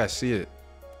think I see it.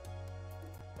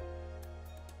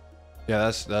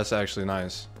 Yeah, that's actually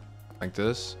nice. Like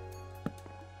this.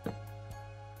 I'm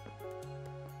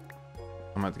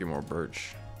gonna have to get more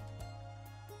birch.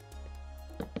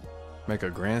 Make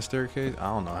a grand staircase? I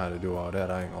don't know how to do all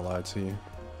that, I ain't gonna lie to you.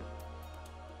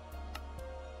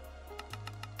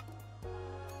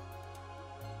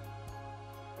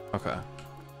 Okay.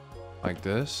 Like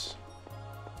this.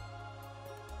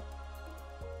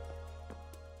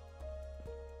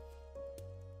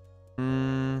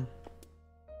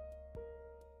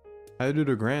 How do you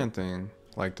do the grand thing?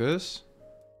 Like this?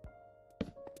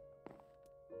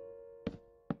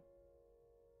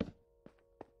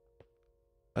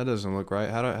 That doesn't look right.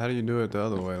 How do you do it the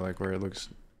other way? Like where it looks...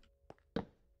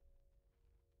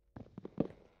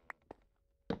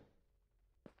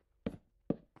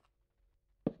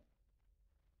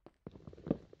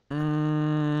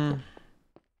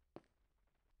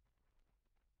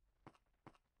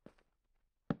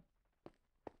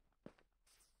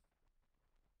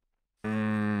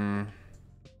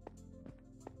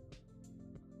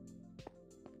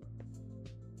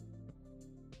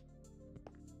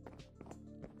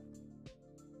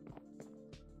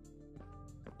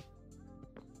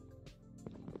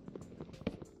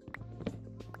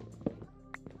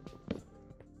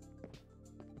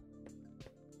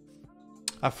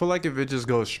 I feel like if it just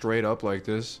goes straight up like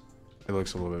this, it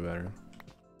looks a little bit better.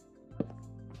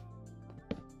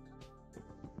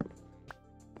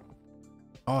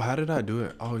 Oh, how did I do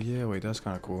it? Oh yeah, wait, that's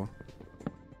kind of cool.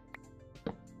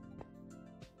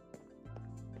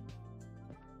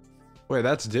 Wait,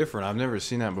 that's different. I've never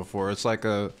seen that before. It's like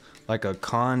a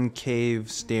concave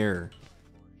stair.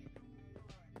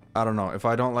 I don't know. If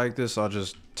I don't like this, I'll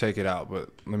just take it out, but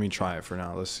let me try it for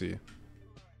now. Let's see.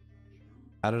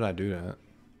 How did I do that?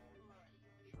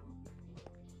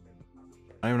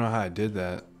 I don't even know how I did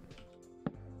that.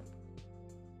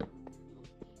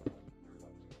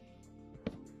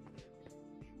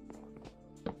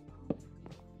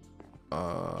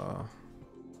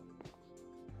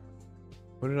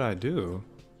 What did I do?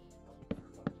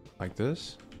 Like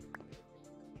this?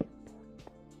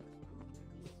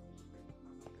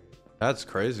 That's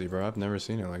crazy, bro. I've never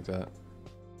seen it like that.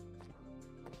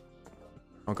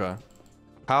 Okay.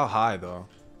 How high though?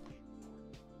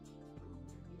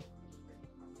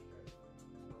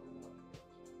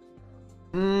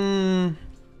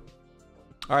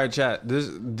 All right, chat.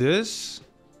 This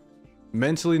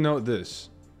mentally note this.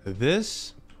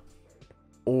 This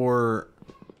or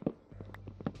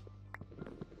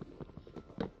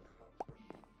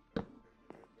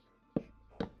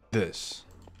this.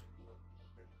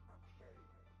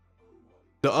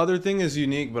 The other thing is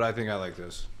unique, but I think I like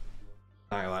this.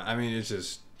 Not gonna lie. I mean,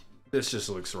 this just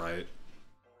looks right.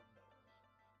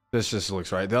 This just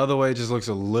looks right. The other way just looks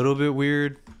a little bit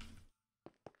weird.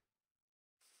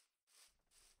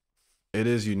 It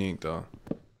is unique though.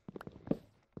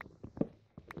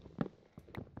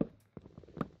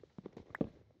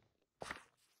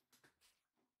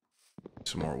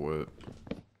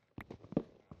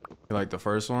 Like the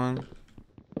first one?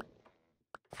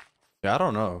 Yeah, I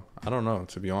don't know. I don't know,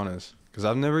 to be honest. Because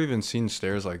I've never even seen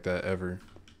stairs like that ever.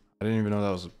 I didn't even know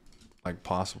that was like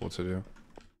possible to do.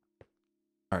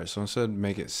 Alright, so instead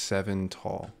make it 7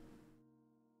 tall.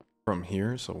 From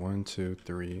here, so 1, 2,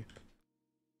 3,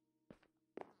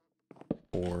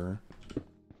 4.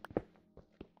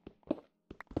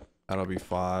 That'll be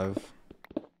 5.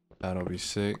 That'll be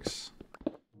 6.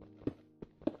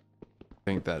 I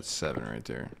think that's 7 right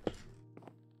there.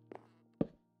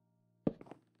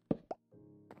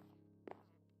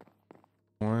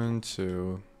 One,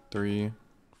 2, 3,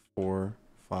 4,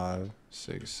 5,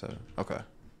 6, 7. Okay.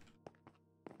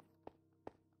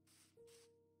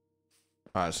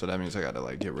 Alright, so that means I gotta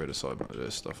like get rid of some of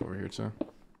this stuff over here too.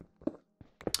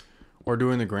 Or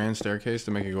doing the grand staircase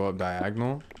to make it go up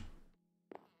diagonal.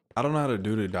 I don't know how to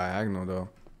do the diagonal though.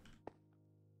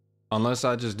 Unless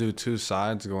I just do 2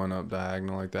 sides going up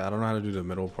diagonal like that. I don't know how to do the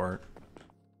middle part.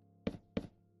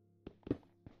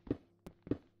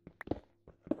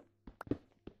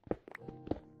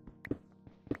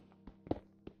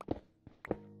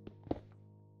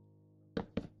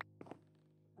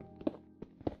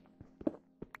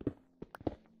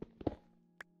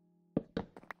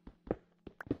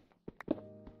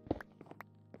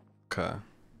 Okay.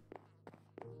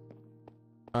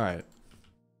 Alright.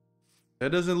 That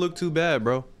doesn't look too bad,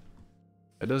 bro.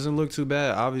 It doesn't look too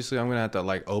bad. Obviously, I'm gonna have to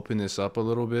like open this up a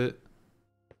little bit.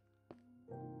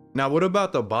 Now, what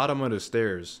about the bottom of the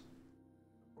stairs?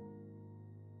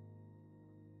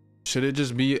 Should it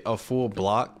just be a full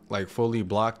block, like fully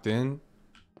blocked in?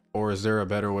 Or is there a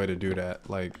better way to do that?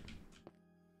 Like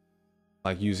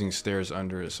using stairs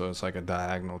under it so it's like a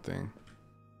diagonal thing.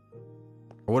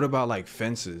 Or what about like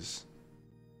fences?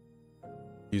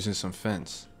 Using some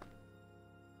fence.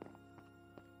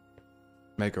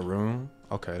 Make a room.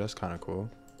 Okay, that's kind of cool.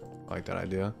 I like that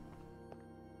idea.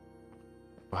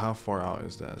 But how far out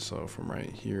is that? So from right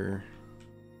here.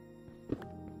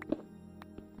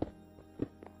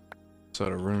 So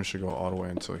the room should go all the way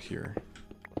until here.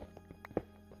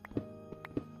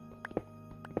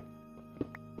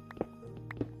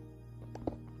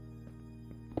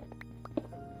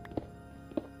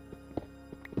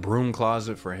 Broom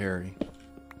closet for Harry.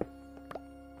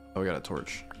 Oh, we got a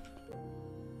torch.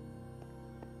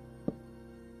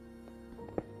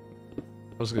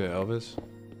 What's good, Elvis?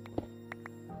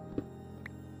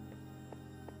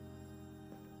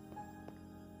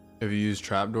 If you use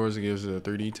trapdoors, it gives it a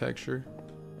 3D texture.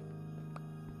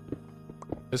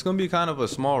 It's gonna be kind of a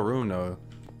small room though.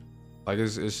 Like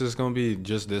it's just gonna be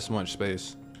just this much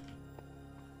space.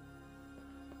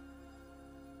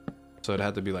 So it'd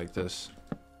have to be like this.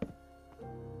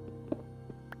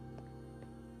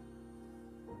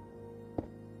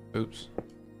 Oops.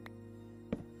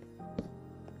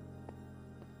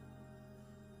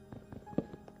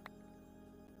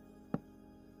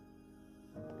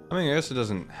 I mean, I guess it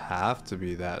doesn't have to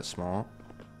be that small.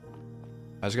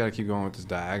 I just gotta keep going with this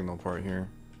diagonal part here.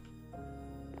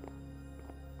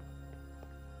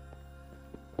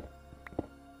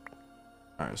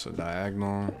 Alright, so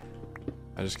diagonal.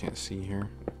 I just can't see here.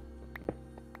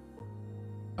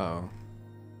 Uh-oh.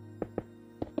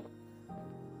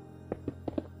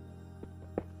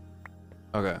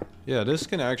 Okay. Yeah, this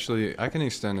can actually... I can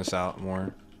extend this out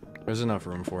more. There's enough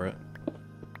room for it.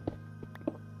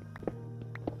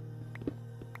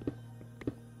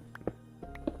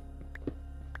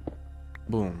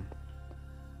 Boom.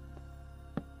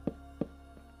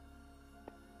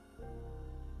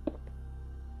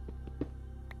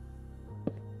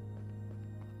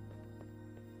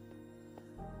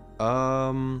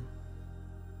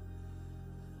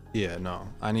 Yeah, no.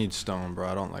 I need stone, bro.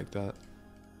 I don't like that.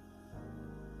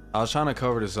 I was trying to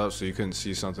cover this up so you couldn't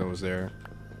see something was there.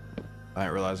 I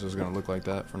didn't realize it was gonna look like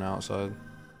that from the outside.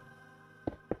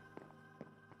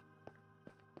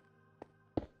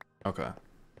 Okay.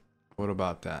 What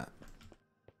about that?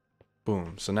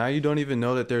 Boom. So now you don't even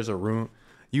know that there's a room.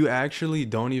 You actually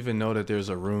don't even know that there's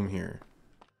a room here.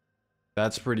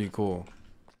 That's pretty cool.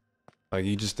 Like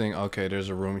you just think, okay, there's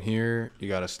a room here. You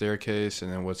got a staircase,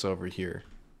 and then what's over here?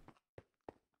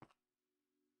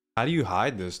 How do you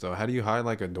hide this though? How do you hide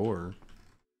like a door?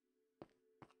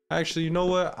 Actually, you know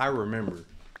what? I remember.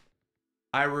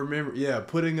 Yeah,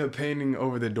 putting a painting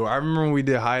over the door. I remember when we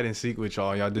did hide and seek with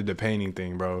y'all. Y'all did the painting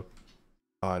thing, bro.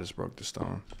 Oh, I just broke the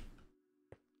stone.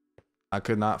 I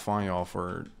could not find y'all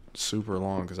for super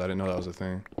long because I didn't know that was a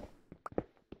thing.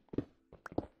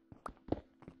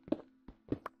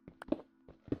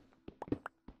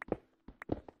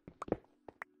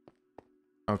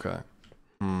 Okay.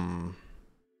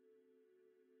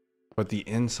 But the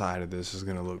inside of this is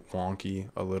gonna look wonky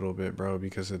a little bit, bro,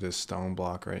 because of this stone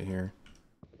block right here.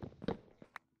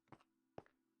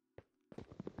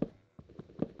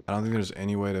 I don't think there's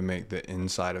any way to make the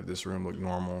inside of this room look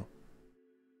normal.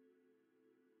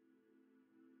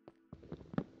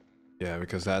 Yeah,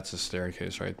 because that's a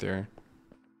staircase right there.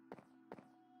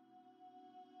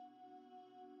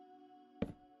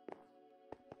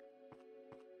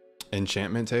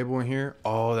 Enchantment table in here?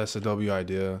 Oh, that's a W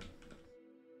idea.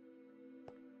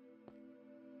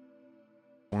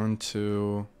 1,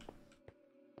 2.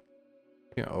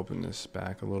 You can open this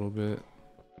back a little bit.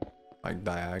 Like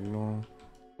diagonal.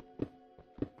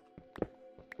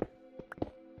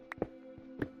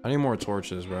 I need more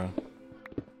torches, bro.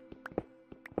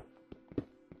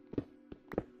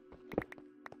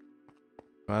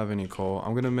 Do I have any coal?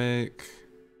 I'm gonna make...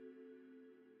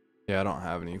 Yeah, I don't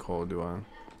have any coal, do I?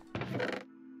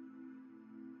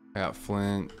 I got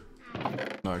flint.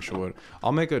 No extra wood.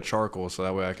 I'll make a charcoal so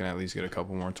that way I can at least get a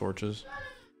couple more torches.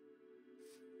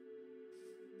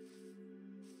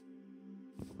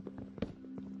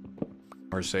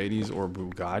 Mercedes or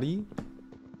Bugatti?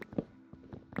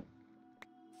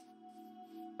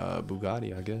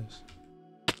 Bugatti, I guess.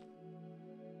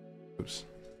 Oops.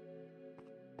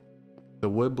 The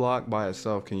wood block by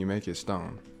itself, can you make it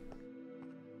stone?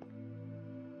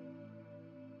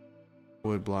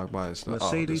 Wood block by itself.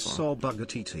 Mercedes saw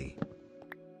Bugatti.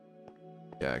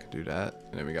 Yeah, I can do that.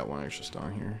 And then we got one extra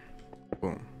stone here.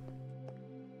 Boom.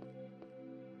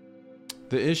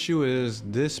 The issue is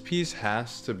this piece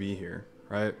has to be here,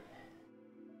 right?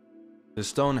 The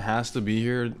stone has to be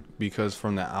here because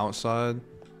from the outside,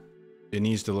 it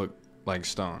needs to look like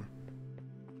stone.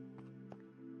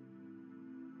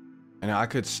 And I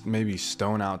could maybe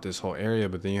stone out this whole area,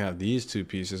 but then you have these two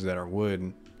pieces that are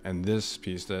wood and this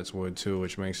piece that's wood too,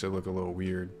 which makes it look a little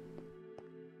weird.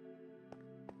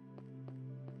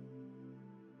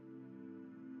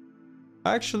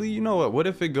 Actually, you know what? What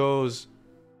if it goes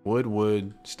wood,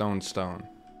 wood, stone, stone?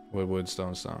 Wood, wood,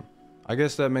 stone, stone. I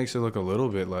guess that makes it look a little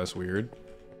bit less weird.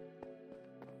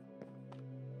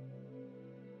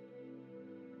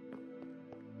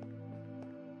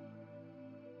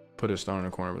 Put a stone in the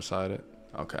corner beside it.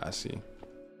 Okay, I see.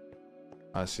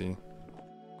 I see.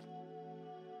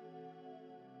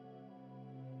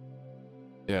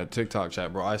 Yeah, TikTok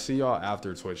chat, bro. I see y'all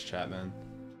after Twitch chat, man.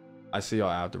 I see y'all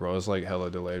after, bro. It's like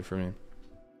hella delayed for me.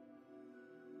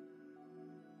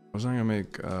 What was I gonna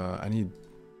make? I need...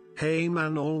 Hey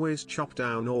man, always chop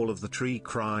down all of the tree,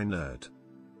 cry nerd.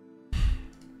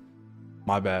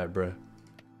 My bad, bruh.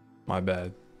 My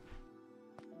bad.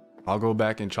 I'll go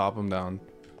back and chop them down.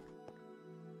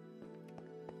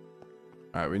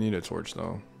 Alright, we need a torch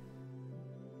though.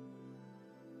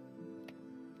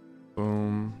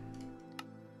 Boom.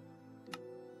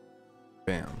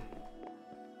 Bam.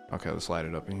 Okay, let's light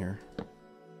it up in here.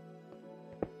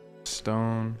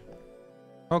 Stone.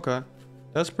 Okay,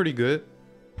 that's pretty good.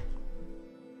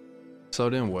 So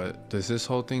then what? Does this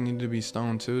whole thing need to be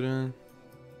stone too then?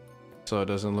 So it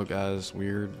doesn't look as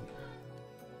weird?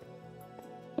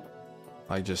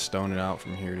 Like just stone it out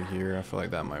from here to here. I feel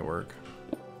like that might work.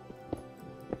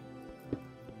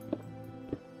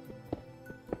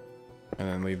 And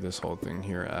then leave this whole thing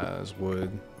here as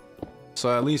wood.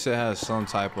 So at least it has some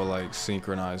type of like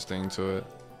synchronized thing to it.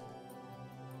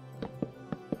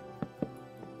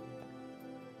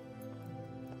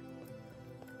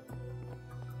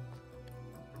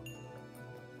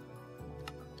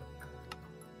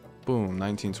 Boom,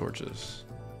 19 torches.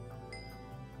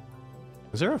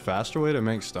 Is there a faster way to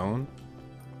make stone?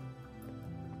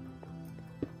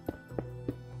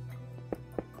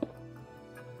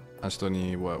 I still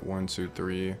need what? 1, 2,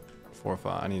 3, 4,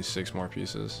 5. I need 6 more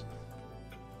pieces.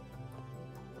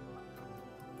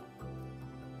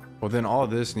 Well, then all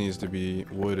this needs to be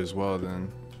wood as well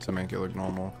then to make it look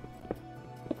normal.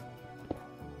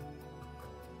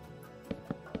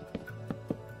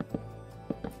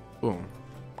 Boom.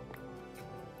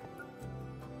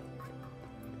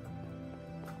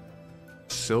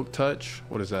 Silk touch?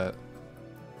 What is that?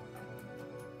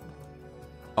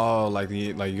 Oh, like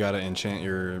you gotta enchant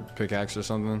your pickaxe or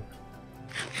something?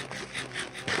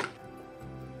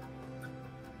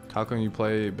 How can you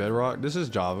play Bedrock? This is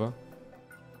Java.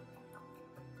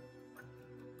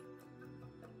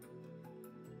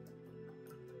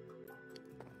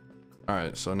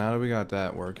 Alright, so now that we got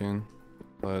that working,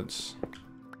 let's...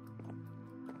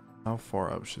 How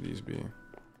far up should these be?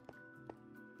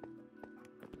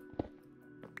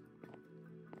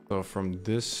 So from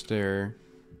this stair,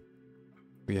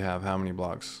 we have how many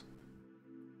blocks?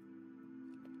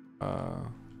 I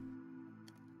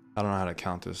don't know how to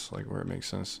count this, like where it makes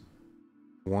sense.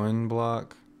 1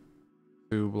 block,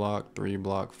 2 block, 3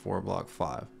 block, 4 block,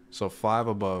 5. So 5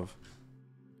 above.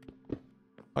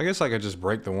 I guess I could just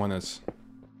break the one that's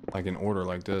like in order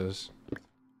like this.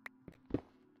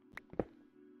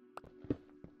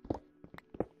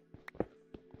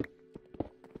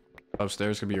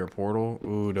 Upstairs could be your portal.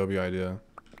 Ooh, W idea.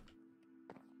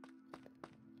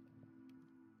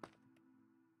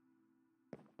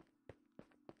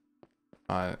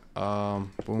 Alright,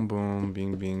 boom, boom,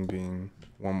 bing, bing, bing.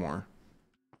 One more.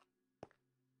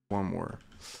 One more.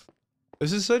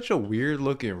 This is such a weird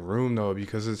looking room though,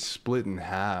 because it's split in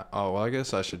half. Oh, well, I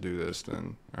guess I should do this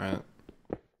then, right?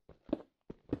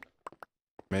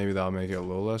 Maybe that'll make it a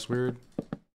little less weird.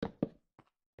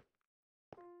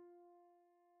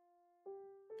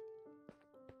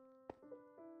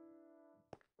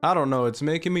 I don't know, it's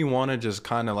making me want to just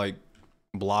kind of like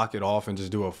block it off and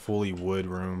just do a fully wood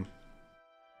room.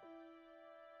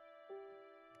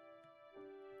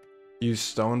 Use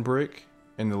stone brick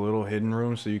in the little hidden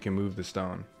room so you can move the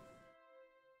stone.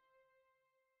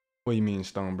 What do you mean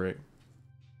stone brick?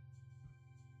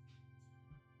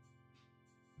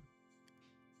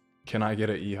 Can I get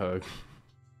an e-hug?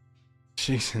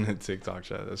 She's in the TikTok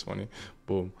chat, that's funny.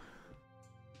 Boom.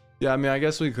 Yeah, I mean, I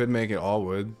guess we could make it all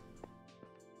wood.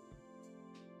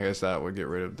 I guess that would get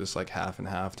rid of this like half and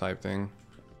half type thing.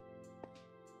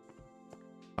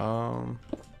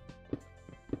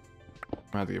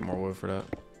 I have to get more wood for that.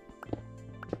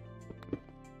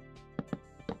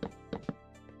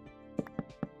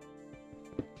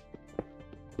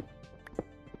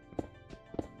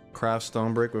 Craft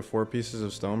stone brick with 4 pieces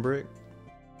of stone brick?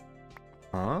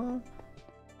 Huh?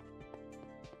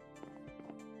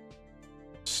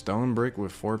 Stone brick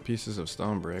with 4 pieces of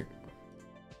stone brick.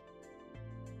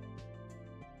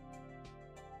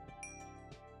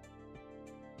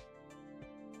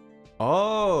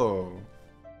 Oh,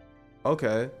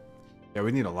 okay. Yeah,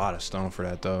 we need a lot of stone for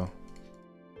that though.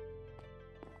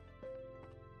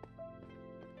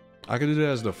 I could do that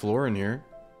as the floor in here.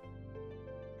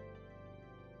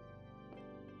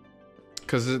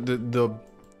 Cause the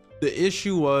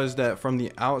issue was that from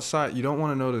the outside, you don't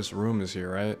want to know this room is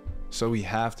here, right? So we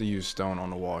have to use stone on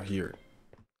the wall here.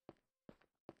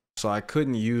 So I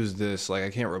couldn't use this, like I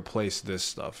can't replace this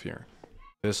stuff here.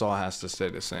 This all has to stay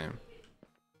the same.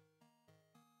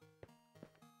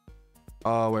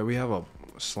 Oh, wait, we have a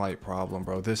slight problem,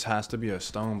 bro. This has to be a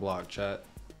stone block, chat.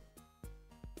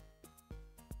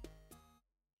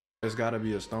 There's gotta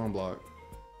be a stone block.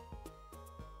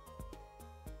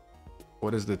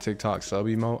 What is the TikTok sub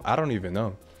emote? I don't even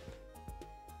know.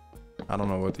 I don't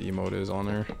know what the emote is on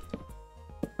there.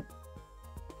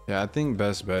 Yeah, I think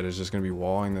best bet is just gonna be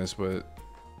walling this, but...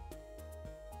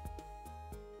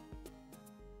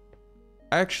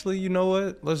 Actually, you know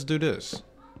what? Let's do this.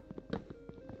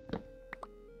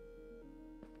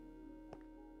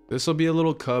 This will be a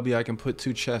little cubby. I can put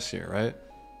 2 chests here, right?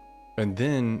 And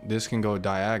then this can go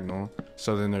diagonal.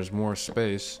 So then there's more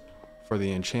space for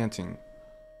the enchanting.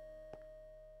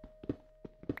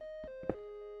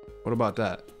 What about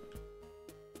that?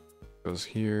 Goes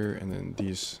here and then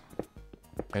these.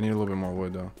 I need a little bit more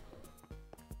wood though.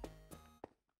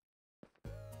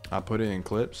 I put it in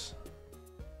clips.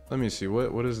 Let me see.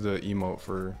 What is the emote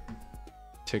for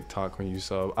TikTok when you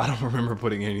sub? I don't remember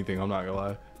putting anything. I'm not gonna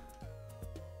lie.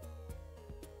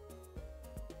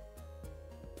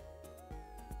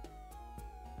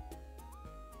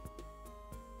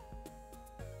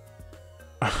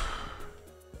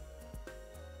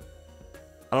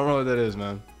 I don't know what that is,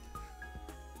 man.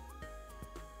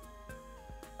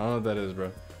 I don't know what that is,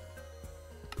 bro.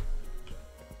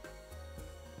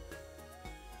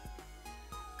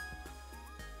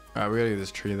 Alright, we gotta get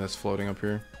this tree that's floating up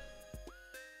here.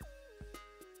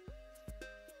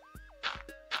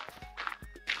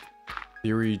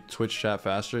 You read Twitch chat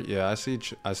faster? Yeah, I see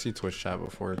Twitch chat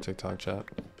before TikTok chat.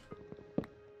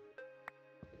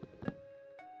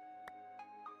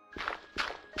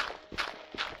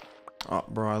 Oh,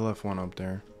 bro, I left one up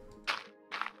there.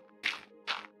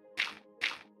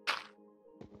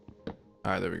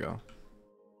 Alright, there we go.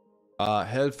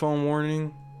 Headphone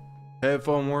warning.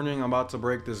 Headphone warning, I'm about to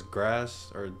break this grass,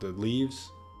 or the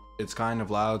leaves. It's kind of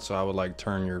loud, so I would like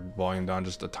turn your volume down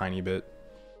just a tiny bit.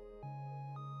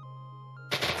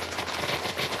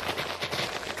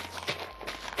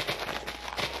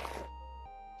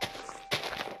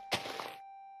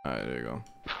 Alright, there you go.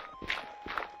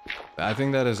 I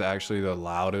think that is actually the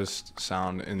loudest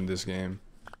sound in this game.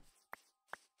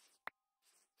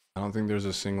 I don't think there's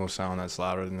a single sound that's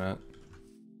louder than that.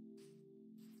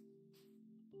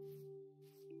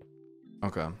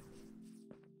 Okay.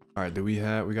 Alright, we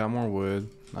got more wood.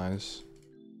 Nice.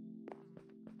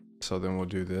 so then we'll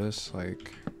do this.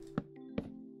 Like,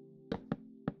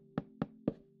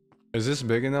 is this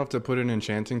big enough to put an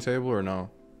enchanting table or no?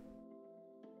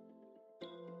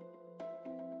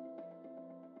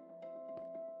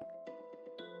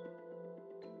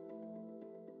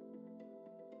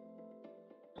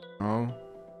 Oh,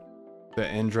 the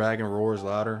end dragon roars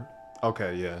louder.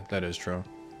 Okay, yeah, that is true.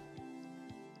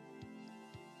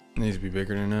 Needs to be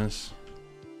bigger than this.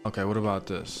 Okay, what about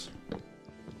this?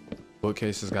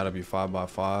 Bookcase has got to be 5 by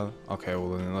 5. Okay,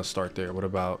 well then let's start there. What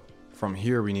about from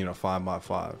here? We need a 5 by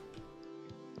 5.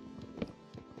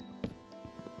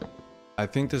 I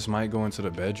think this might go into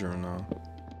the bedroom though.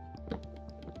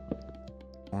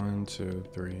 1, 2,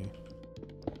 3.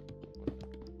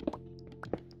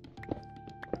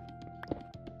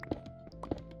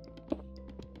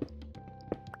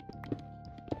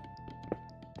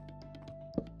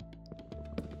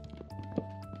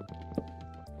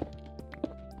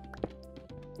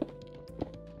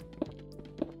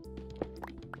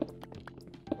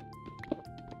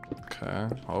 Okay,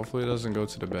 hopefully it doesn't go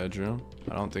to the bedroom.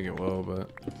 I don't think it will,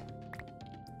 but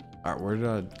all right, where did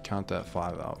I count that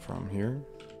 5 out from? Here?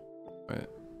 Wait,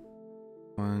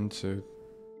 1, 2,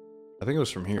 I think it was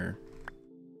from here.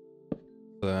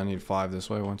 So then I need 5 this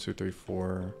way. 1, 2, 3,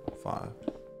 4, 5.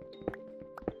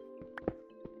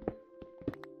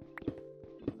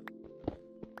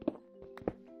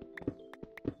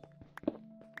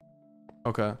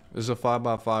 Okay, there's a 5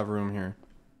 by 5 room here.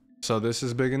 So this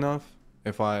is big enough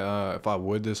if I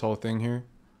wood this whole thing here,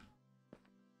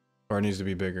 or it needs to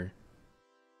be bigger.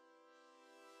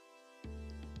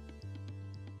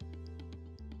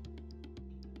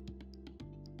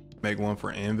 Make one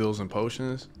for anvils and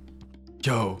potions.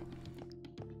 Yo,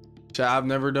 chat, I've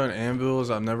never done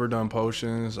anvils, I've never done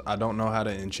potions. I don't know how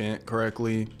to enchant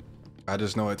correctly. I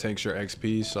just know it takes your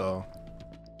XP, so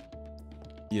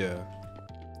yeah.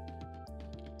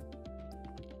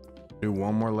 Do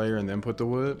one more layer and then put the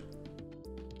wood.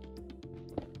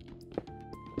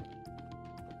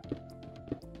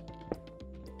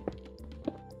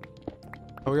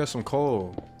 Oh, we got some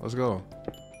coal. Let's go.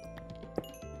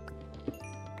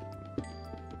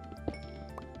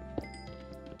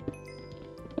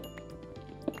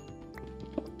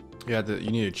 Yeah,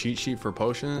 you need a cheat sheet for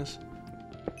potions.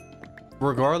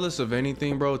 Regardless of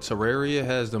anything, bro, Terraria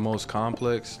has the most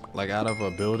complex, like out of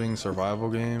a building survival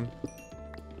game.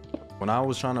 When I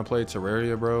was trying to play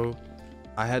Terraria, bro,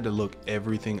 I had to look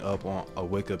everything up on a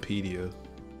Wikipedia.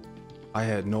 I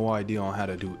had no idea on how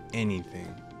to do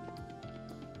anything.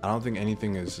 I don't think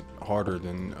anything is harder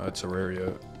than a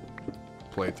Terraria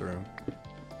playthrough.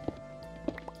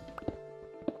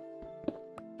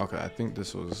 Okay, I think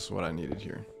this was what I needed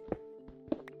here.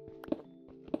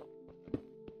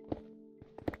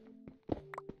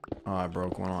 Oh, I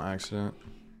broke one on accident.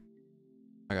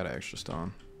 I got an extra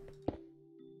stone.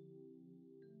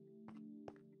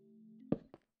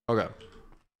 Okay.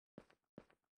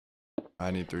 I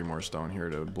need 3 more stone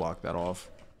here to block that off.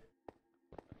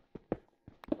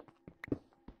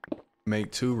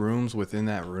 Make 2 rooms within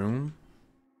that room.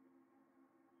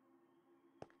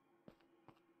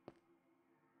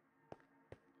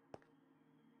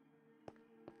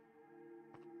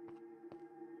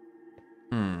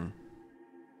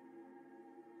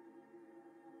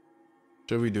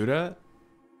 Should we do that?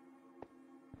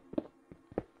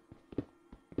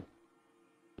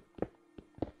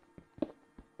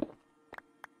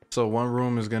 So one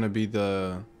room is gonna be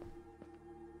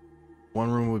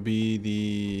one room would be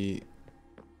the,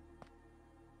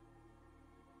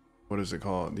 what is it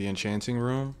called? The enchanting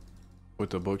room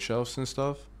with the bookshelves and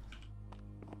stuff.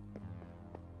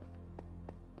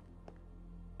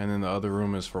 And then the other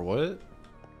room is for what?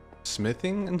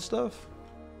 Smithing and stuff?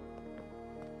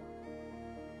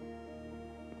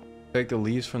 Take the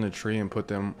leaves from the tree and put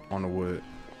them on the wood.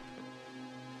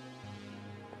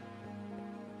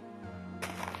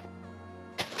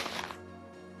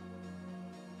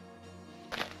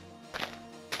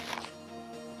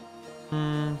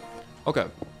 Okay.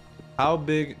 How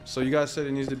big? So you guys said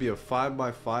it needs to be a 5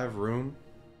 by 5 room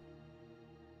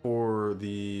for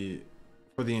the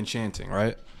enchanting,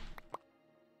 right?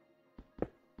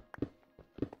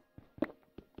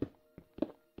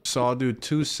 So I'll do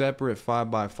 2 separate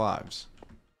 5 by 5s.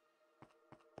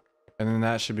 And then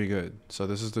that should be good. So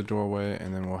this is the doorway,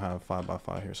 and then we'll have 5 by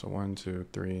 5 here. So 1, 2,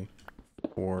 3,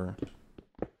 4,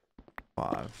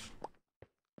 5.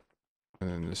 And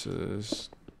then this is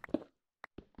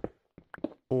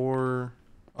 4.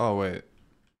 Oh, wait.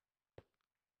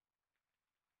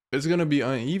 It's gonna be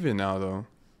uneven now though.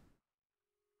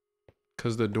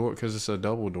 Cause it's a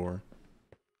double door.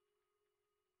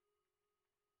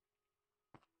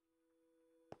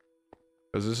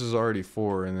 Because this is already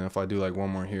 4, and then if I do like one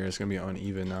more here, it's gonna be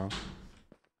uneven now.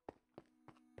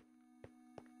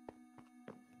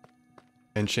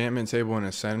 Enchantment table in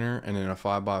the center, and then a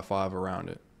 5x5 around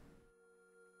it.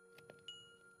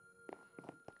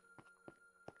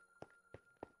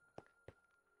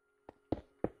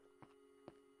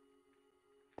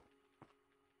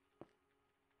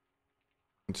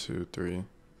 One, 2, 3.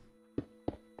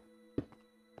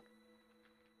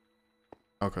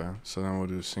 Okay, so then we'll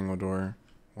do single door.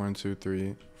 1, 2,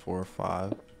 3, 4,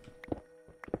 5.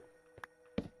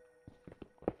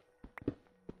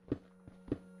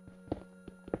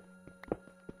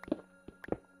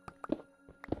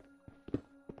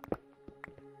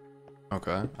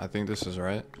 Okay, I think this is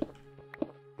right.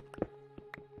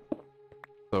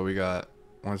 So we got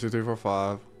 1, 2, 3, 4,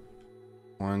 5.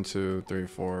 1, 2, 3,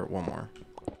 4. One more.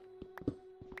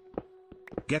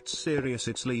 Get serious,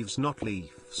 it's leaves, not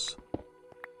leaves.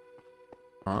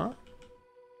 Huh?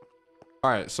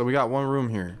 Alright, so we got one room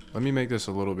here. Let me make this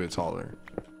a little bit taller.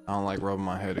 I don't like rubbing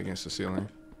my head against the ceiling.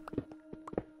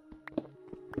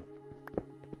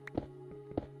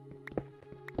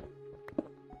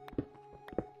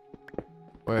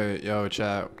 Wait, yo,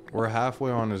 chat. We're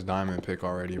halfway on this diamond pick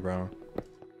already, bro.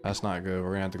 That's not good.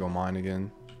 We're gonna have to go mine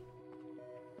again.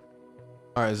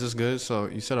 Alright, is this good? So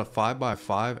you said a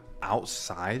 5x5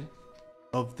 outside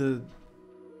of the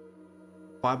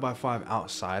 5x5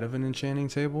 outside of an enchanting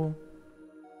table?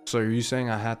 So are you saying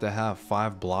I have to have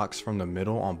 5 blocks from the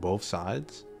middle on both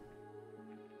sides?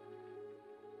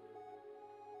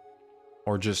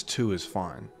 Or just 2 is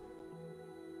fine?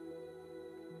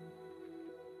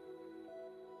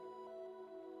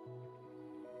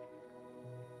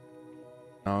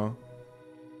 No?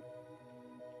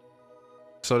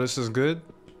 So this is good?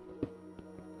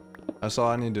 That's all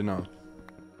I need to know.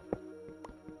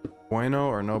 Bueno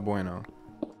or no bueno?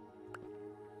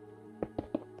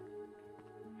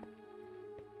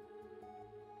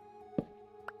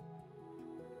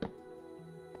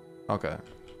 Okay,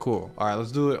 cool. All right,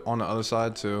 let's do it on the other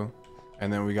side too.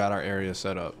 And then we got our area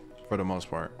set up for the most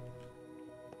part.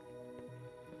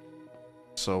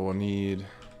 So we'll need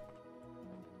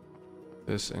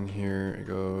this in here. It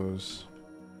goes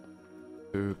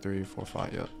 2, 3, 4,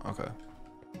 5. Yep. Okay.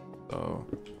 So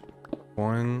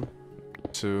 1,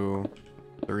 2,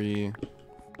 3,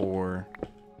 4,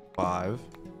 5.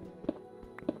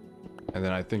 And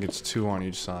then I think it's 2 on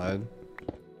each side.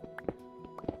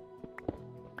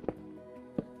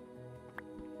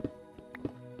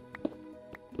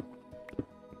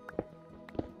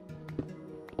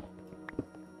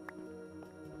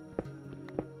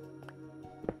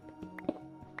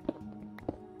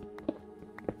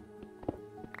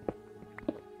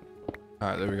 All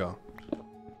right, there we go.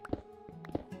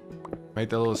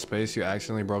 Make that little space you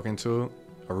accidentally broke into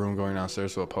a room going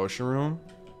downstairs to a potion room.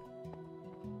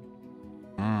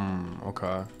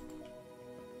 Okay.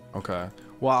 Okay.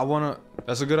 Well, I wanna,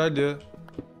 that's a good idea,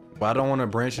 but I don't want to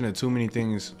branch into too many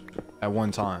things at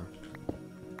one time.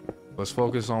 Let's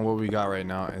focus on what we got right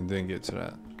now and then get to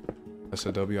that. That's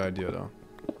a W idea though.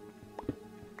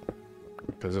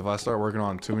 Because if I start working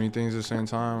on too many things at the same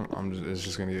time, it's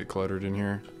just gonna get cluttered in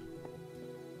here.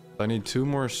 I need 2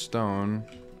 more stone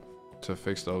to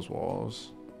fix those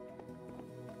walls.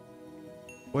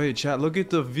 Wait, chat, look at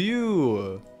the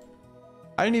view.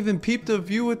 I didn't even peep the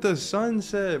view with the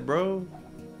sunset, bro.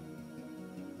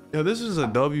 Yo, this is a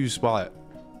W spot.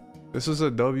 This is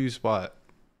a W spot.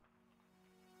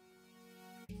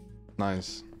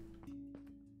 Nice.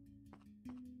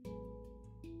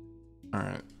 All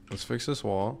right, let's fix this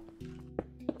wall.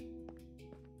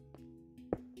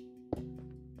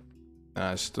 And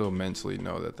I still mentally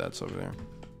know that that's over there.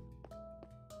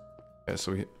 Yeah,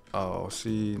 so we, oh,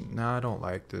 see, now I don't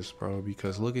like this, bro,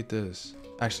 because look at this.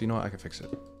 Actually, you know what? I can fix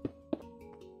it.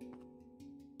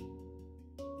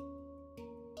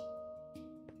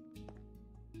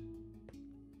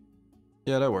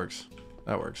 Yeah, that works.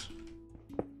 That works.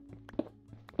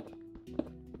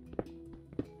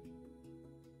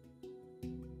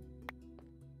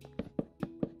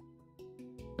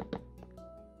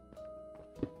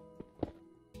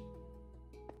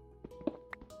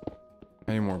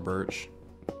 Any more birch?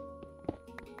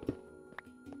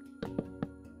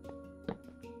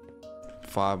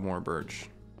 Five more birch.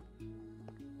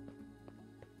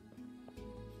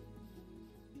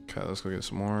 Okay, let's go get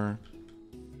some more.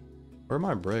 Where'd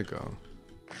my bread go?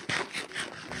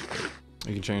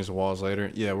 You can change the walls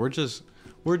later. Yeah, we're just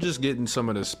getting some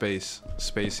of the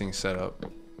spacing set up.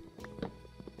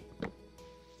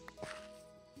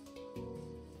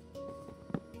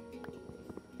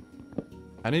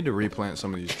 I need to replant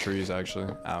some of these trees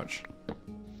actually. Ouch.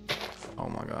 Oh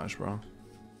my gosh, bro.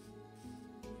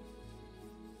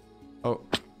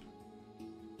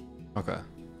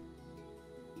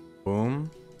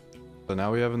 So now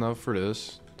we have enough for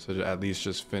this to at least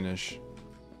just finish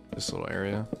this little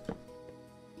area.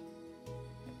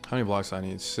 How many blocks I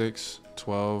need? 6,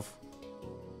 12,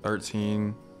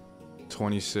 13,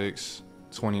 26,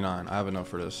 29. I have enough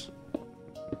for this.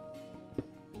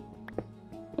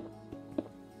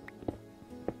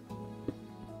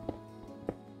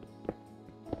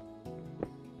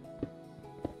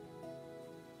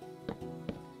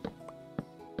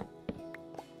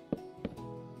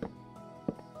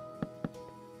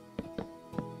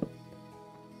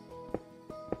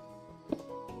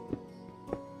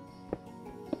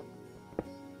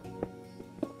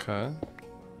 Okay.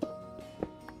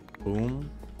 Boom.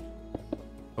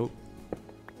 Oh.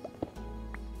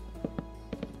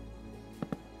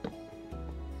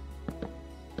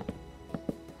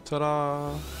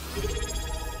 Ta-da.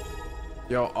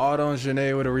 Yo, Autumn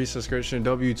Janae with a resubscription.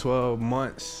 W12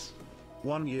 months.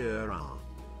 1 year.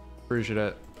 Appreciate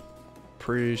that.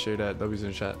 Appreciate that. W's in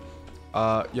the chat.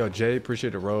 Yo, Jay,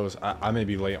 appreciate the rose. I may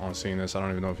be late on seeing this. I don't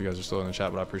even know if you guys are still in the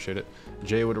chat, but I appreciate it.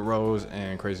 Jay with the rose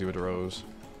and Crazy with the rose.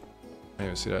 I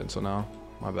didn't even see that until now.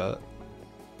 My bad.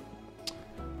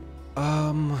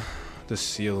 The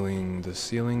ceiling.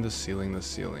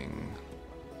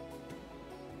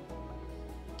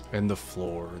 And the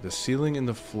floor. The ceiling and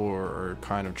the floor are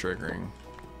kind of triggering.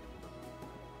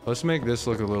 Let's make this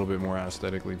look a little bit more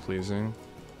aesthetically pleasing.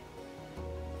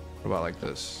 What about like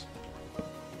this?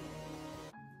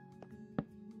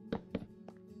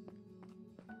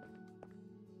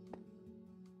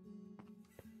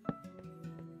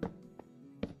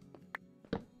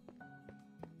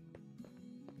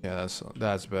 Yeah,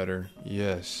 that's better.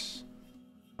 Yes.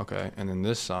 Okay, and then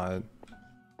this side,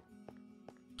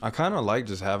 I kind of like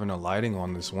just having the lighting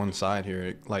on this one side here.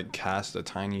 It like casts a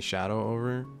tiny shadow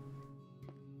over.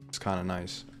 It's kind of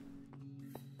nice.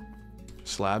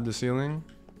 Slab the ceiling.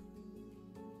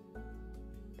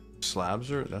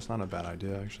 Slabs are, that's not a bad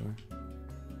idea actually.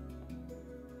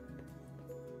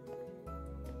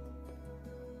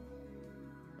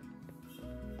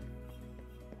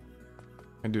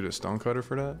 I do the stone cutter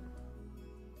for that.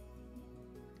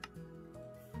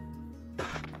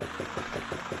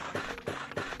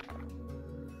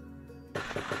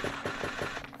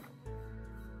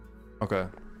 Okay,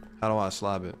 how do I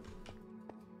slab it?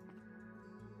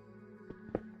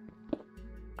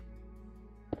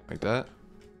 Like that?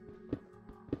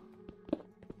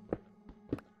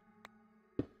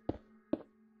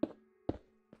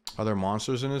 Are there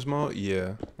monsters in this mode?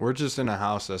 Yeah. We're just in a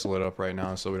house that's lit up right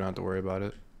now, so we don't have to worry about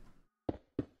it.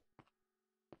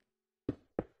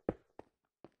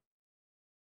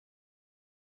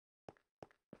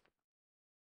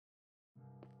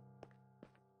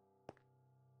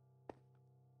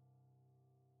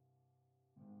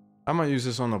 I might use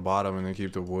this on the bottom and then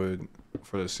keep the wood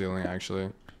for the ceiling, actually.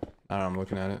 Now that I'm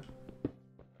looking at it.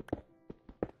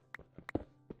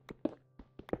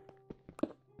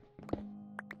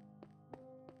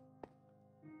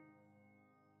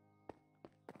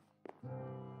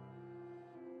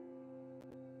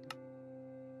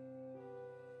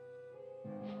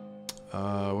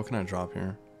 What can I drop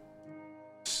here?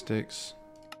 Sticks.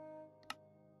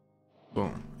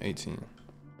 Boom, 18.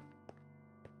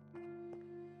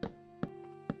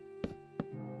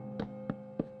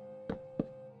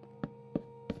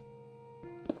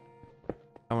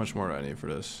 How much more do I need for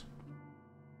this?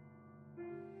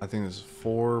 I think this is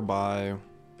 4 by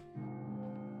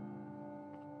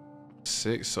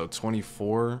 6, so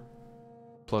 24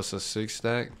 plus a 6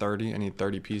 stack, 30. I need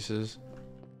 30 pieces.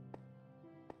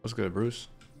 What's good, Bruce?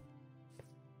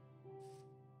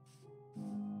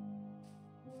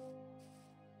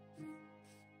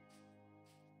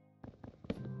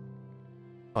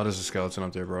 Oh, there's a skeleton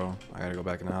up there, bro. I gotta go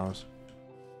back in the house.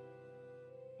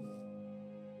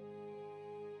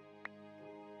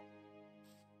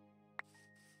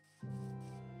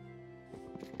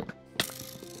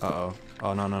 Uh-oh.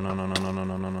 Oh, no, no, no, no, no, no, no,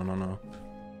 no, no, no, no, no.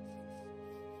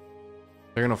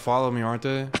 They're gonna follow me, aren't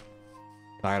they?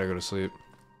 I gotta go to sleep.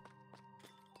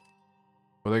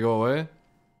 Will they go away?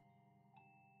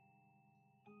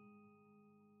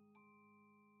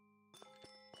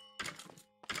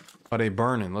 Are they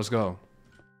burning? Let's go.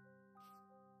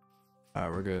 Alright,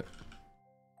 we're good.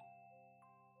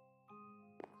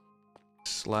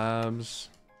 Slabs.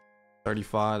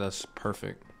 35, that's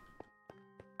perfect.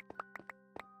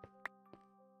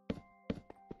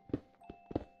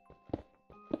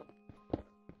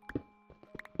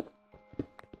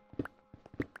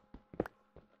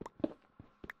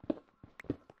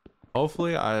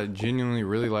 Hopefully, I genuinely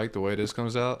really like the way this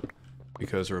comes out,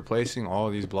 because replacing all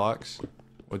of these blocks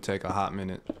would take a hot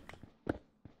minute.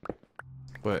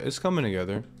 But it's coming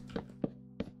together.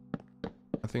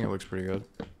 think it looks pretty good.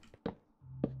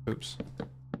 Oops.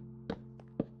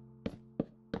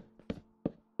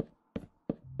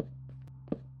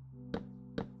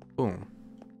 Boom.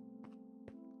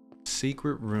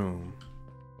 Secret room.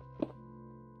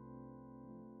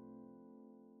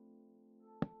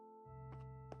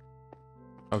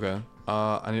 Okay.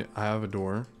 I have a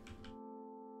door.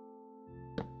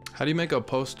 How do you make a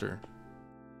poster?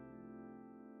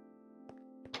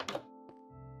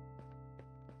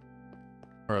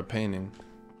 Or a painting?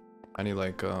 I need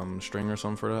like string or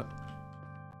something for that.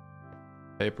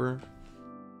 Paper.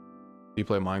 Do you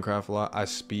play Minecraft a lot? I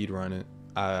speed run it.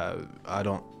 I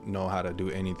don't know how to do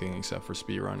anything except for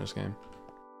speed run this game.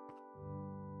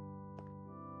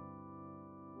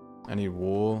 I need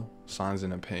wool, signs,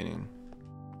 and a painting.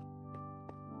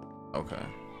 Okay.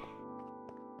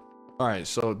 Alright,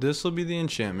 so this will be the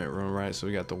enchantment room, right? So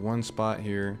we got the one spot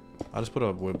here. I'll just put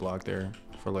a wood block there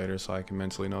for later so I can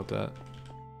mentally note that.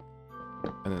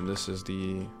 And then this is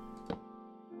the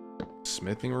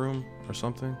smithing room or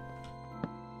something.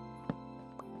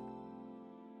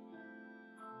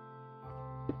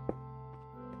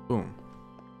 Boom.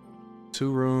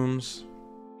 2 rooms.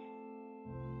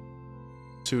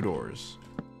 2 doors.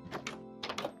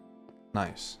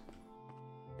 Nice.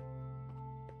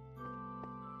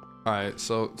 Alright,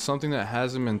 so something that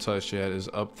hasn't been touched yet is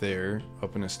up there,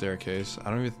 up in the staircase. I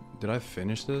don't even, did I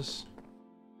finish this?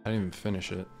 I didn't even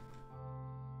finish it.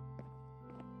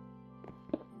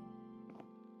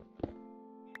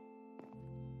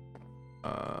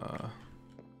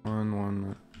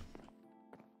 One.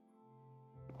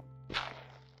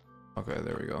 Okay,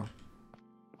 there we go.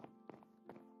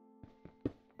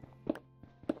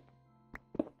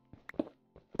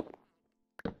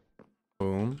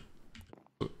 Boom.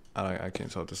 I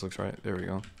can't tell if this looks right. There we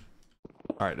go.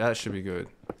 Alright, that should be good.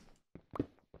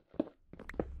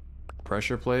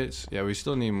 Pressure plates. Yeah, we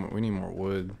still need we need more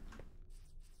wood. I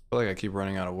feel like I keep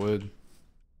running out of wood.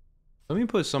 Let me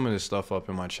put some of this stuff up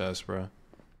in my chest, bro.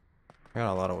 I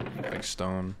got a lot of like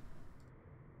stone.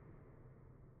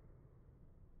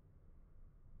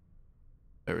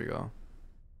 There we go.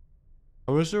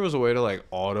 I wish there was a way to like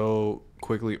auto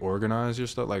quickly organize your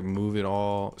stuff, like move it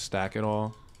all, stack it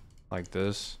all like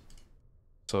this.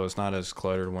 So it's not as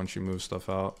cluttered once you move stuff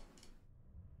out.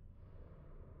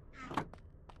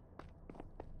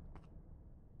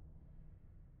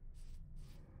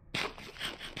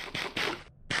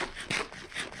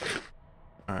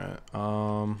 Alright,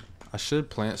 I should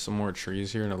plant some more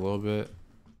trees here in a little bit.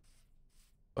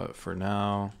 But for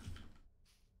now...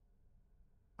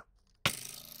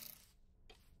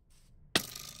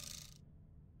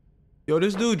 Yo,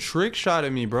 this dude trick shot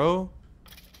at me, bro.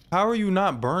 How are you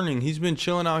not burning? He's been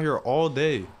chilling out here all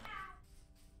day.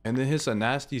 And then hits a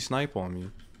nasty snipe on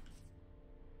me.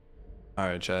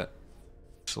 Alright, chat.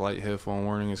 Slight headphone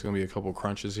warning. It's gonna be a couple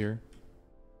crunches here.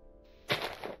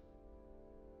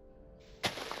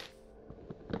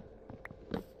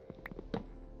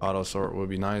 Auto sort would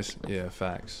be nice. Yeah,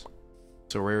 facts.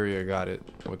 Terraria got it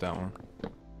with that one.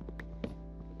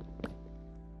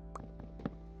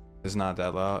 It's not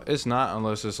that loud. It's not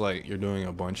unless it's like you're doing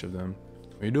a bunch of them.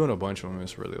 When you're doing a bunch of them,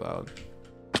 it's really loud.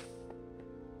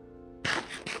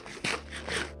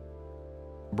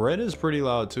 Bread is pretty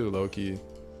loud too, low-key.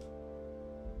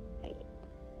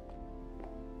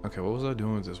 Okay, what was I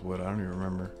doing with this wood? I don't even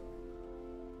remember.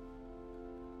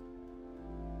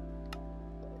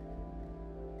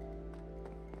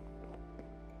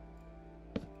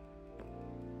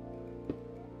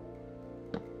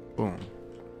 Boom.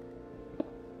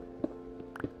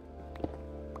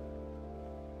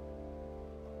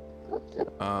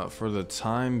 For the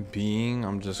time being,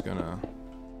 I'm just gonna...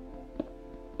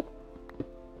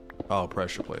 Oh,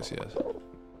 pressure plates, yes.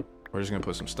 We're just gonna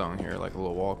put some stone here, like a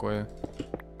little walkway.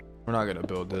 We're not gonna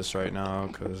build this right now,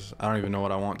 because I don't even know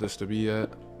what I want this to be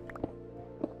yet.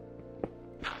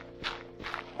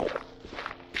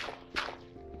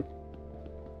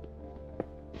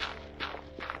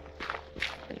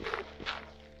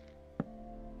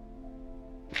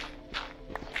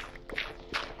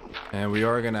 And we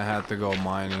are gonna have to go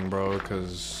mining, bro,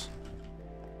 because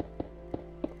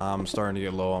I'm starting to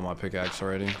get low on my pickaxe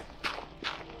already.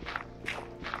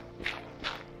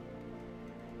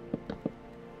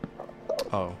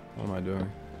 Oh, what am I doing?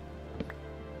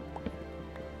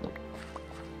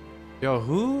 Yo,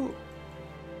 who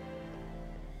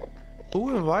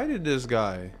invited this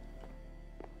guy?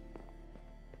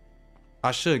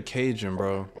 I should cage him,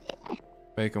 bro.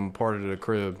 Make him part of the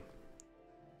crib.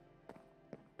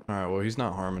 Alright, well, he's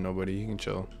not harming nobody. He can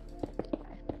chill.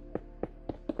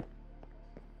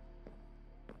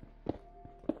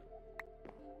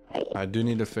 I do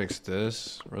need to fix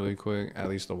this really quick, at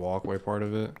least the walkway part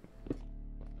of it.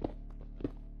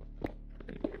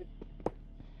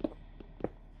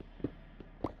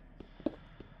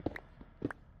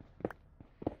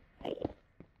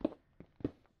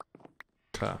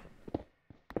 Okay.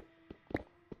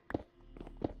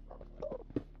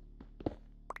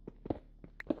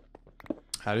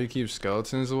 How do you keep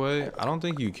skeletons away? I don't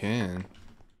think you can.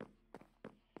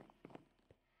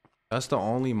 That's the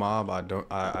only mob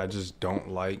I just don't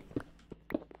like.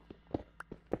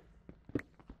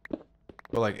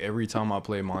 But like every time I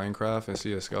play Minecraft and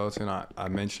see a skeleton, I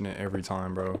mention it every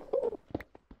time, bro.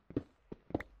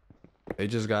 They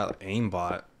just got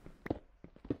aimbot.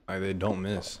 Like they don't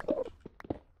miss.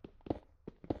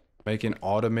 Make an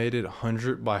automated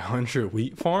 100 by 100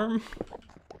 wheat farm?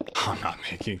 I'm not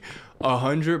making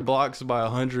 100 blocks by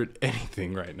 100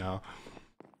 anything right now.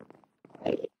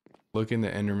 Look in the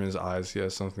Enderman's eyes. He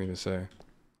has something to say.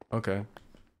 Okay.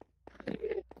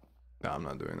 No, I'm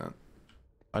not doing that.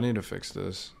 I need to fix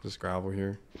this gravel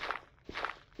here.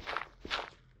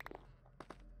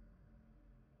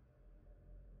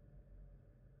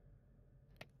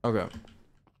 Okay.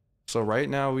 So right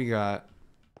now we got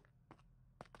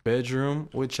bedroom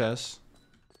with chests.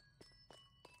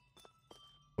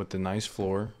 With the nice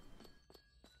floor.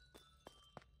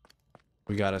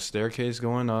 We got a staircase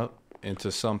going up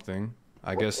into something.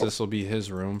 I guess this will be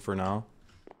his room for now.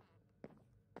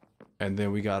 And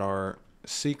then we got our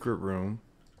secret room,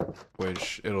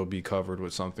 which it'll be covered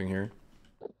with something here.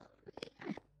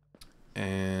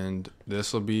 And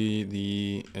this will be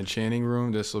the enchanting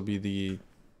room. This will be the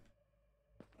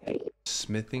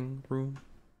smithing room.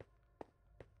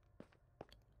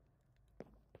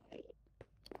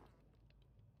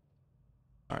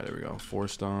 All right, there we go. 4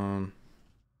 stone.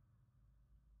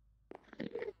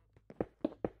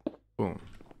 Boom.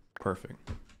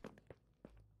 Perfect.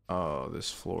 Oh,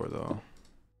 this floor though.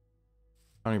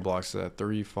 How many blocks is that?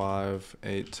 3, 5,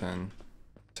 8, 10.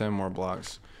 10 more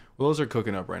blocks. Well, those are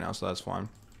cooking up right now, so that's fine.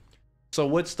 So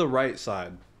what's the right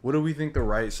side? What do we think the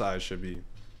right side should be?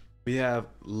 We have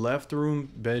left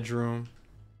room, bedroom,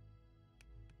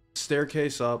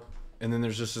 staircase up, and then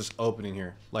there's just this opening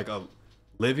here. Like a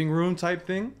living room type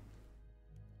thing.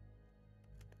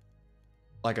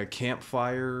 Like a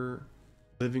campfire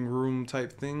living room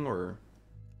type thing, or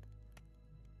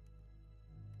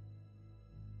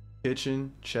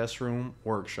kitchen, chest room,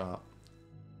 workshop.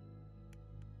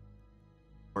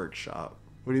 Workshop.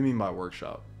 What do you mean by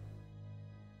workshop?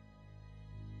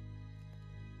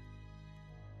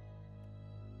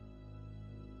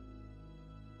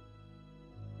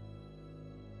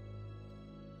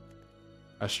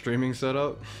 A streaming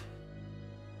setup?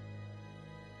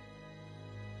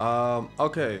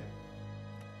 Okay.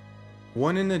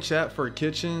 1 in the chat for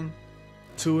kitchen,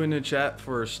 2 in the chat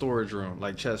for storage room,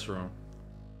 like chest room.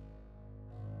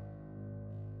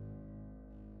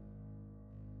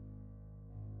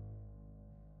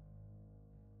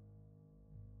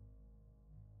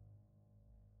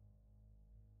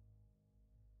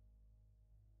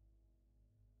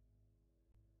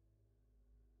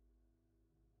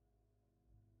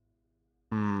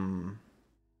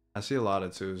 I see a lot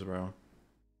of 2s, bro.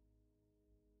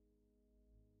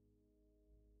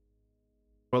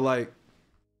 But like,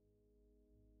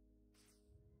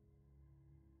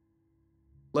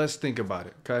 let's think about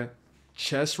it, okay?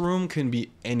 Chest room can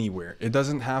be anywhere. It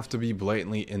doesn't have to be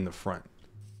blatantly in the front.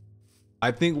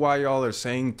 I think why y'all are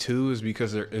saying 2 is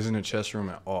because there isn't a chest room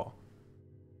at all.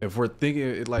 If we're thinking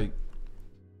it, like,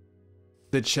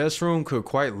 the chest room could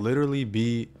quite literally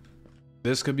be,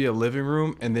 this could be a living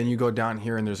room, and then you go down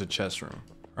here and there's a chest room,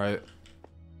 right?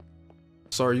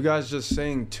 So are you guys just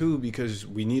saying 2 because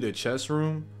we need a chest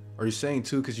room? Or are you saying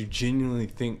 2 because you genuinely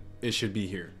think it should be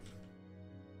here?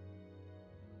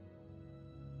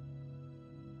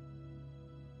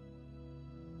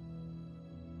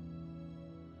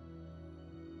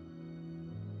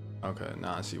 Okay,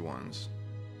 now I see 1s.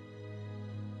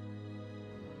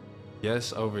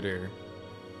 Yes, over there.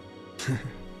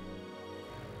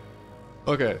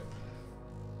 Okay.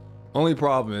 Only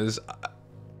problem is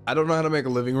I don't know how to make a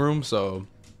living room, so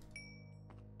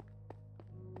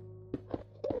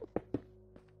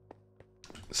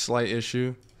slight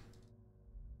issue.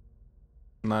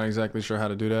 I'm not exactly sure how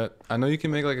to do that. I know you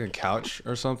can make like a couch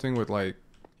or something with like,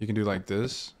 you can do like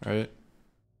this, right?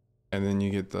 And then you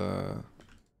get the,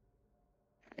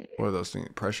 what are those things?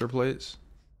 Pressure plates?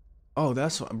 Oh,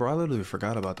 that's, bro, I literally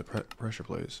forgot about the pressure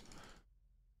plates.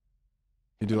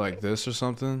 You do like this or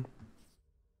something.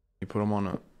 You put them on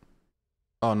a,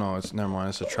 oh no, it's, never mind,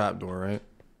 it's a trap door, right?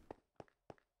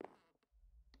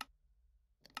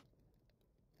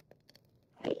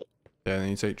 Yeah, then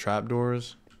you take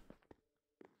trapdoors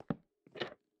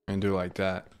and do like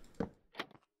that.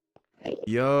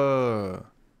 Yeah.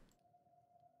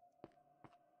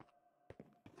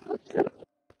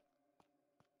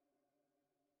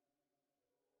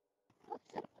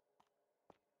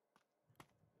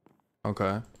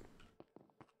 Okay.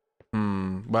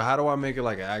 But how do I make it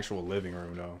like an actual living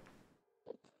room though?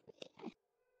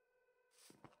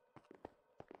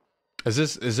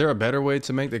 Is there a better way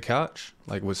to make the couch?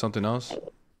 Like with something else?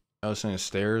 I was saying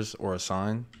stairs or a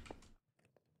sign.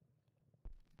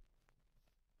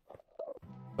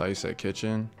 Thought you said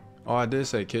kitchen. Oh, I did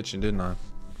say kitchen, didn't I?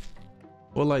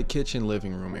 Well, like kitchen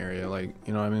living room area, like,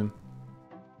 you know what I mean?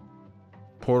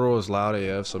 Portal is loud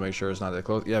AF, so make sure it's not that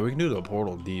close. Yeah, we can do the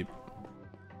portal deep.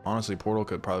 Honestly, portal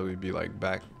could probably be like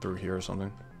back through here or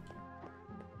something.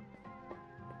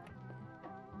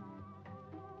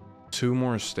 2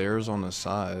 more stairs on the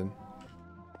side.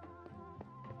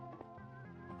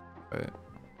 Wait.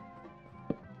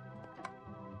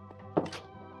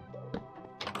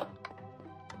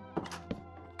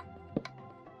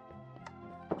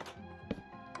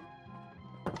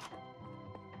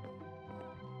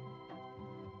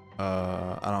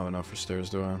 I don't have enough for stairs,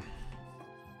 do I?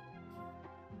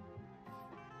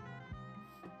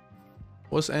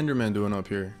 What's Enderman doing up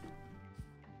here?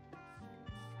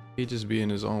 He just be in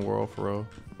his own world for real.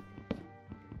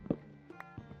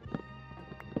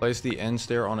 Place the end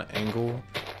stair on an angle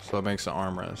so it makes an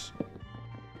armrest.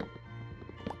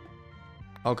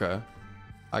 Okay,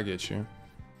 I get you.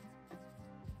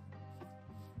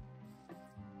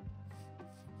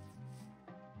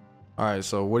 Alright,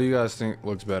 so what do you guys think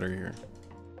looks better here?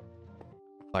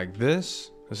 Like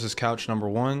this? This is couch number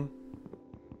 1.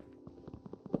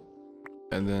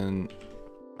 And then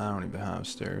I don't even have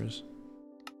stairs.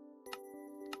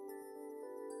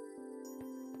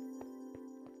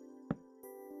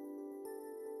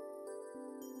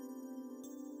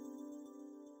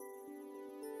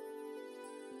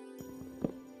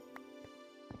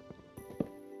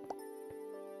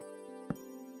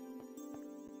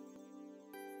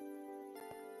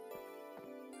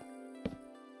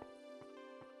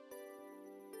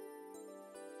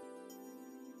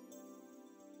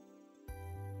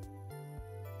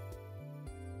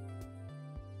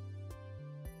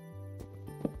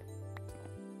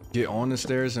 Get on the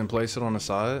stairs and place it on the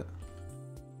side?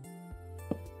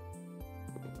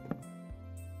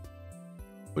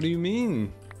 What do you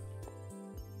mean?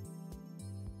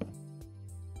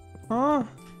 Huh?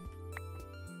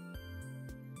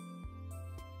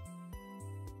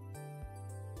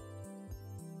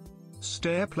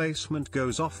 Stair placement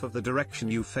goes off of the direction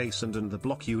you face and the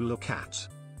block you look at.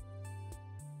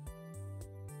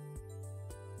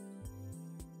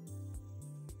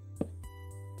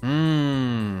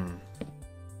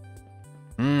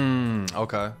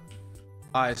 Okay.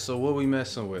 Alright, so what we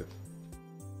messing with?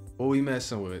 What we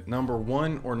messing with? Number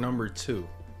 1 or number 2?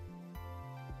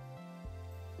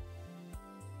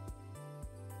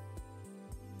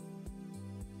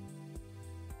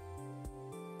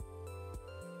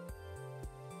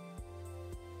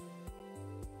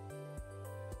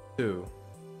 Two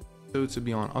to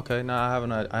be on. Okay, now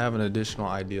I have an additional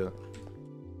idea.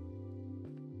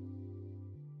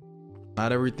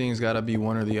 Not everything's gotta be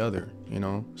one or the other, you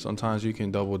know? Sometimes you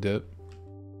can double dip.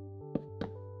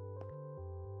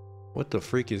 What the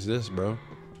freak is this, bro?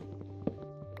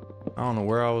 I don't know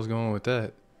where I was going with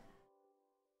that.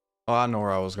 Oh, I know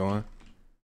where I was going.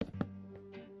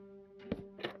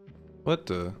 What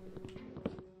the?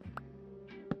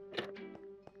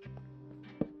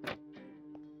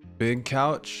 Big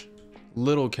couch,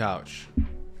 little couch,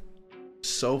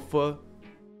 sofa.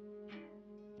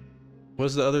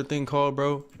 What's the other thing called,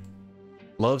 bro?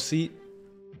 Love seat?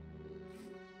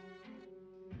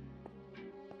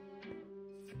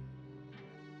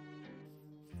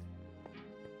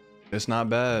 It's not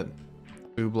bad.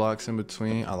 2 blocks in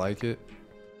between. I like it.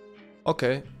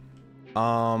 Okay.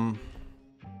 I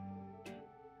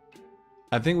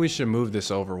think we should move this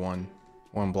over one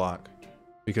block.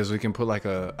 Because we can put like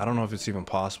a, I don't know if it's even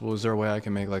possible. Is there a way I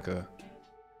can make like a,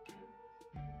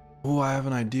 oh, I have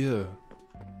an idea.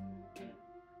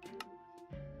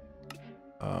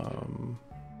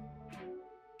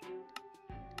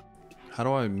 How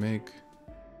do I make,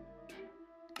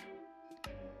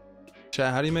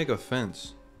 chat, how do you make a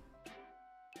fence?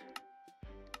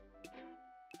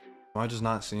 Am I just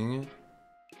not seeing it?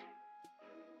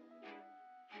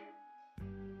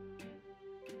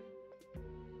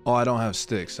 Oh, I don't have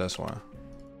sticks, that's why.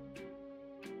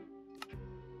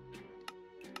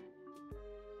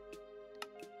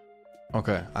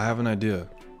 Okay, I have an idea.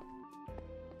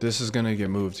 This is gonna get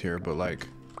moved here, but like,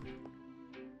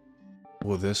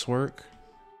 Will this work?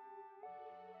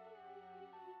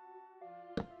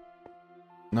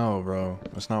 No, bro.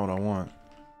 That's not what I want.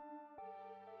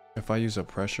 If I use a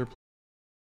pressure